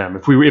against them.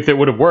 If it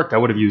would have worked, I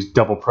would have used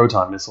double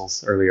proton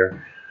missiles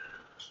earlier.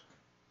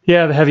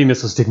 Yeah, the heavy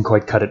missiles didn't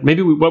quite cut it.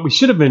 Maybe what we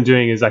should have been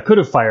doing is I could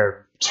have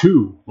fired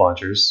 2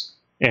 launchers,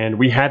 and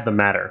we had the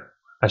matter.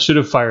 I should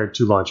have fired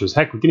 2 launchers.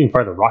 Heck, we're getting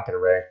part of the rocket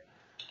array.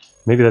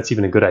 Maybe that's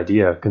even a good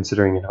idea,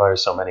 considering it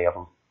fires so many of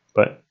them.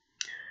 But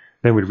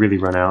then we'd really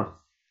run out.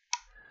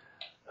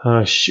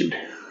 Shoot.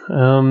 I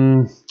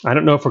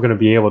don't know if we're going to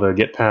be able to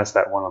get past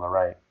that one on the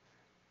right.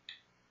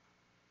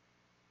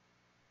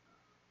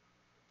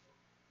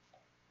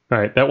 All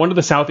right, that one to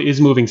the south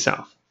is moving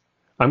south.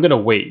 I'm going to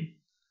wait.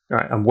 All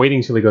right, I'm waiting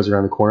until he goes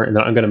around the corner, and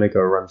then I'm going to make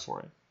a run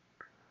for it.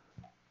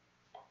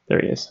 There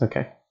he is.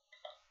 Okay.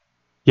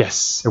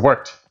 Yes, it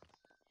worked.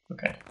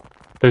 Okay.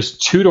 There's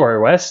 2 to our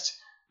west,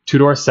 2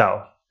 to our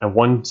south, and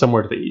 1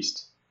 somewhere to the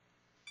east.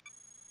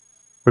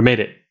 We made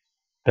it.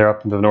 They're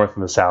up in the north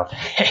and the south.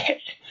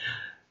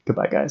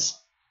 Goodbye, guys.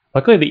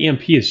 Luckily, the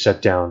EMP is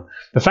shut down.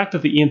 The fact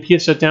that the EMP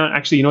is shut down,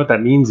 actually, you know what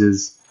that means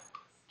is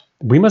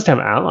we must have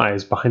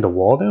allies behind a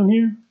wall down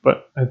here,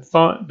 but I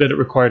thought that it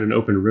required an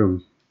open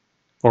room.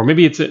 Or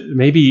maybe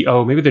maybe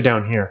they're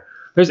down here.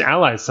 There's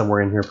allies somewhere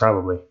in here,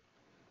 probably.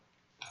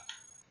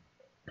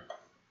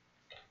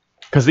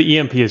 Because the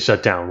EMP is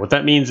shut down. What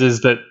that means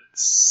is that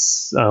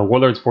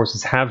Warlord's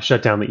forces have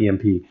shut down the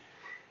EMP.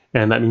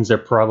 And that means they're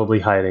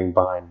probably hiding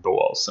behind the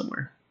walls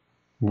somewhere.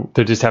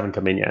 They just haven't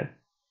come in yet.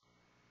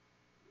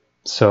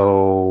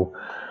 So,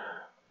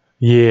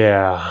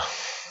 yeah.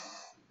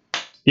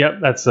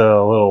 Yep, that's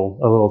a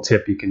little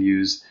tip you can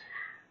use.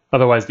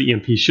 Otherwise, the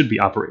EMP should be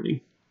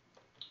operating.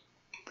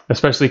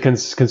 Especially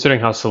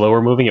considering how slow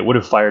we're moving, it would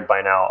have fired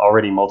by now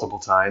already multiple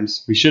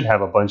times. We should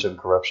have a bunch of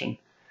corruption.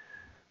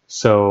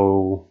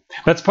 So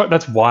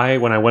that's why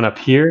when I went up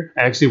here,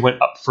 I actually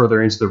went up further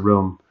into the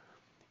room,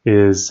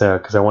 is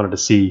because I wanted to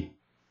see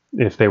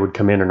if they would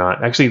come in or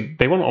not. Actually,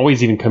 they won't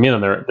always even come in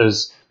on their.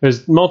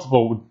 There's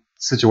multiple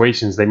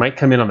situations. They might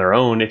come in on their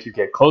own if you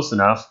get close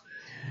enough,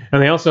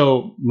 and they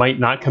also might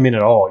not come in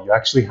at all. You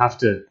actually have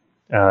to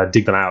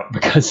dig them out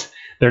because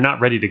they're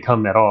not ready to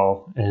come at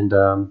all, and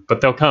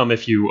but they'll come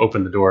if you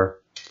open the door.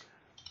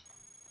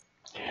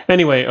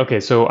 Anyway,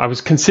 okay, so I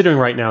was considering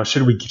right now,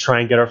 should we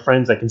try and get our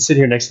friends? I can sit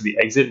here next to the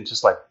exit and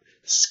just like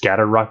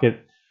scatter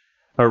rocket,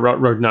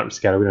 or not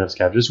scatter, we don't have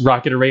scatter, just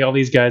rocket array all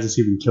these guys and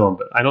see if we can kill them,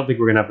 but I don't think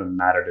we're going to have the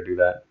matter to do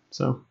that,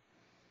 so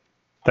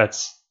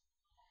that's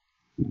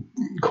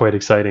quite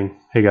exciting.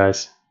 Hey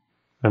guys,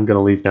 I'm going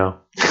to leave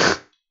now.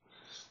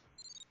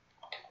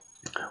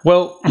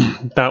 Well,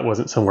 that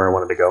wasn't somewhere I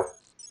wanted to go.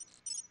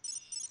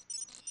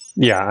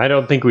 Yeah, I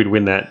don't think we'd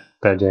win that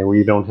day.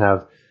 We don't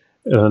have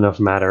enough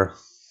matter.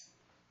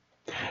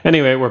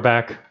 Anyway, we're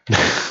back.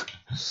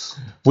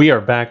 We are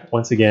back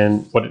once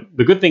again.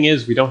 The good thing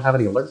is we don't have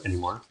any alert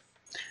anymore.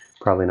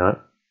 Probably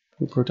not.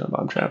 Proton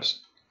bomb traps.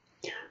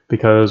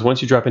 Because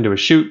once you drop into a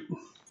chute,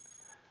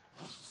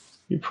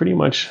 you pretty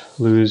much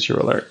lose your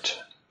alert.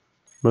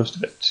 Most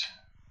of it.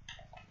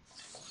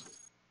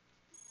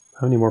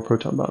 How many more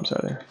proton bombs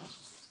are there?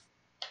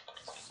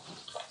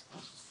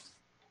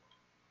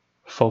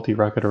 Faulty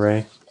rocket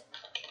array.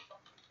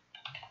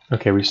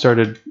 Okay, we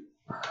started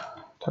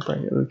top right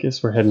here. I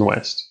guess we're heading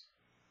west.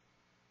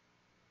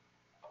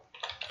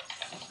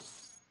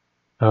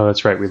 Oh,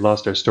 that's right. We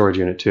lost our storage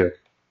unit too.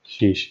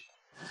 Sheesh.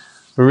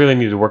 We really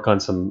need to work on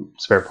some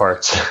spare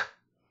parts.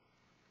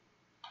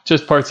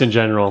 Just parts in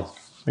general.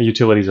 Our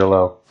utilities are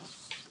low.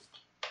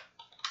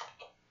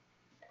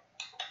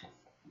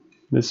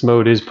 This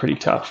mode is pretty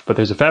tough, but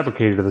there's a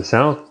fabricator to the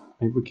south.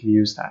 Maybe we can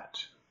use that.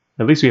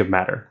 At least we have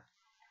matter.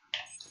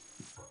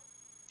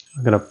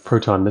 I'm going to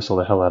proton missile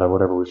the hell out of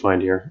whatever we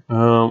find here.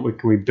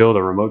 Can we build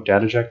a remote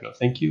data jack? No,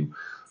 thank you.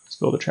 Let's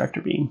build a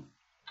tractor beam.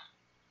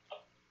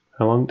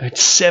 How long?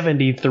 That's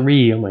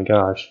 73. Oh my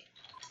gosh.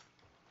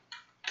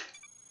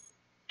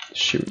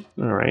 Shoot.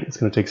 All right. It's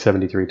going to take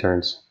 73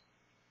 turns.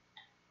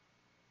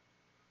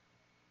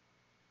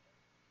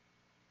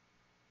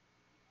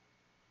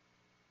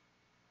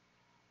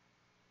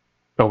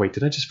 Oh wait,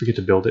 did I just forget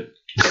to build it?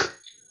 I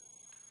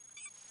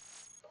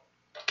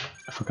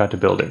forgot to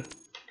build it.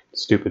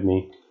 Stupid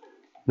me.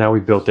 Now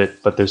we built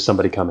it, but there's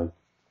somebody coming.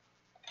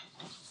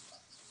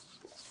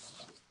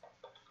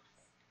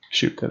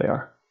 Shoot, there they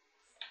are.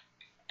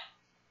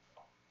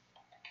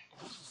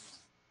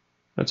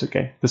 That's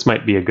okay. This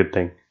might be a good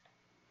thing.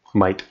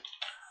 Might.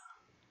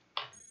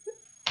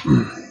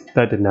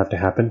 That didn't have to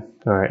happen.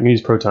 Alright, I'm going to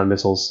use proton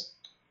missiles.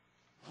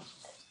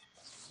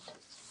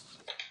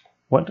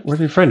 What? Where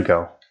did your friend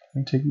go?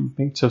 Why are you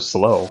being so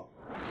slow?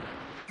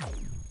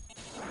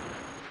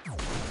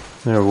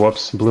 Oh,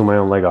 whoops. Blew my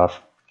own leg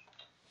off.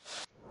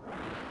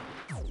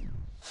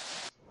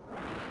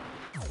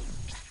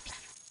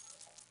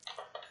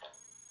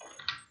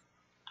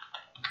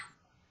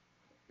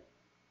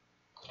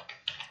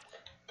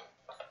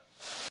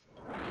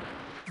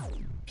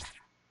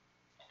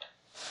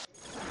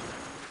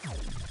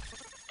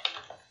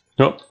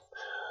 Nope.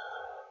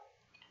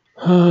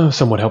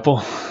 Somewhat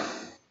helpful.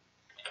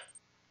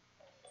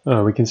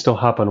 Oh, we can still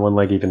hop on one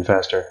leg even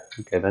faster.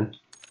 Okay then.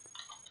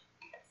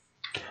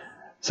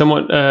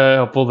 Somewhat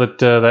helpful that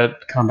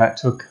that combat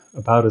took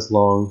about as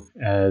long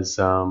as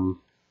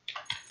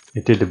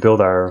it did to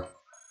build our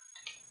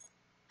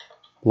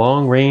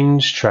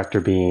long-range tractor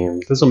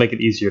beams. This will make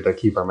it easier to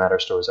keep our matter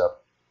stores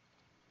up.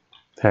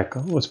 Heck,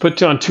 let's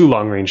put on 2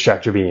 long-range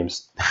tractor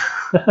beams.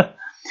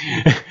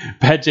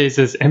 Bad J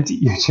says, empty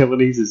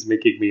utilities is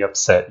making me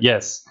upset.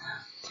 Yes,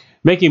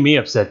 making me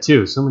upset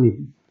too. So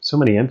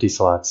many empty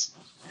slots.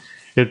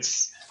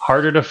 It's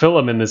harder to fill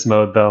them in this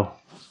mode, though.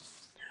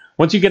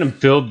 Once you get them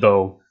filled,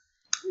 though,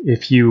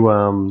 if you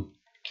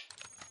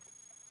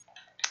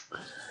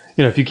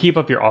if you keep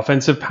up your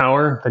offensive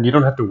power, then you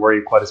don't have to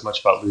worry quite as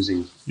much about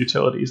losing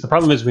utilities. The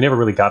problem is we never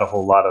really got a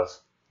whole lot of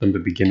them to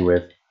begin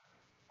with.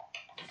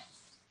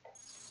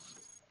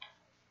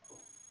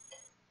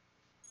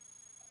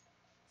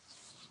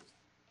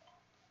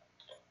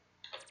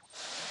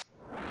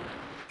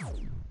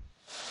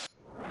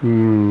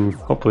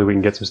 Hopefully we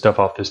can get some stuff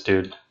off this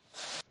dude.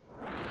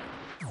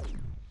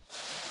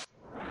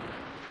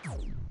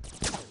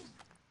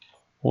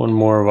 One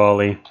more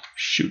volley.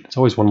 Shoot, it's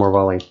always one more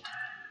volley.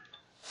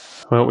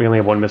 Well, we only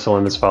have 1 missile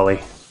in this volley.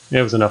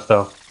 It was enough,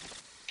 though.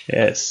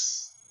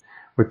 Yes.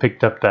 We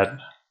picked up that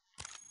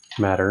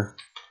matter.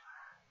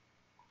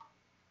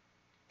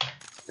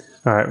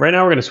 Alright, right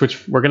now we're going to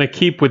switch. We're going to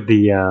keep with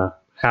the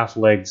half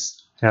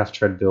legs, half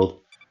tread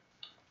build.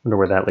 Wonder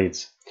where that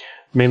leads.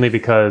 Mainly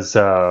because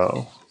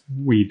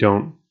we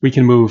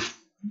can move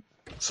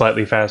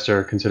slightly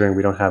faster considering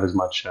we don't have as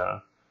much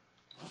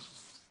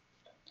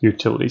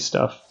utility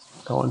stuff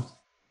going.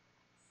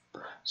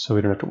 So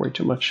we don't have to worry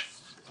too much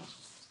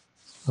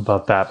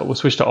about that, but we'll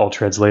switch to all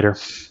treads later.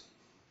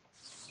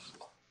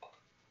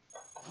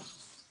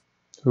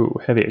 Ooh,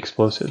 heavy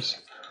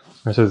explosives.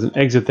 Alright, so there's an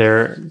exit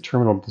there,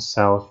 terminal to the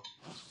south.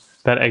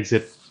 That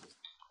exit,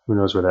 who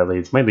knows where that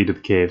leads? Might lead to the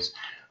caves.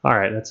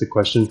 Alright, that's the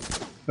question.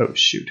 Oh,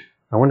 shoot.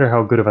 I wonder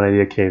how good of an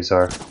idea caves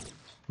are.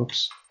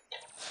 Oops.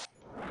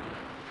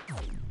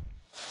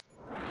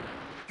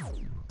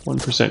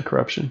 1%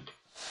 corruption.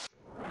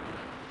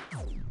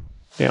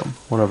 Damn,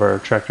 one of our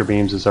tractor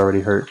beams is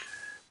already hurt.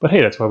 But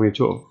hey, that's why we have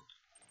 2 of them.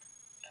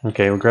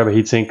 Okay, we'll grab a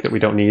heatsink that we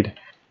don't need.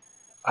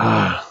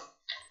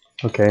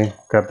 Okay,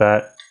 grab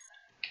that.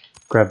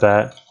 Grab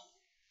that.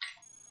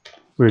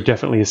 We're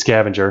definitely a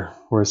scavenger.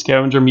 We're a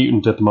scavenger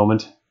mutant at the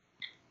moment.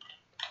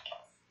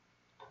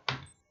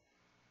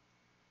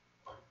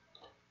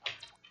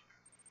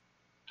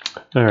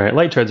 Alright,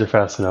 light treads are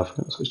fast enough. I'm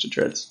going to switch to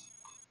treads.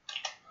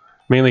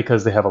 Mainly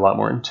because they have a lot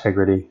more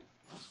integrity.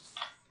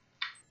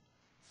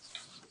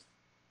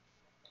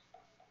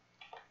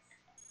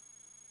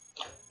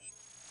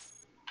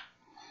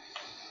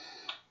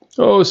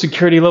 Oh,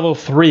 security level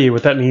 3.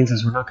 What that means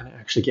is we're not going to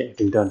actually get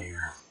anything done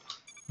here.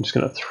 I'm just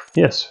going to,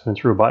 I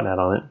threw a botnet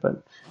on it,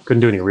 but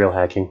couldn't do any real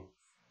hacking.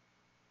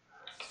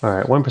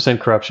 Alright, 1%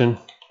 corruption.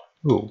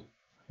 Ooh,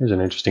 here's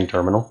an interesting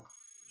terminal.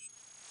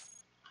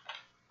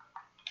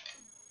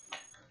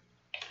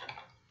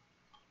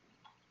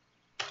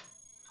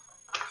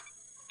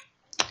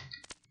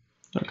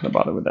 Not going to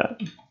bother with that.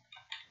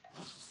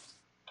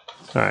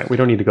 Alright, we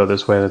don't need to go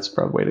this way. That's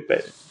probably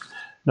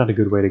not a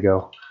good way to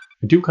go.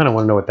 I do kind of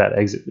want to know what that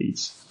exit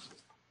leads.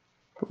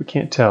 But we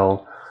can't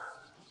tell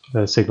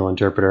the signal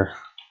interpreter.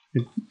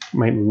 It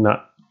might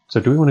not.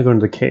 So do we want to go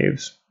into the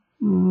caves?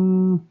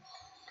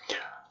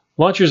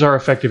 Launchers are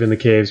effective in the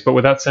caves, but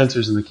without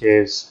sensors in the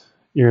caves,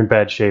 you're in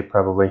bad shape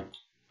probably.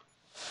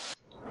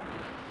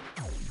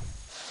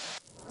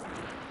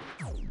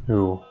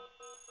 Ooh.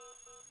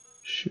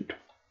 Shoot.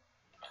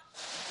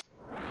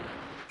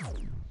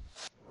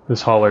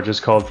 This hauler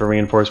just called for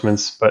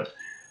reinforcements, but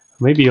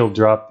maybe he'll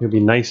be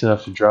nice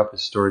enough to drop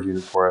his storage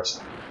unit for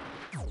us.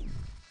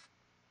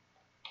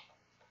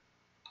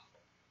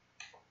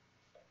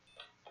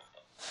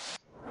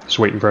 Just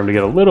waiting for him to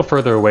get a little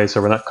further away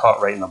so we're not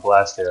caught right in the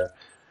blast there.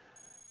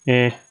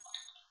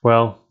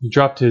 Well, he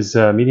dropped his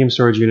medium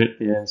storage unit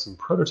and some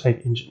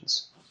prototype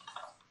engines.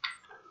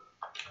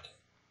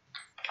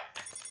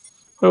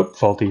 Oh,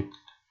 faulty.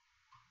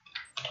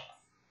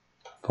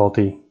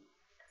 Faulty.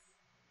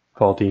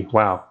 Faulty.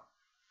 Wow.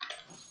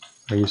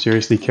 Are you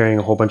seriously carrying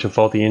a whole bunch of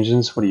faulty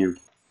engines? What are you?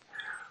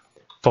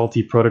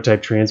 Faulty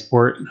prototype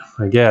transport?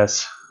 I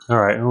guess.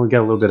 Alright, well, we got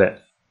a little bit of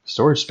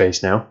storage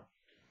space now.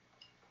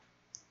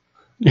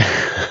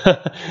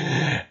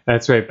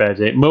 That's right, Badge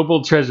 8.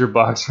 Mobile treasure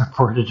box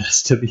reported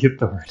us to the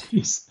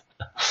authorities.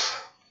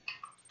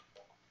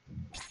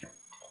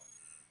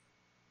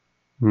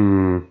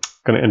 Gonna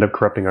end up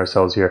corrupting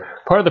ourselves here.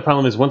 Part of the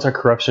problem is once our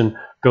corruption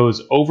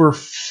goes over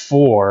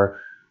 4,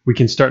 we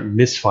can start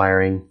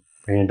misfiring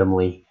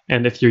randomly.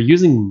 And if you're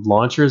using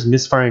launchers,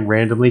 misfiring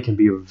randomly can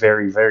be a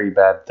very, very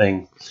bad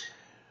thing.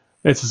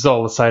 This is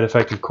all a side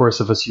effect, of course,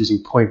 of us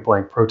using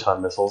point-blank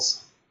proton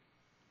missiles.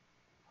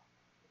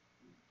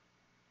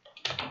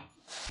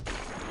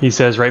 He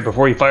says right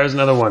before he fires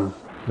another one.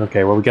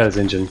 Okay, well, we got his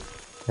engine.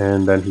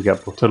 And then he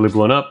got totally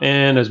blown up,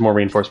 and there's more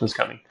reinforcements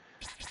coming.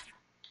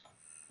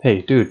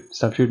 Hey, dude,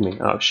 stop shooting me.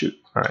 Oh, shoot.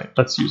 Alright,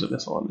 let's use a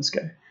missile on this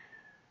guy.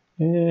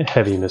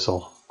 Heavy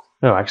missile.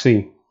 No,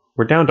 actually,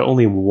 we're down to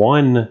only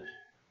 1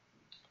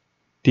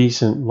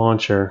 decent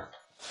launcher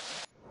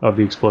of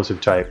the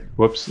explosive type.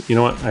 Whoops, you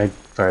know what? I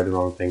fired the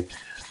wrong thing.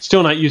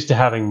 Still not used to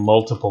having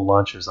multiple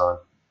launchers on.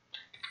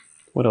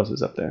 What else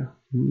is up there?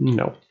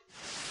 No.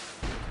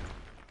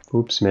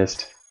 Oops,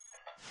 missed.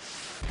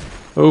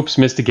 Oops,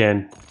 missed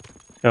again.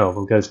 Oh,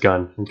 we've got his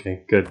gun.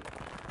 Okay, good.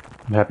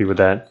 I'm happy with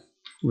that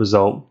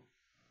result.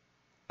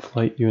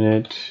 Flight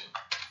unit.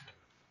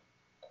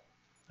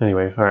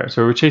 Anyway, alright,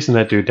 so we're chasing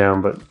that dude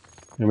down, but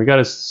and we got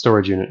his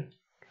storage unit.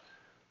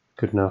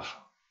 Good enough.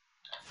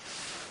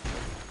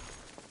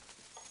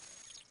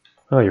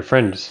 Oh, your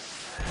friend's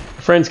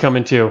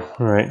coming too.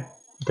 Alright,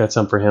 got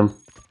some for him.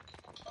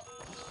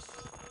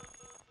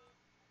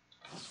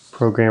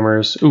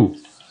 Programmers. Ooh,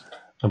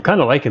 I'm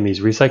kind of liking these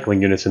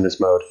recycling units in this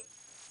mode.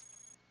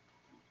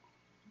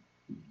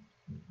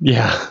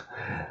 Yeah,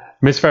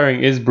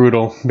 misfiring is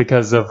brutal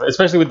because of,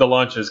 especially with the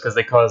launchers, because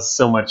they cause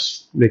so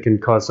much. They can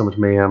cause so much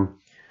mayhem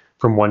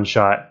from one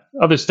shot.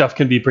 Other stuff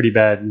can be pretty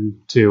bad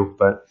too,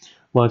 but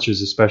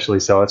launchers especially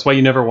so. That's why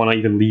you never want to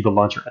even leave a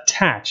launcher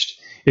attached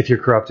if you're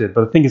corrupted.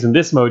 But the thing is, in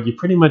this mode,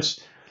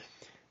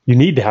 you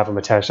need to have them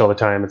attached all the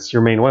time. It's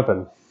your main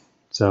weapon.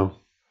 So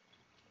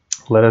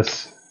let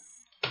us.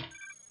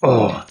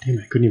 Oh, damn!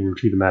 I couldn't even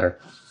retrieve the matter.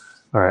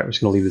 All right, we're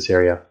just gonna leave this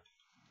area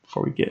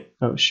before we get.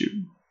 Oh shoot.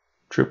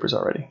 Troopers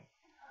already. I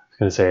was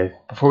going to say,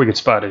 before we get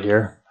spotted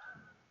here,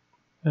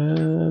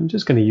 I'm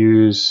just going to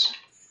use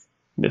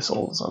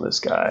missiles on this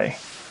guy.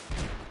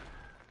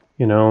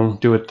 You know,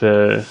 do it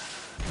the...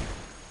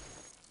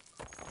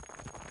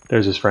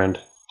 There's his friend.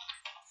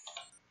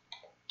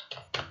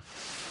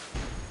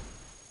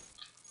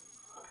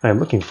 I am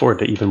looking forward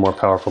to even more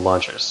powerful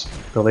launchers.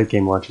 The late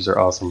game launchers are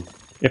awesome.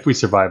 If we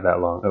survive that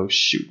long. Oh,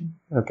 shoot.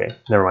 Okay,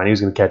 never mind. He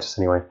was going to catch us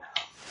anyway.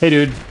 Hey,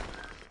 dude.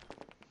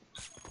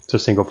 It's a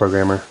single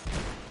programmer.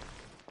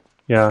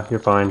 Yeah, you're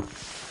fine.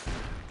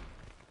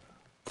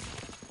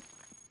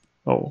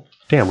 Oh,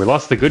 damn, we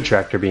lost the good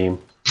tractor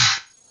beam.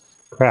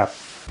 Crap.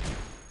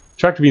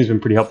 Tractor beam's been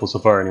pretty helpful so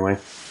far anyway.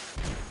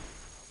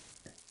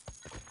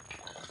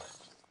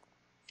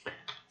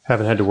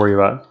 Haven't had to worry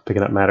about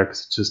picking up matter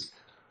because it just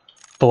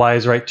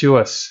flies right to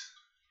us.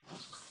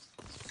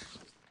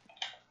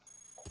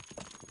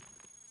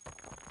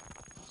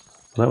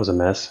 Well, that was a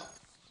mess.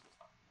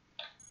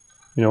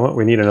 You know what?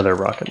 We need another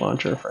rocket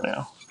launcher for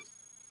now.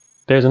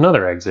 There's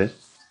another exit.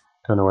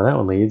 Don't know where that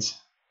one leads.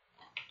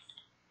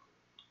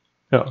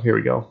 Oh, here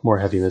we go. More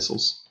heavy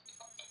missiles.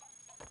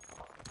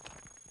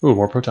 Ooh,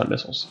 more proton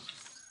missiles.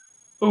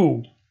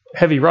 Ooh,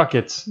 heavy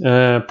rockets.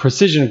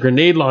 Precision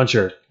grenade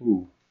launcher.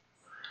 Ooh.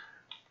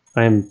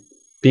 I am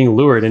being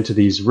lured into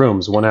these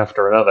rooms one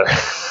after another.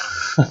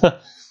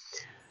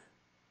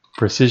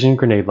 Precision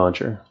grenade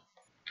launcher.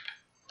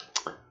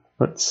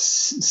 Let's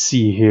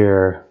see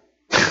here.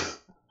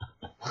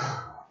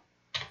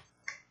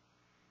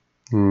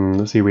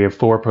 Let's see, we have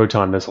 4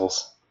 proton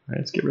missiles. All right,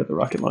 let's get rid of the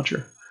rocket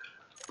launcher.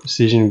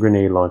 Precision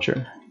grenade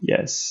launcher.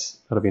 Yes,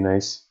 that'll be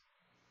nice.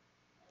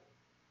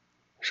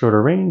 Shorter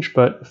range,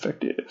 but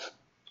effective.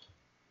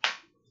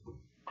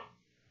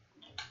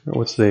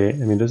 What's the, I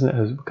mean, doesn't it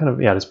have kind of,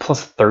 yeah, it's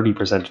plus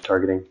 30% to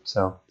targeting,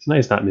 so it's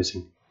nice not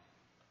missing.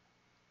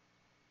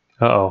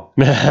 Uh-oh.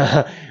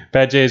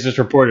 Bad J has just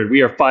reported,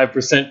 we are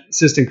 5%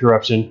 system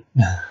corruption.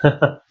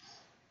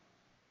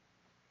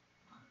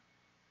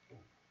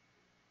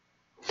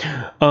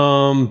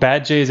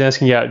 Bad J is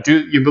asking, yeah, do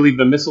you believe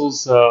the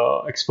missiles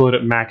explode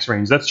at max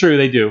range? That's true,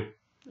 they do.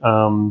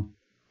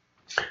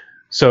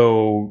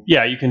 So,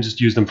 yeah, you can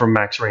just use them from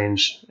max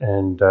range,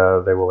 and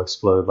they will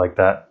explode like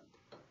that.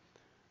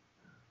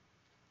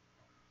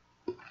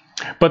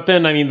 But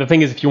then, I mean, the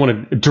thing is, if you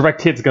want to,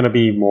 direct hit's going to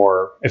be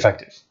more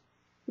effective.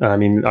 I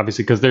mean,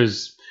 obviously, because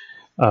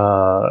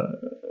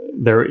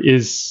there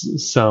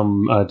is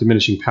some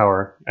diminishing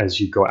power as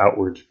you go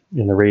outward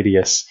in the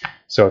radius.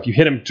 So if you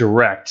hit them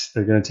direct,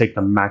 they're going to take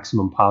the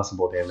maximum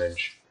possible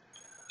damage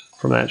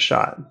from that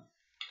shot.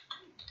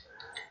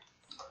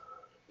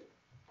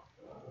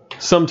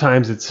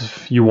 Sometimes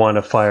it's you want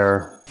to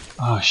fire.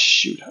 Oh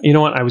shoot! You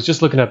know what? I was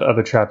just looking at the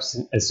other traps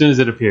as soon as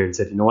it appeared and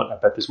said, you know what? I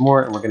bet there's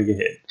more, and we're going to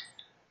get hit.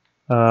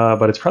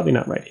 But it's probably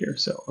not right here,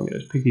 so I'm going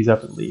to pick these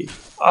up and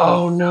leave.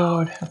 Oh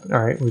no! It happened.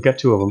 All right, we got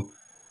 2 of them.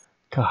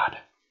 God.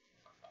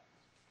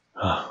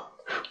 Oh.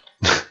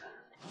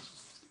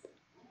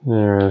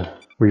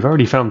 We've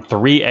already found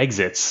 3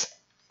 exits.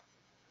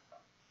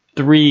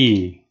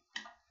 3.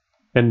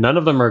 And none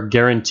of them are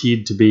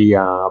guaranteed to be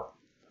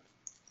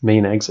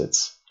main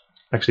exits.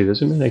 Actually,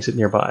 there's a main exit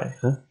nearby.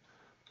 Huh?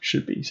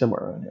 Should be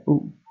somewhere around here.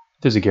 Ooh,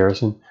 there's a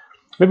garrison.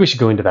 Maybe we should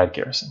go into that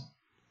garrison.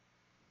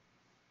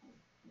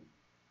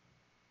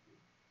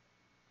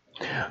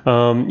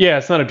 Yeah,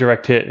 it's not a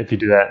direct hit if you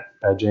do that,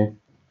 Bad J.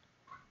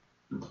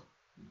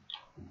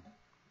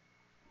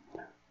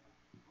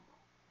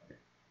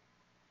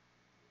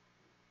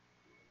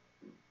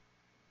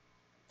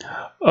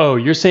 Oh,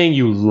 you're saying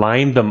you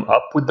line them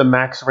up with the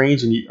max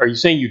range, and are you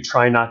saying you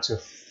try not to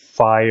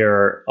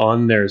fire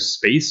on their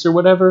space or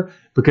whatever?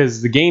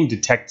 Because the game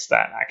detects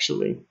that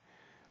actually.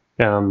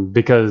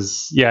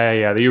 Because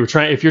yeah,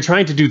 if you're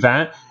trying to do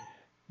that,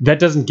 that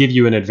doesn't give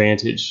you an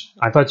advantage.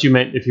 I thought you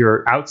meant if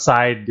you're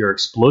outside your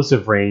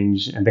explosive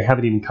range and they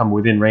haven't even come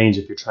within range,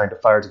 if you're trying to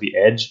fire to the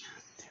edge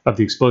of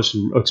the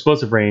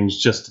explosive range,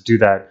 just to do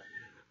that.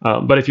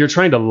 But if you're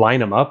trying to line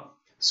them up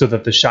so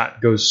that the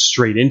shot goes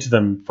straight into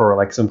them for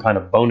like some kind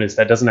of bonus,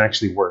 that doesn't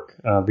actually work.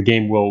 The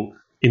game will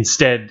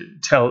instead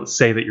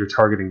say that you're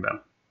targeting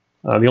them.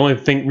 The only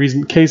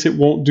case it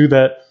won't do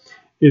that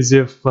is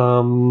if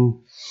you're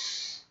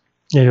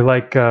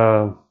like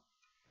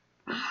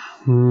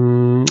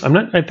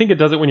I think it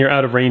does it when you're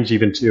out of range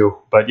even too.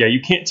 But yeah,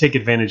 you can't take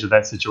advantage of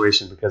that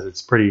situation because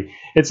it's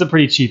a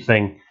pretty cheap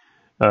thing.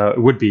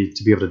 It would be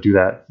to be able to do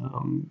that.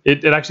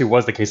 It actually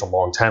was the case a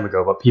long time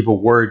ago, but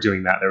people were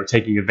doing that. They were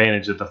taking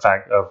advantage of the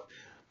fact of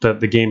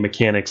the game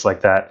mechanics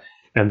like that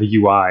and the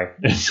UI.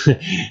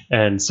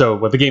 And so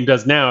what the game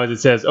does now is it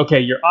says, okay,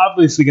 you're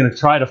obviously going to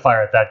try to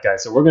fire at that guy,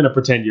 so we're going to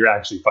pretend you're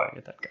actually firing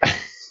at that guy.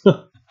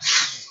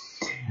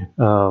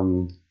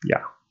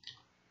 Yeah.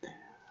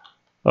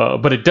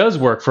 But it does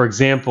work. For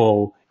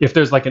example, if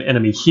there's like an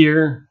enemy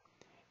here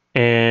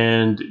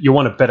and you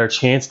want a better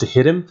chance to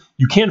hit him,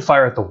 you can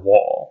fire at the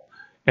wall,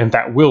 and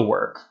that will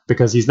work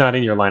because he's not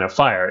in your line of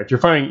fire. If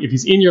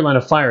he's in your line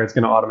of fire, it's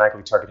going to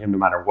automatically target him no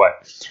matter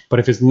what. But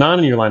if it's not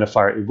in your line of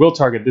fire, it will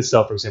target this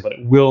cell, for example.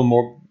 It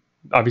will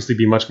obviously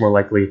be much more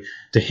likely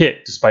to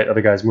hit despite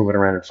other guys moving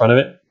around in front of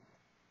it.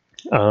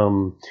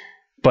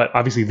 But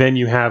obviously then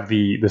you have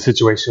the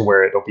situation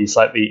where it'll be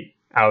slightly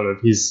out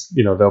of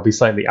they'll be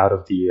slightly out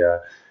of the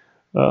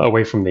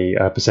away from the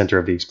epicenter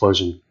of the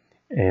explosion,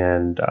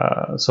 and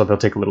so they'll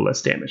take a little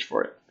less damage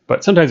for it.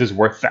 But sometimes it's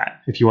worth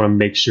that if you want to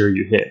make sure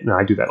you hit. And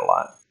I do that a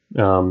lot,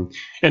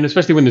 and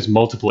especially when there's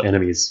multiple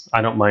enemies,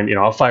 I don't mind.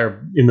 I'll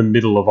fire in the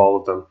middle of all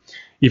of them,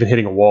 even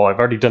hitting a wall. I've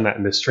already done that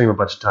in this stream a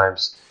bunch of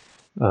times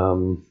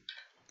for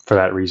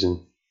that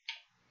reason,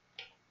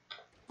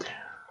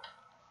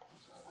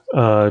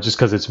 just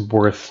because it's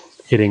worth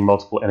hitting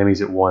multiple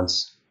enemies at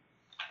once.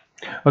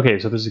 Okay,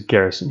 so there's a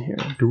garrison here.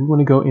 Do we want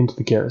to go into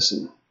the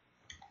garrison?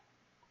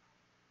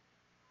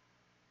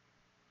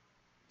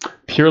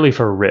 Purely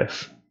for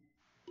riff.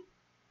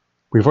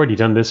 We've already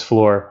done this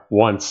floor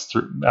once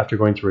after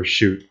going through a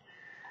chute.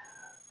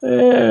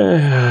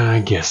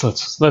 I guess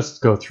let's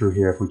go through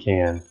here if we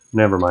can.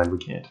 Never mind, we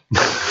can't.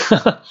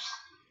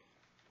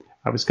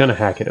 I was going to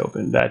hack it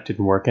open. That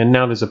didn't work. And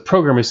now there's a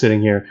programmer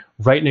sitting here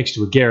right next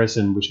to a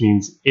garrison, which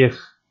means if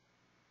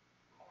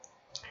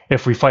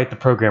we fight the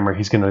programmer,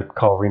 he's going to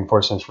call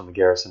reinforcements from the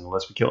garrison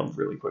unless we kill him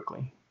really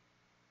quickly.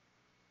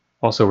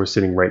 Also, we're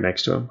sitting right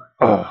next to him.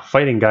 Oh,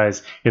 fighting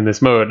guys in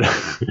this mode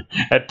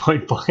at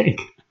point blank.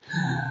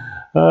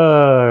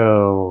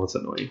 Oh, it's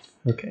annoying.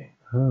 Okay.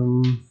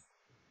 I'm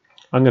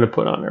going to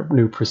put on our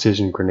new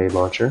precision grenade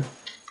launcher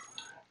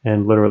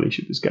and literally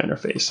shoot this guy in our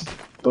face.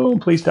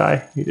 Boom, please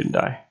die. He didn't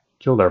die.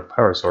 Killed our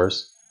power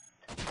source.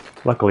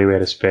 Luckily, we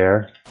had a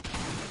spare.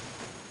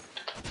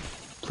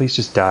 Please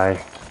just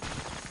die.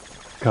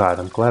 God,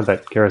 I'm glad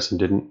that garrison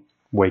didn't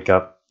wake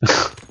up.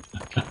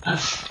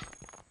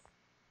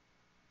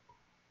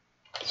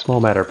 Small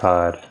matter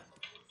pod.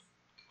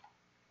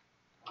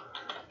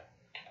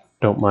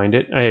 Don't mind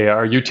it. Hey,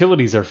 our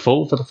utilities are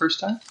full for the first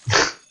time.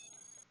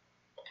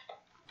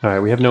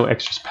 Alright, we have no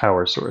extra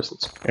power source.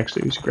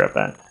 We should grab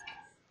that.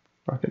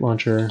 Rocket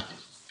launcher.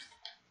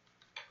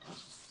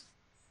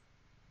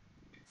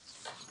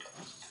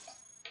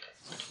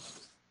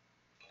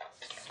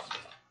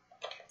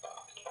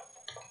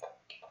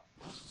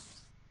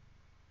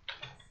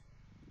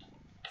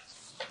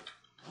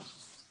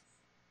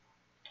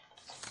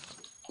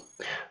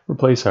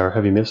 Replace our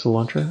heavy missile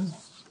launcher.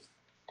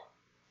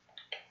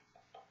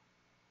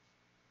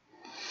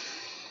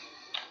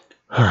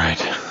 Alright,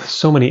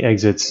 so many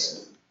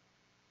exits.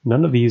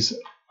 None of these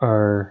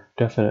are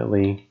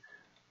definitely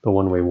the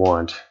one we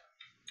want.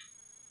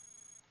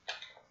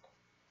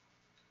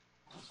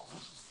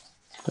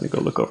 Let me go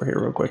look over here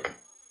real quick.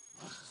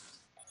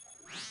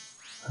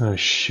 Oh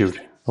shoot,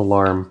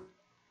 alarm.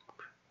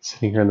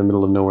 Sitting here in the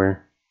middle of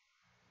nowhere.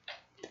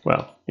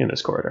 Well, in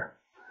this corridor.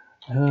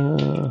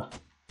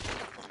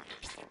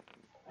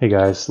 Hey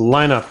guys,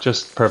 line up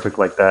just perfect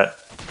like that.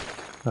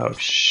 Oh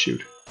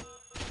shoot.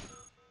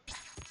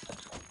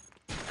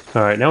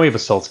 Alright, now we have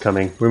assaults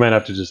coming. We might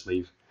have to just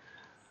leave.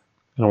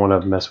 I don't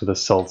want to mess with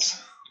assaults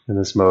in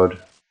this mode,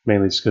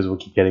 mainly just because we'll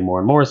keep getting more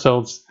and more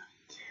assaults.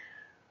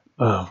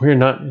 We're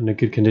not in a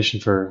good condition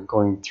for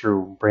going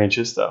through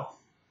branches though.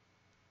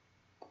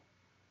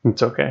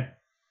 It's okay.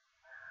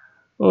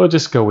 We'll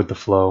just go with the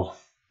flow.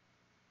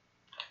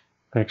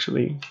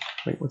 Actually,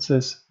 wait, what's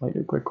this? Light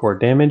nuclear core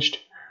damaged.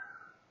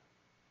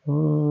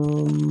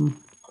 Damn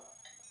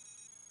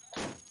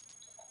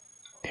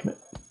it.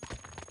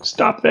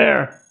 Stop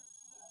there!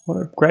 I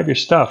want to grab your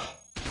stuff.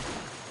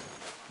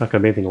 Not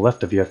gonna be anything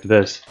left of you after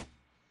this.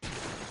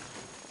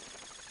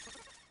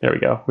 There we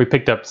go. We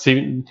picked up,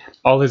 see,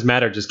 all his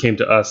matter just came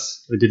to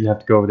us. We didn't have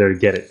to go over there to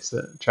get it, so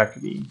that track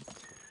could be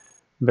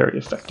very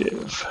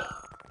effective.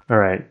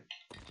 Alright.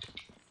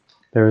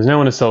 There is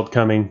now an assault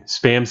coming.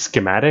 Spam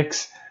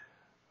schematics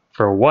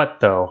For what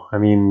though? I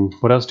mean,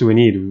 what else do we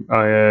need?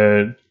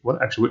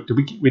 What actually? Did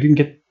we didn't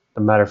get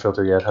the matter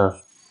filter yet, huh?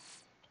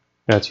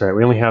 That's right.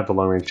 We only have the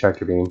long range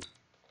tractor beam.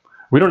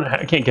 We don't.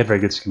 Can't get very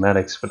good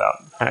schematics without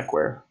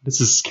hackware. This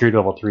is security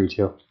level 3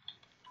 too.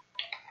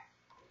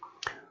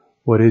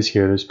 What is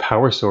here? There's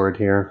power sword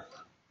here.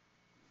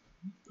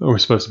 Oh, we're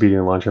supposed to be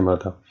in launcher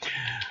mode though.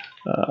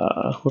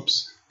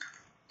 Whoops.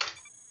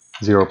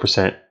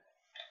 0%.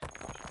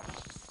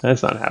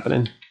 That's not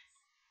happening.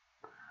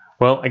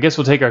 Well, I guess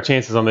we'll take our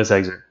chances on this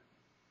exit.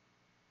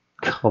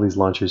 All these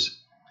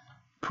launchers.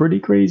 Pretty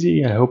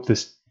crazy. I hope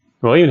this...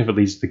 Well, even if it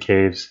leads to the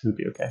caves, it'll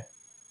be okay.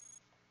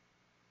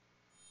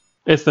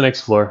 It's the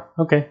next floor.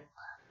 Okay.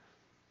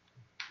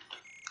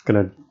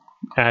 Gonna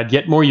add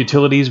yet more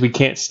utilities we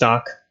can't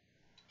stock.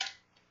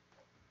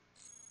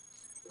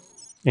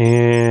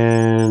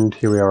 And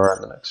here we are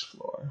on the next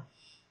floor.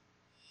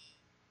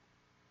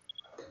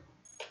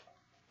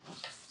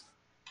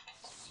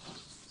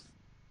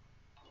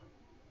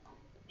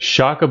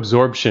 Shock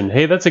absorption.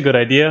 Hey, that's a good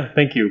idea.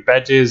 Thank you.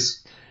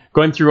 Badges,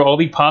 going through all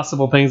the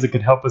possible things that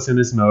could help us in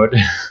this mode.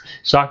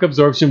 Shock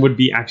absorption would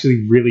be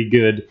actually really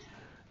good,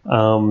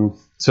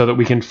 so that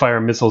we can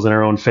fire missiles in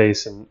our own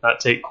face and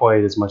not take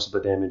quite as much of the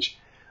damage.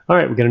 All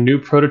right, we got a new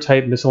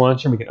prototype missile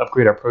launcher. We can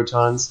upgrade our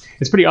protons.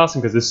 It's pretty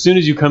awesome because as soon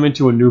as you come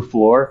into a new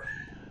floor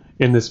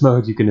in this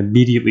mode, you can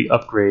immediately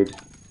upgrade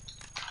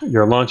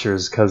your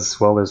launchers because,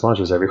 well, there's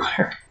launchers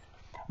everywhere.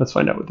 Let's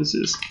find out what this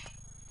is.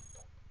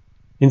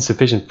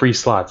 Insufficient free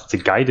slots. It's a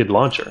guided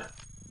launcher.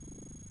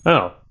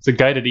 Oh, it's a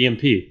guided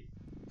EMP.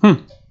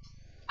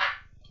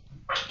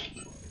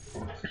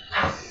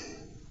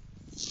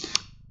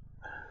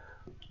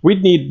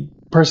 We'd need,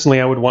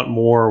 personally, I would want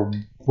more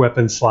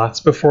weapon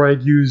slots before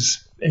I'd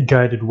use a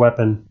guided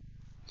weapon.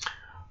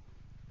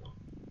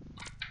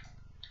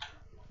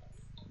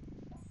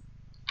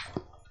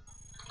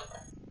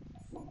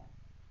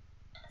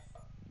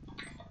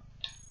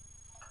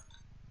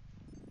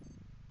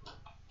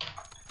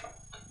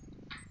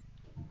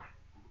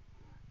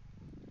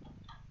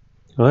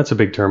 Well, that's a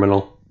big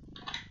terminal.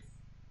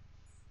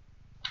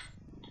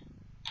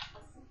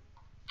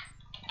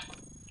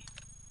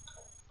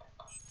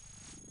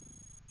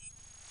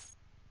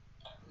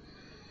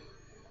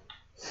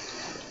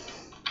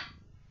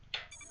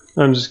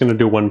 I'm just going to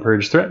do one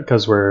purge threat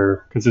because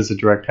it's a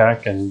direct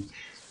hack and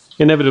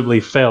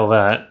inevitably fail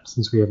that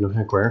since we have no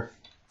hackware.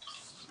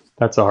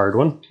 That's a hard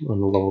one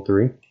on the level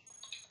 3.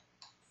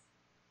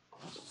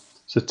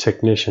 It's a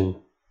technician.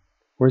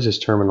 Where's his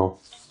terminal?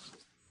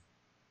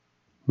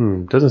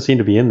 Doesn't seem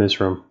to be in this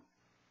room.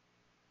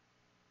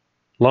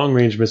 Long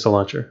range missile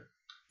launcher.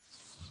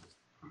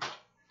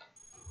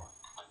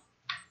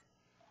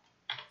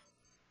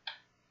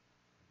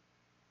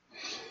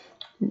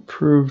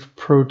 Improved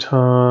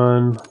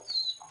proton.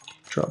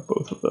 Drop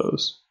both of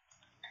those.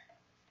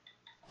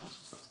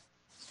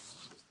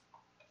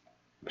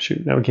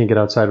 Shoot, now we can't get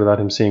outside without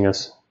him seeing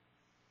us.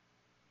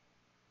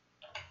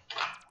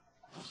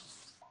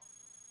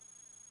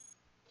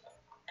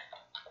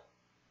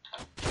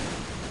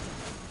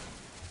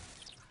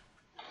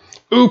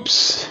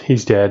 Oops,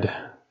 he's dead.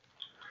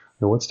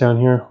 Now what's down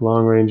here?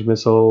 Long range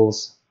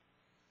missiles.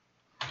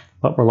 A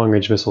lot more long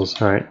range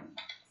missiles. All right.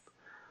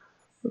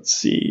 Let's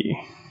see.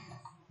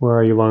 Where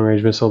are you, long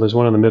range missile? There's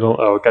one in the middle.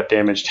 Oh, it got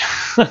damaged.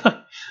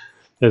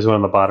 There's one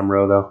on the bottom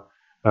row, though.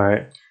 All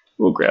right,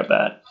 we'll grab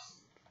that.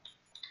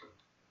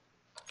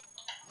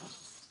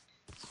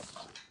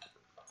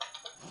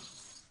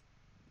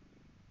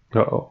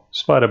 Uh-oh,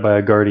 spotted by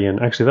a guardian.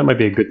 Actually, that might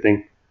be a good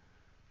thing.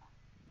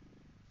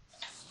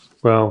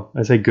 Well,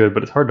 I say good,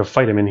 but it's hard to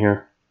fight him in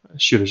here.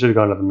 Shoot, I should have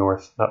gone to the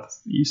north, not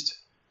the east.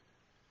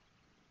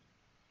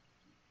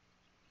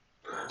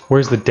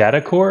 Where's the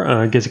data core?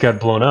 I guess it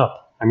got blown up.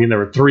 I mean, there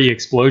were 3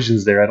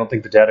 explosions there. I don't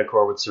think the data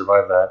core would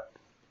survive that.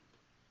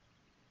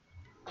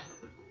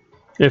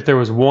 If there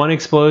was 1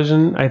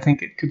 explosion, I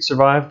think it could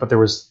survive, but there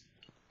was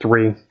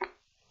 3.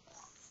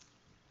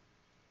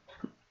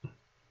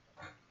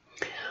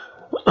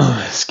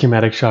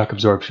 Schematic shock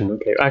absorption.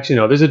 Okay, actually,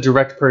 no, there's a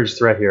direct purge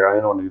threat here. I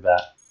don't want to do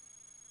that.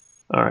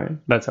 All right,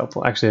 that's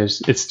helpful. Actually,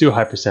 it's still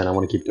high percent. I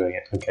want to keep doing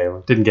it. Okay,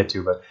 well, didn't get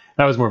to, but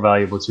that was more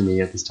valuable to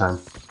me at this time.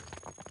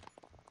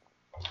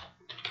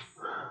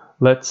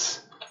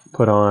 Let's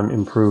put on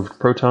improved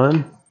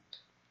proton.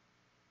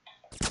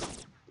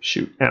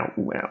 Shoot. Ow,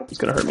 ow, it's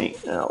going to hurt me.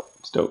 Ow,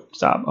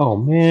 stop. Oh,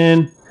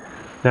 man.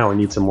 Now we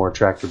need some more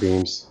tractor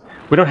beams.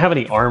 We don't have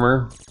any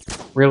armor,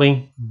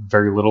 really.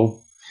 Very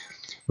little,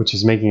 which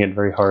is making it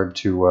very hard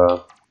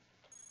to...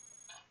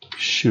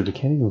 Shoot, I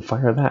can't even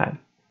fire that.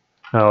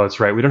 Oh, that's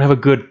right. We don't have a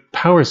good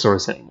power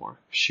source anymore.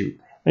 Shoot.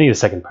 I need a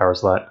second power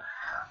slot.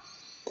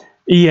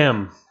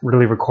 EM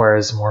really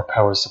requires more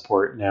power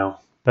support now.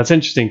 That's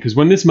interesting, because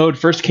when this mode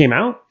first came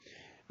out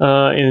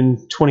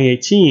in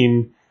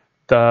 2018,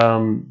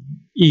 the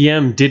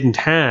EM didn't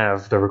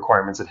have the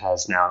requirements it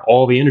has now.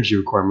 All the energy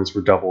requirements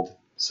were doubled.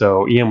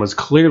 So EM was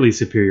clearly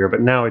superior, but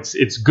now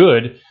it's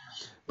good.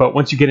 But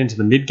once you get into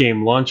the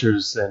mid-game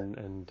launchers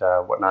and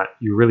whatnot,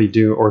 you really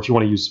do, or if you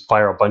want to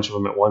fire a bunch of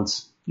them at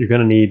once, you're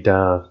going to need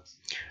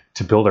to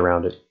to build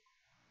around it.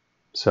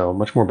 So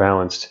much more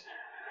balanced.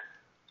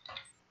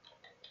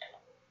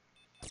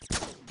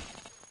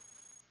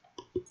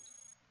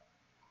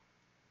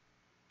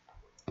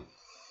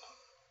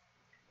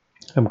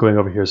 I'm going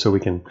over here so we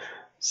can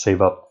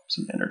save up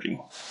some energy.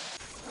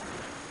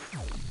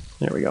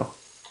 There we go.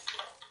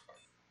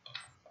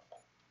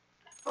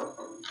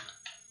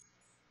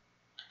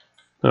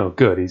 Oh,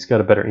 good. He's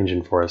got a better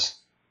engine for us.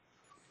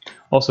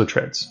 Also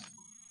treads.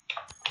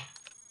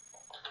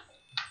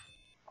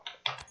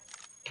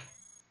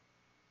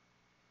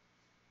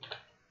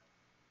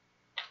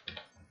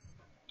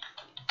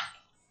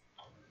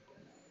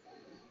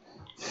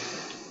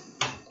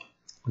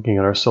 Looking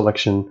at our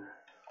selection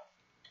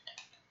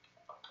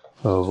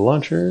of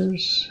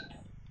launchers.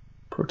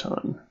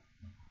 Proton.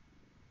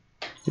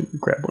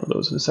 Grab one of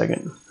those in a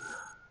second.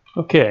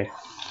 Okay.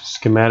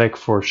 Schematic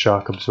for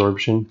shock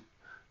absorption.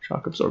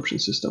 Shock absorption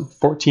system.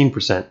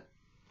 14%.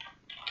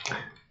 I'm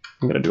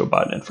going to do a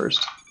botnet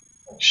first.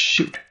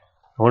 Shoot.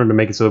 I wanted to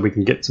make it so that we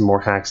can get some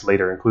more hacks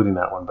later, including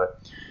that one,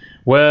 but,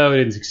 well, we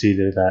didn't succeed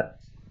at that.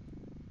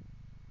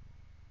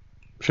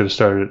 Should have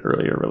started it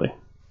earlier, really.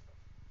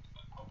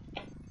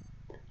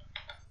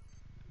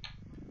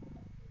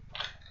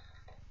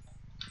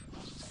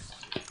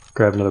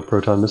 Grab another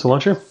proton missile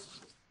launcher.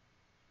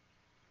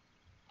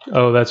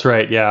 Oh, that's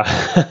right, yeah.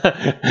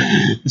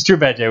 It's too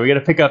bad, Jay. We got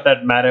to pick up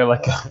that matter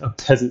like a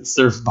peasant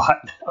surf bot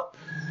now.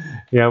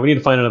 Yeah, we need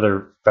to find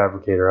another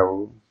fabricator. I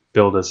will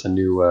build us a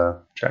new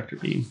tractor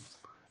beam.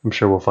 I'm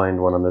sure we'll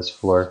find one on this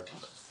floor.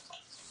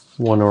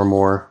 One or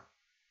more.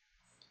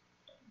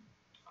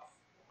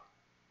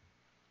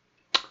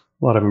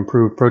 A lot of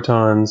improved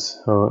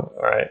protons. Oh,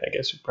 alright, I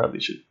guess we probably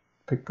should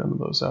pick some of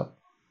those up.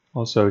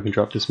 Also, we can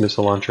drop this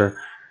missile launcher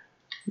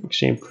in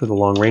exchange for the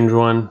long range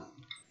one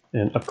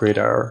and upgrade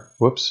our,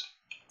 whoops,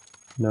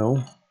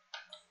 no.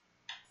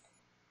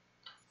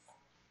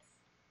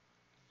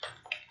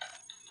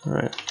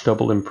 Alright,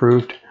 double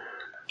improved.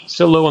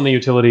 Still low on the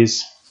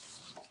utilities.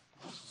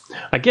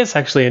 I guess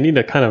actually I need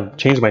to kind of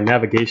change my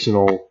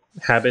navigational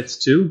habits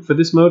too for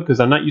this mode because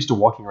I'm not used to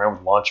walking around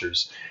with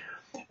launchers.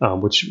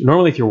 Which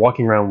normally if you're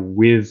walking around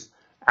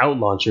without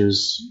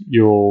launchers,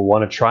 you'll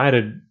want to try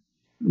to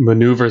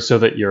maneuver so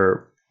that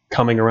you're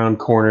coming around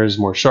corners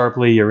more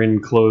sharply, you're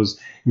in close,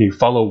 and you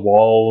follow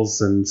walls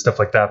and stuff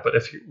like that. But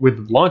if you're,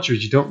 with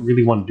launchers, you don't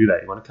really want to do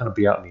that. You want to kind of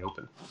be out in the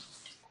open.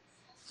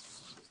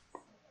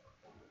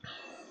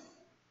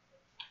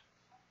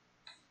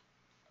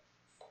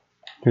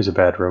 Here's a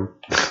bad room.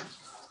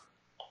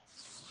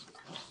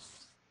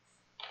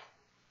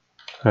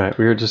 Alright,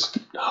 we were just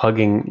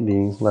hugging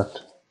the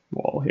left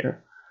wall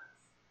here.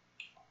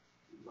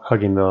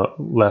 Hugging the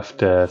left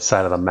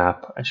side of the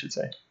map, I should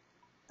say.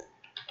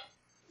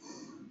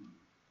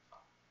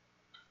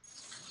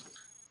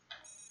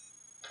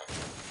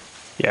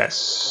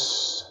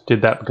 Yes,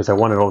 did that because I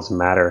wanted all this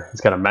matter.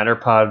 It's got a matter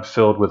pod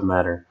filled with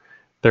matter.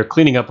 They're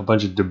cleaning up a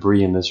bunch of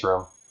debris in this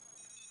room.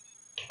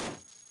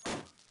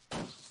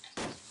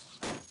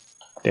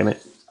 Damn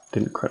it,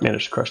 didn't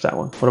manage to crush that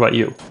one. What about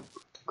you?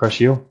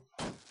 Crush you?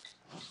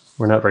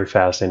 We're not very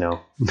fast, I know.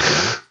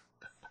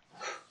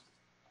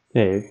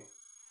 Hey.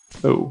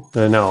 Oh,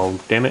 no,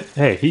 damn it.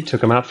 Hey, he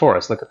took him out for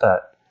us, look at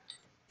that.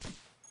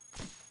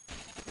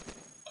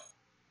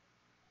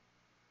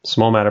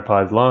 Small matter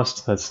pod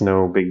lost, that's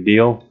no big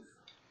deal.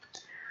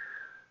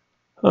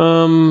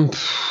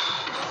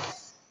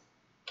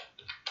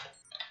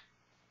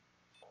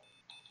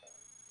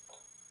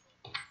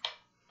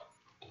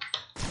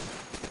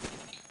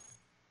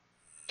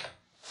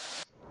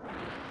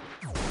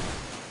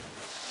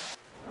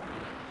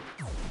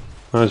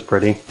 That was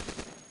pretty.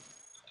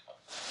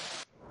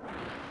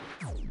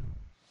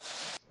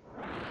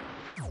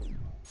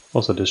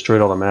 Also destroyed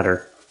all the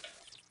matter.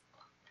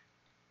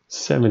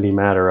 70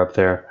 matter up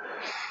there.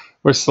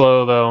 We're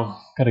slow though.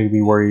 Gotta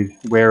be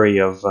wary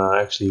of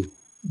actually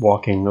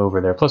walking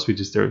over there. Plus we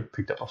just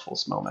picked up a full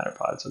small matter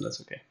pod, so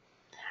that's okay.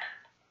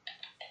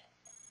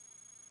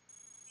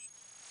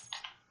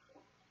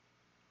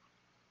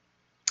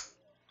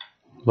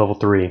 Level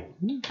 3.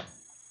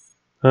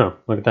 Oh,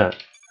 look at that.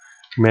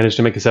 We managed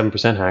to make a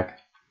 7% hack.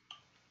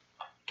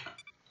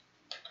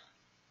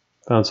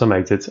 Found some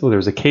exits. Oh, there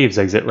was a caves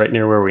exit right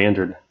near where we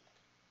entered.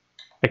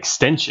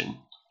 Extension.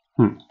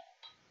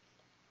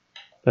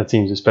 That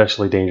seems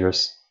especially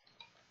dangerous.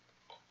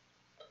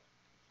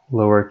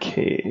 Lower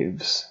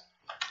caves.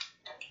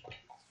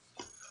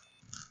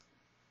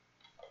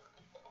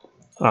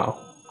 Oh,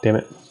 damn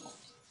it.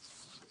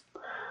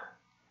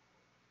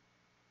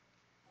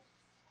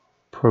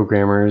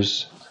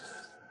 Programmers.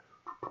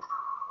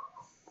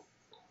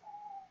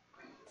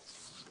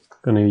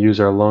 Gonna use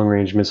our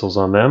long-range missiles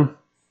on them.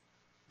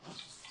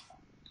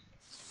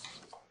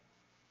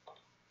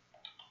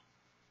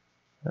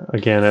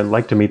 Again, I'd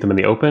like to meet them in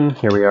the open.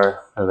 Here we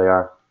are. There they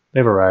are.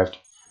 They've arrived.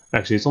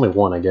 Actually, it's only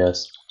one, I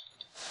guess.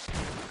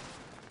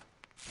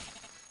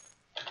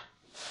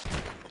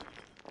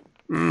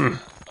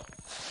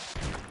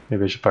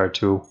 Maybe I should fire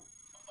 2.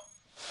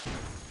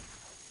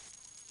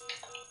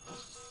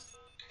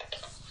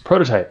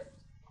 Prototype.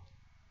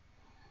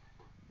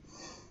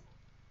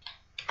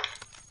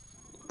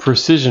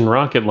 Precision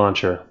rocket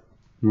launcher.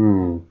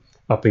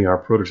 Upping our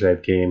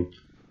prototype game.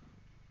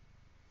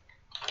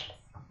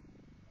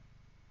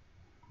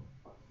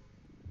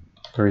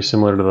 Very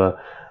similar to the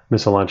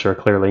missile launcher,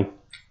 clearly.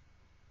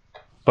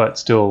 But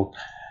still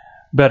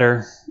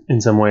better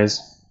in some ways.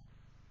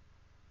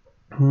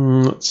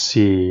 Let's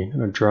see. I'm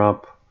going to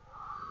drop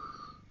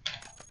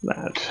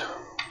that.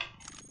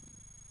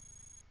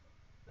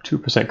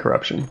 2%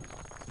 corruption.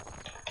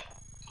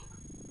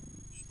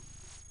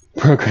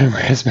 Programmer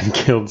has been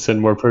killed.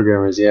 Send more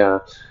programmers. Yeah.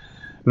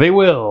 They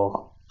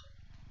will.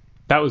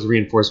 That was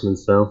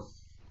reinforcements, though.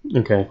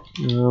 Okay.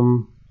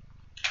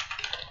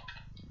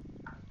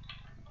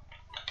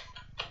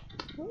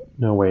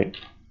 No, wait.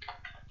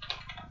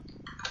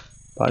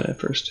 Botnet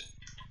first.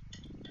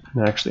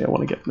 Actually, I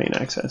want to get main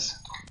access.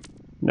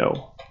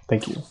 No.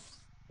 Thank you.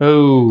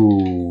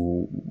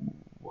 Oh.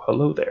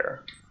 Hello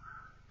there.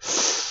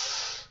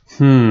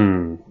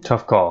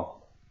 Tough call.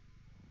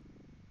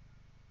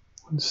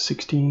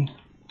 160.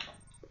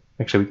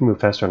 Actually, we can move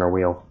faster on our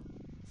wheel.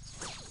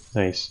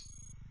 Nice.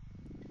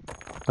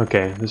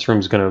 Okay, this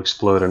room's going to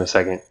explode in a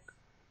second.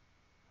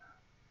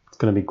 It's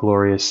going to be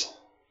glorious.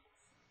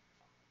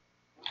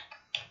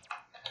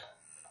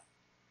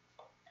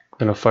 I'm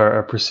going to fire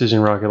a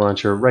precision rocket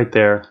launcher right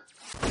there.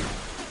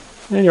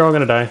 And you're all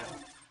going to die.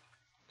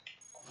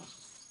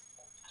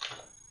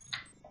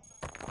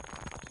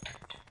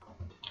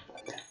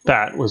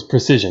 That was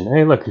precision.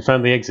 Hey, look, we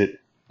found the exit.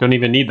 Don't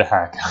even need the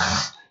hack.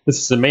 This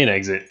is the main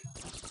exit.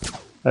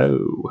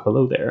 Oh,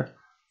 hello there.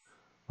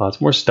 Lots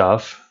more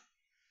stuff.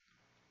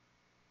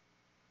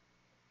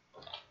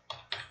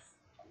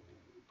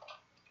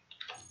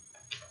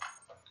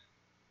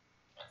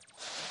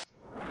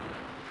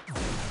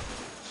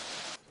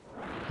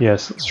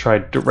 Yes, let's try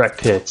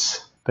direct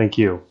hits. Thank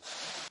you.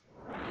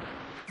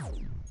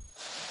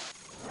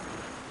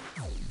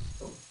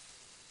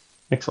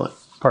 Excellent.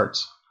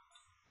 Parts.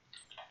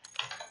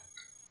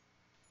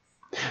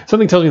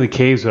 Something tells me the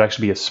caves would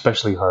actually be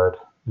especially hard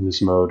in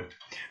this mode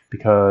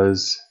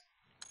because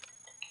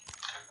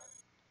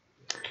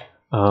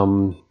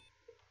normally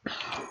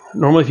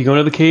if you go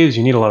into the caves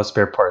you need a lot of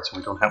spare parts and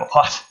we don't have a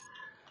lot,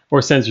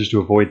 or sensors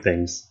to avoid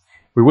things.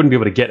 We wouldn't be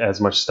able to get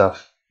as much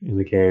stuff in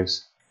the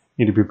caves.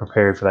 You need to be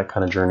prepared for that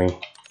kind of journey.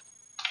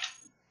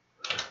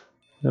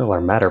 Oh,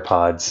 our matter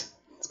pods.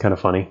 It's kind of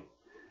funny.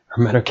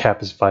 Our matter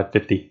cap is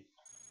 550.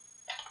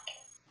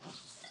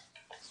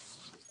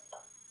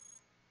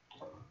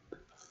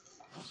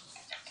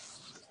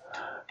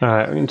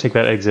 Alright, we're going to take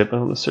that exit, but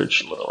I'm going to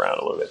search around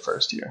a little bit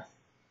first here.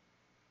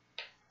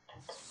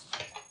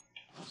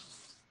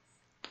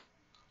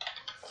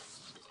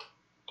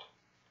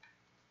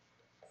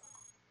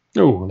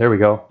 Oh, there we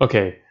go.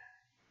 Okay.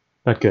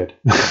 Not good.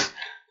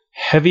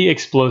 Heavy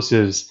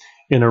explosives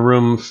in a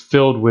room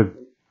filled with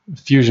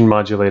fusion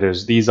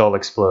modulators. These all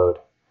explode.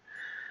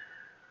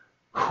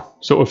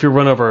 So if you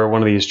run over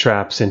one of these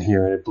traps in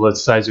here and it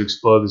decides to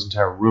explode, this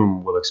entire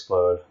room will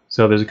explode.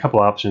 So there's a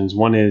couple options.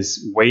 One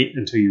is wait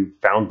until you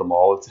found them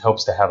all. It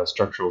helps to have a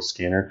structural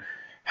scanner.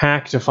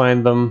 Hack to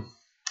find them.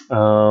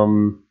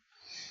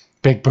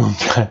 Big boom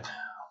time.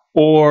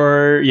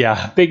 Or,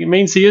 yeah, Big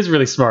Main C is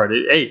really smart.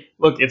 Hey,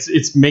 look,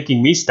 it's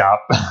making me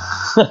stop.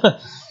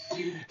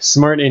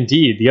 Smart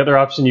indeed. The other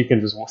option, you can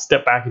just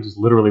step back and just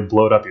literally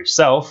blow it up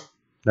yourself.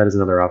 That is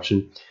another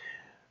option.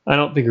 I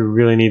don't think we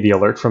really need the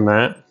alert from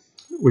that.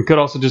 We could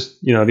also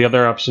just, the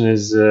other option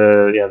is,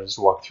 just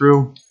walk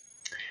through.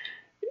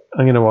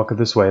 I'm going to walk it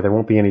this way. There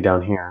won't be any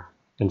down here.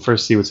 And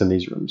first see what's in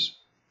these rooms.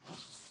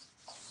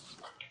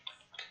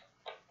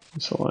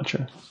 Missile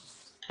launcher.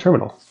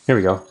 Terminal. Here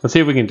we go. Let's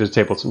see if we can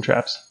disable some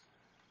traps.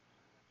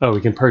 Oh,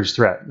 we can purge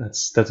threat.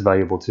 That's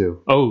valuable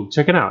too. Oh,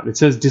 check it out. It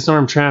says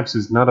disarm traps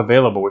is not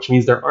available, which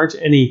means there aren't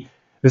any.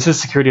 This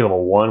is security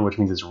level 1, which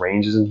means its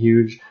range isn't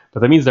huge, but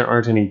that means there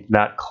aren't any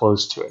that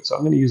close to it. So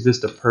I'm going to use this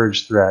to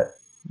purge threat.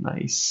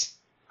 Nice.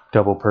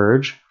 Double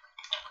purge.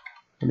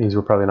 That means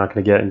we're probably not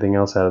going to get anything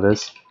else out of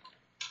this.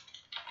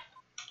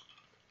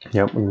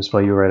 Yep, we're going to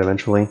spell you right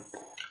eventually.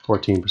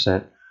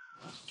 14%.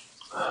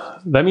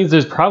 That means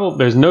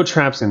there's no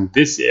traps in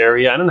this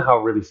area. I don't know how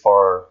really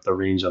far the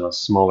range on a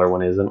smaller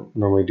one is. I don't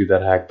normally do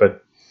that hack,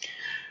 but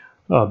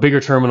bigger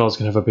terminals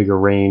can have a bigger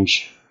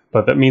range.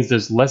 But that means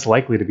there's less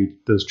likely to be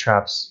those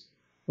traps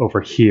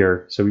over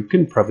here. So we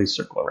can probably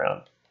circle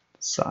around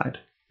the side,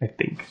 I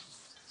think.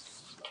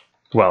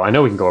 Well, I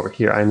know we can go over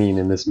here. I mean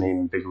in this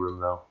main big room,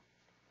 though.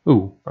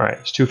 Ooh, all right,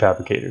 there's 2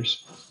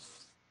 fabricators.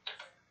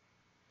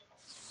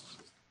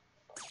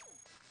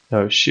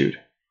 Oh, shoot.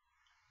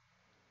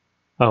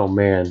 Oh,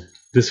 man.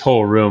 This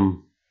whole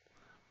room,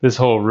 I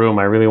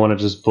really want to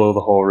just blow the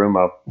whole room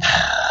up.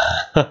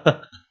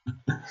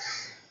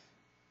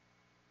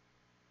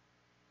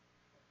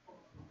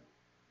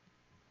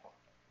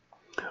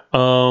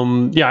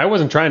 Yeah, I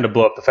wasn't trying to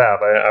blow up the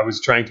fab. I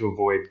was trying to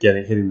avoid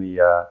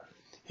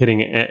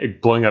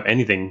blowing up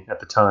anything at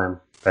the time,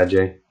 Bad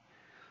J.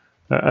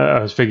 I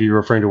was figuring you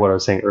were referring to what I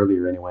was saying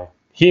earlier anyway.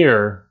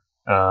 Here,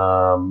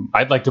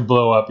 I'd like to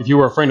blow up. If you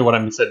were afraid of what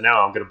I'm saying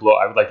now, I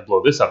would like to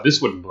blow this up.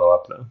 This wouldn't blow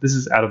up though. This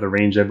is out of the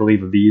range, I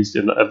believe, of these.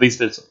 And at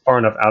least it's far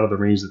enough out of the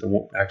range that it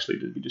won't actually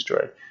be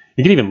destroyed.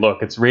 You can even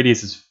look. Its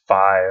radius is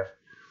 5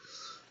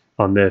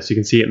 on this. You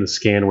can see it in the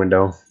scan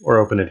window, or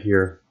open it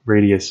here.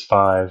 Radius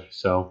 5.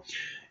 So,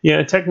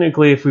 yeah,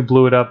 technically, if we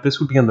blew it up, this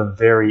would be on the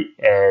very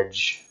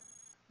edge,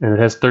 and it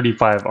has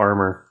 35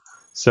 armor.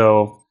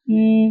 So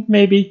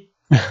maybe.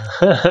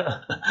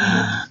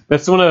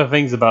 That's one of the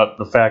things about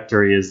the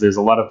factory is there's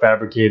a lot of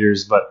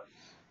fabricators, but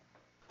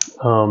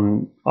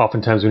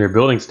oftentimes when you're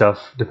building stuff,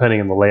 depending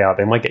on the layout,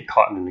 they might get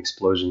caught in an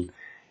explosion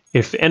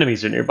if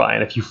enemies are nearby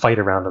and if you fight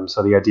around them.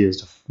 So the idea is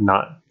to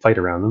not fight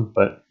around them.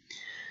 But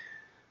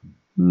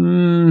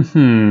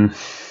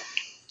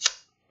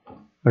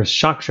there's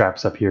shock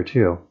traps up here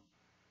too.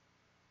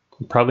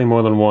 Probably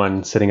more than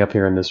one sitting up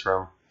here in this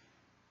room.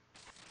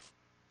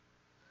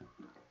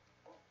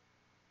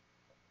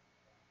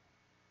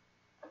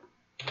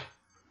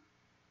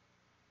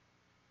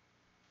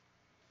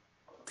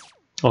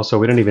 Also,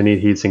 we don't even need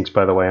heat sinks,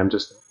 by the way.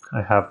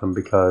 I have them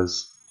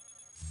because...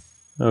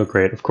 Oh,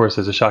 great. Of course,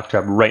 there's a shock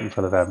trap right in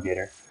front of the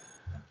fabricator.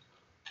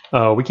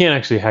 Oh, we can't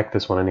actually hack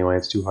this one anyway.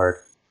 It's too hard.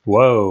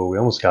 Whoa, we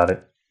almost got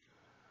it.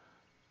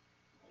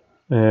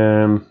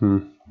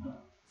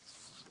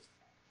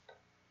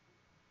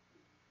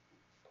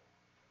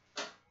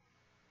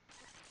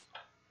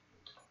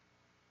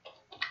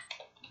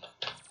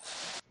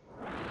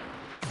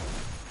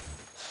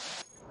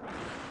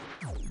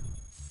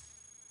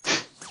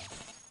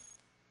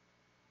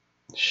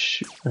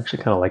 Shoot, I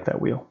actually kind of like that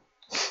wheel.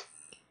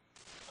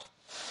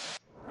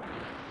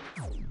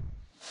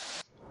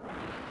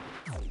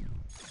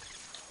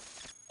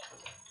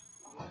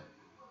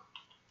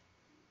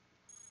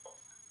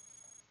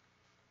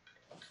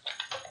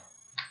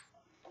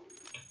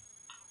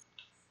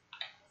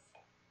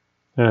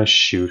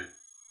 Shoot.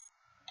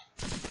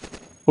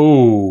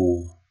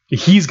 Oh,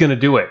 he's going to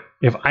do it.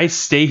 If I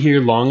stay here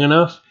long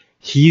enough,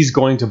 he's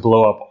going to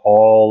blow up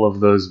all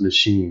of those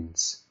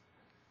machines.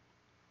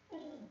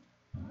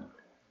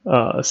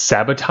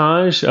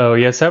 Sabotage? Oh,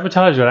 yeah,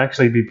 sabotage would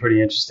actually be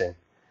pretty interesting.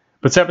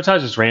 But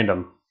sabotage is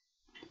random.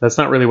 That's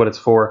not really what it's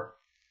for.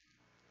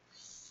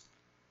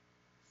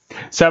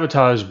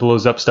 Sabotage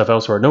blows up stuff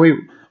elsewhere. No,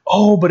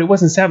 oh, but it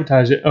wasn't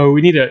sabotage. Oh,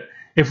 we need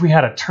if we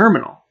had a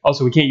terminal.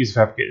 Also, we can't use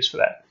fabricators for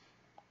that.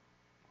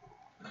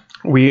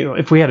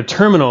 If we had a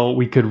terminal,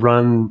 we could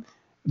run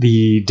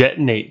the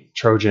detonate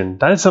Trojan.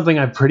 That is something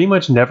I've pretty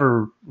much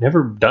never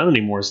done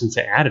anymore since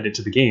I added it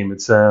to the game.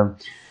 It's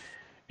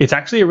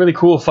actually a really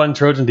cool, fun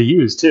Trojan to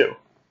use too.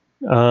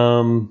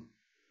 I'm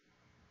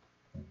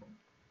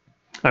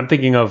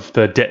thinking of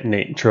the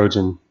detonate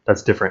Trojan.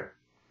 That's different.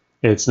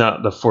 It's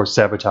not the forced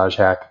sabotage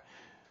hack.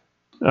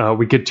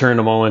 We could turn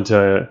them all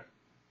into...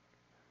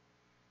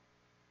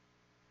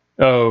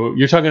 Oh,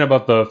 you're talking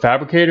about the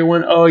fabricator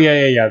one? Oh,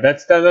 yeah.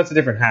 That's a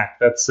different hack.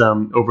 That's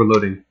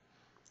overloading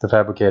the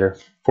fabricator,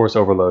 force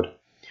overload.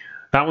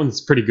 That one's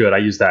pretty good. I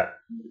use that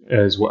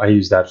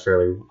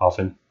fairly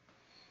often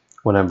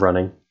when I'm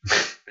running.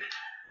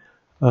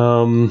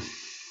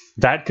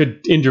 That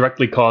could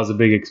indirectly cause a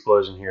big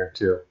explosion here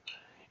too.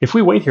 If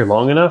we wait here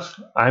long enough,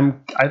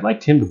 I'd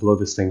like him to blow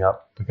this thing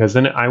up because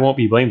then I won't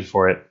be blamed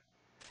for it.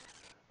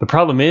 The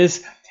problem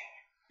is,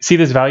 see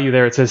this value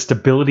there? It says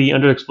stability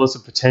under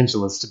explosive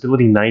potential and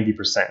stability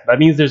 90%. That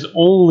means there's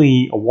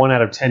only a 1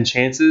 out of 10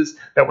 chances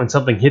that when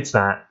something hits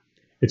that,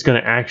 it's going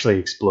to actually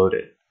explode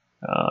it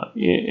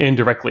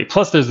indirectly.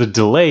 Plus, there's a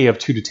delay of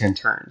 2 to 10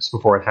 turns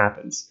before it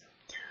happens.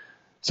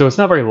 So it's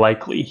not very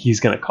likely he's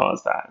going to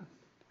cause that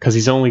because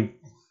he's only...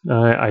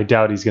 I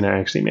doubt he's going to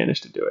actually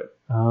manage to do it.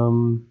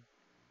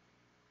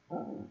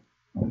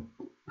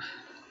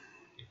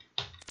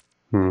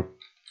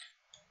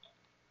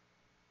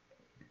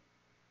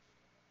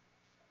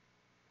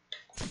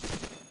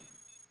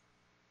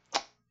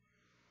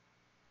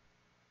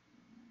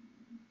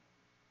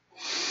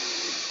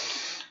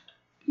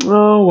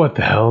 Oh, what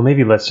the hell?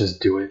 Maybe let's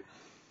just do it.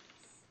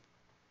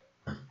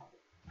 We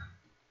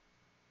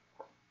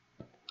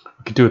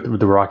could do it with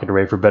the rocket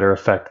array for better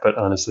effect, but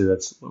honestly,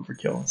 that's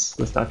overkill.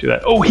 Let's not do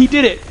that. Oh, he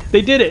did it!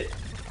 They did it!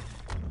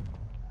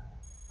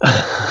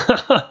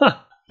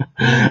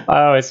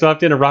 Oh, I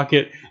swapped in a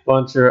rocket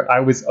launcher.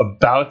 I was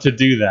about to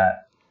do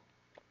that.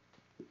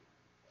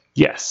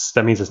 Yes,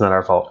 that means it's not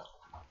our fault.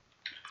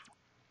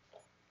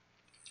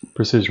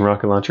 Precision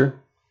rocket launcher.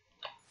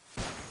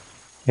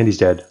 And he's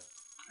dead.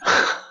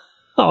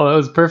 Oh, that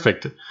was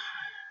perfect.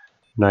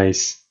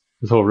 Nice.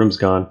 This whole room's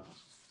gone.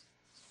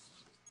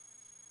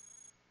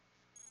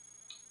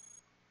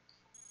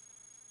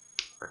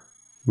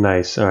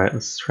 Nice. All right,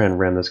 let's try and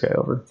ram this guy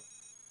over.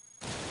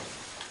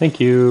 Thank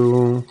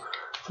you.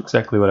 That's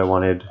exactly what I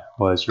wanted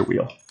was your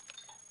wheel.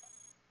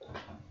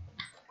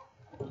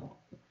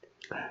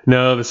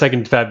 No, the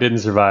second fab didn't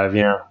survive.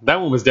 Yeah,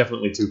 that one was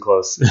definitely too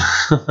close.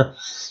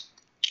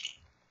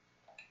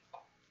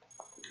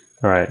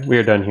 All right, we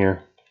are done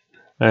here.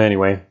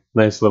 Anyway,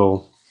 nice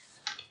little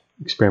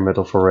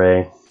experimental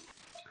foray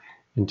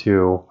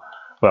into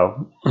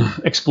well,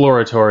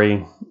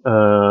 exploratory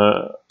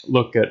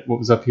look at what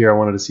was up here. I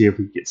wanted to see if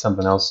we could get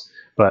something else,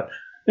 but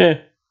in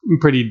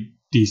pretty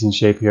decent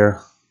shape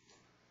here.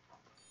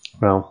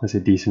 Well, I say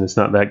decent, it's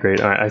not that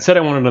great. All right, I said I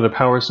want another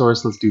power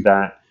source. Let's do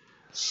that.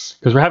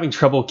 Because we're having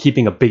trouble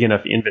keeping a big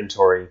enough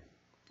inventory,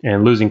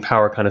 and losing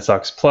power kind of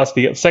sucks. Plus,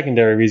 the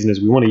secondary reason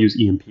is we want to use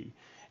EMP.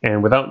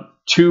 And without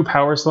 2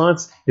 power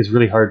slots, it's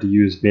really hard to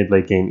use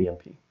mid-late game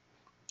EMP.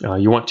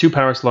 You want 2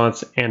 power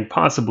slots and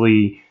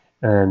possibly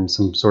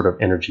some sort of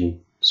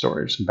energy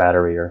storage, some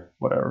battery or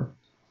whatever.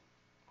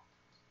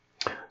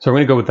 So we're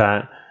going to go with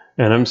that.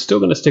 And I'm still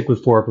going to stick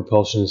with 4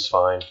 propulsion is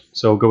fine.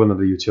 So we'll go with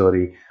another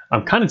utility.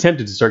 I'm kind of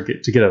tempted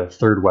to get a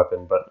 3rd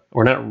weapon, but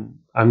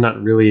I'm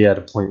not really at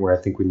a point where I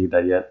think we need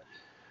that yet.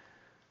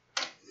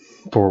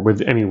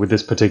 With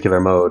this particular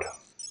mode.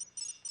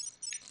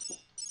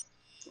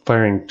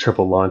 Firing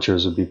triple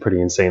launchers would be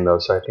pretty insane though,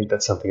 so I think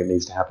that's something that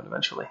needs to happen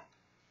eventually.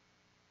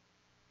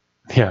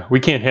 Yeah, we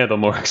can't handle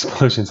more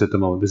explosions at the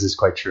moment. This is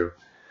quite true.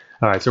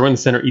 All right, so we're on the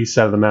center east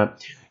side of the map.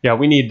 Yeah,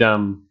 we need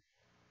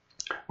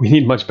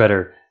much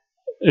better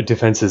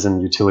defenses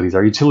and utilities.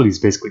 Our utilities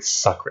basically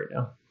suck right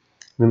now.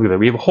 I mean, look at that.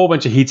 We have a whole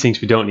bunch of heat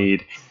sinks we don't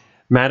need.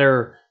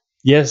 Matter,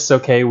 yes,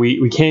 okay,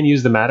 we can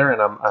use the matter,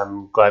 and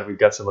I'm glad we've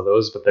got some of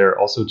those, but they're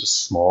also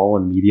just small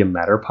and medium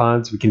matter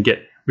pods. We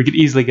could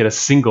easily get a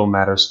single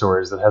matter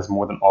storage that has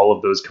more than all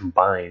of those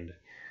combined.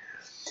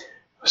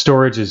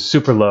 Storage is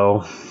super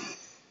low.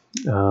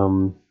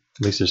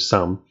 At least there's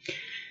some.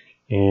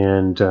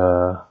 And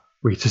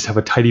we just have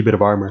a tiny bit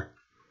of armor.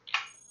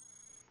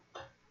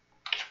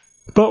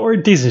 But we're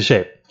in decent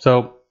shape.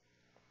 So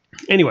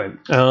anyway,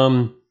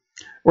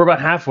 we're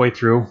about halfway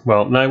through.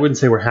 Well, no, I wouldn't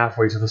say we're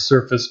halfway to the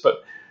surface,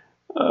 but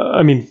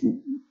I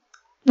mean,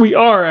 we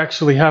are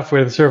actually halfway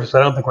to the surface,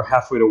 but I don't think we're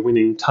halfway to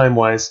winning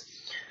time-wise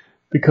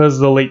because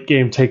the late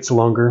game takes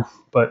longer.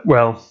 But,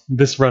 well,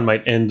 this run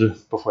might end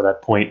before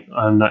that point.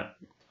 I'm not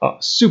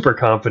super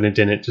confident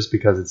in it just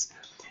because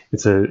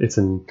it's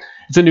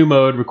a new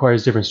mode,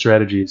 requires different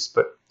strategies.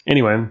 But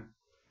anyway,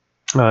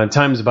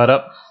 time's about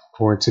up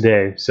for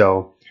today,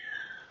 so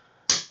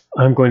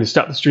I'm going to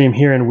stop the stream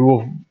here, and we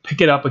will pick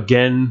it up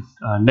again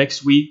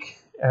next week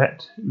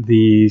at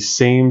the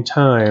same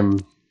time,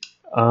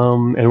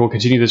 and we'll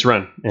continue this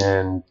run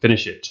and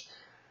finish it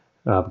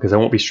because I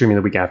won't be streaming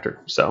the week after.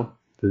 So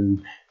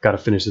then got to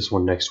finish this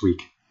one next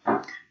week.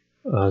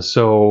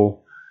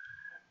 So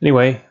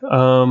anyway,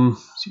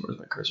 see, where's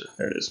my cursor?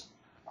 There it is.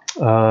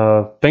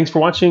 Thanks for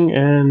watching,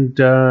 and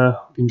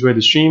if you enjoyed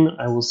the stream,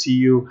 I will see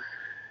you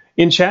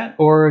in chat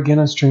or again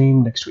on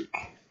stream next week.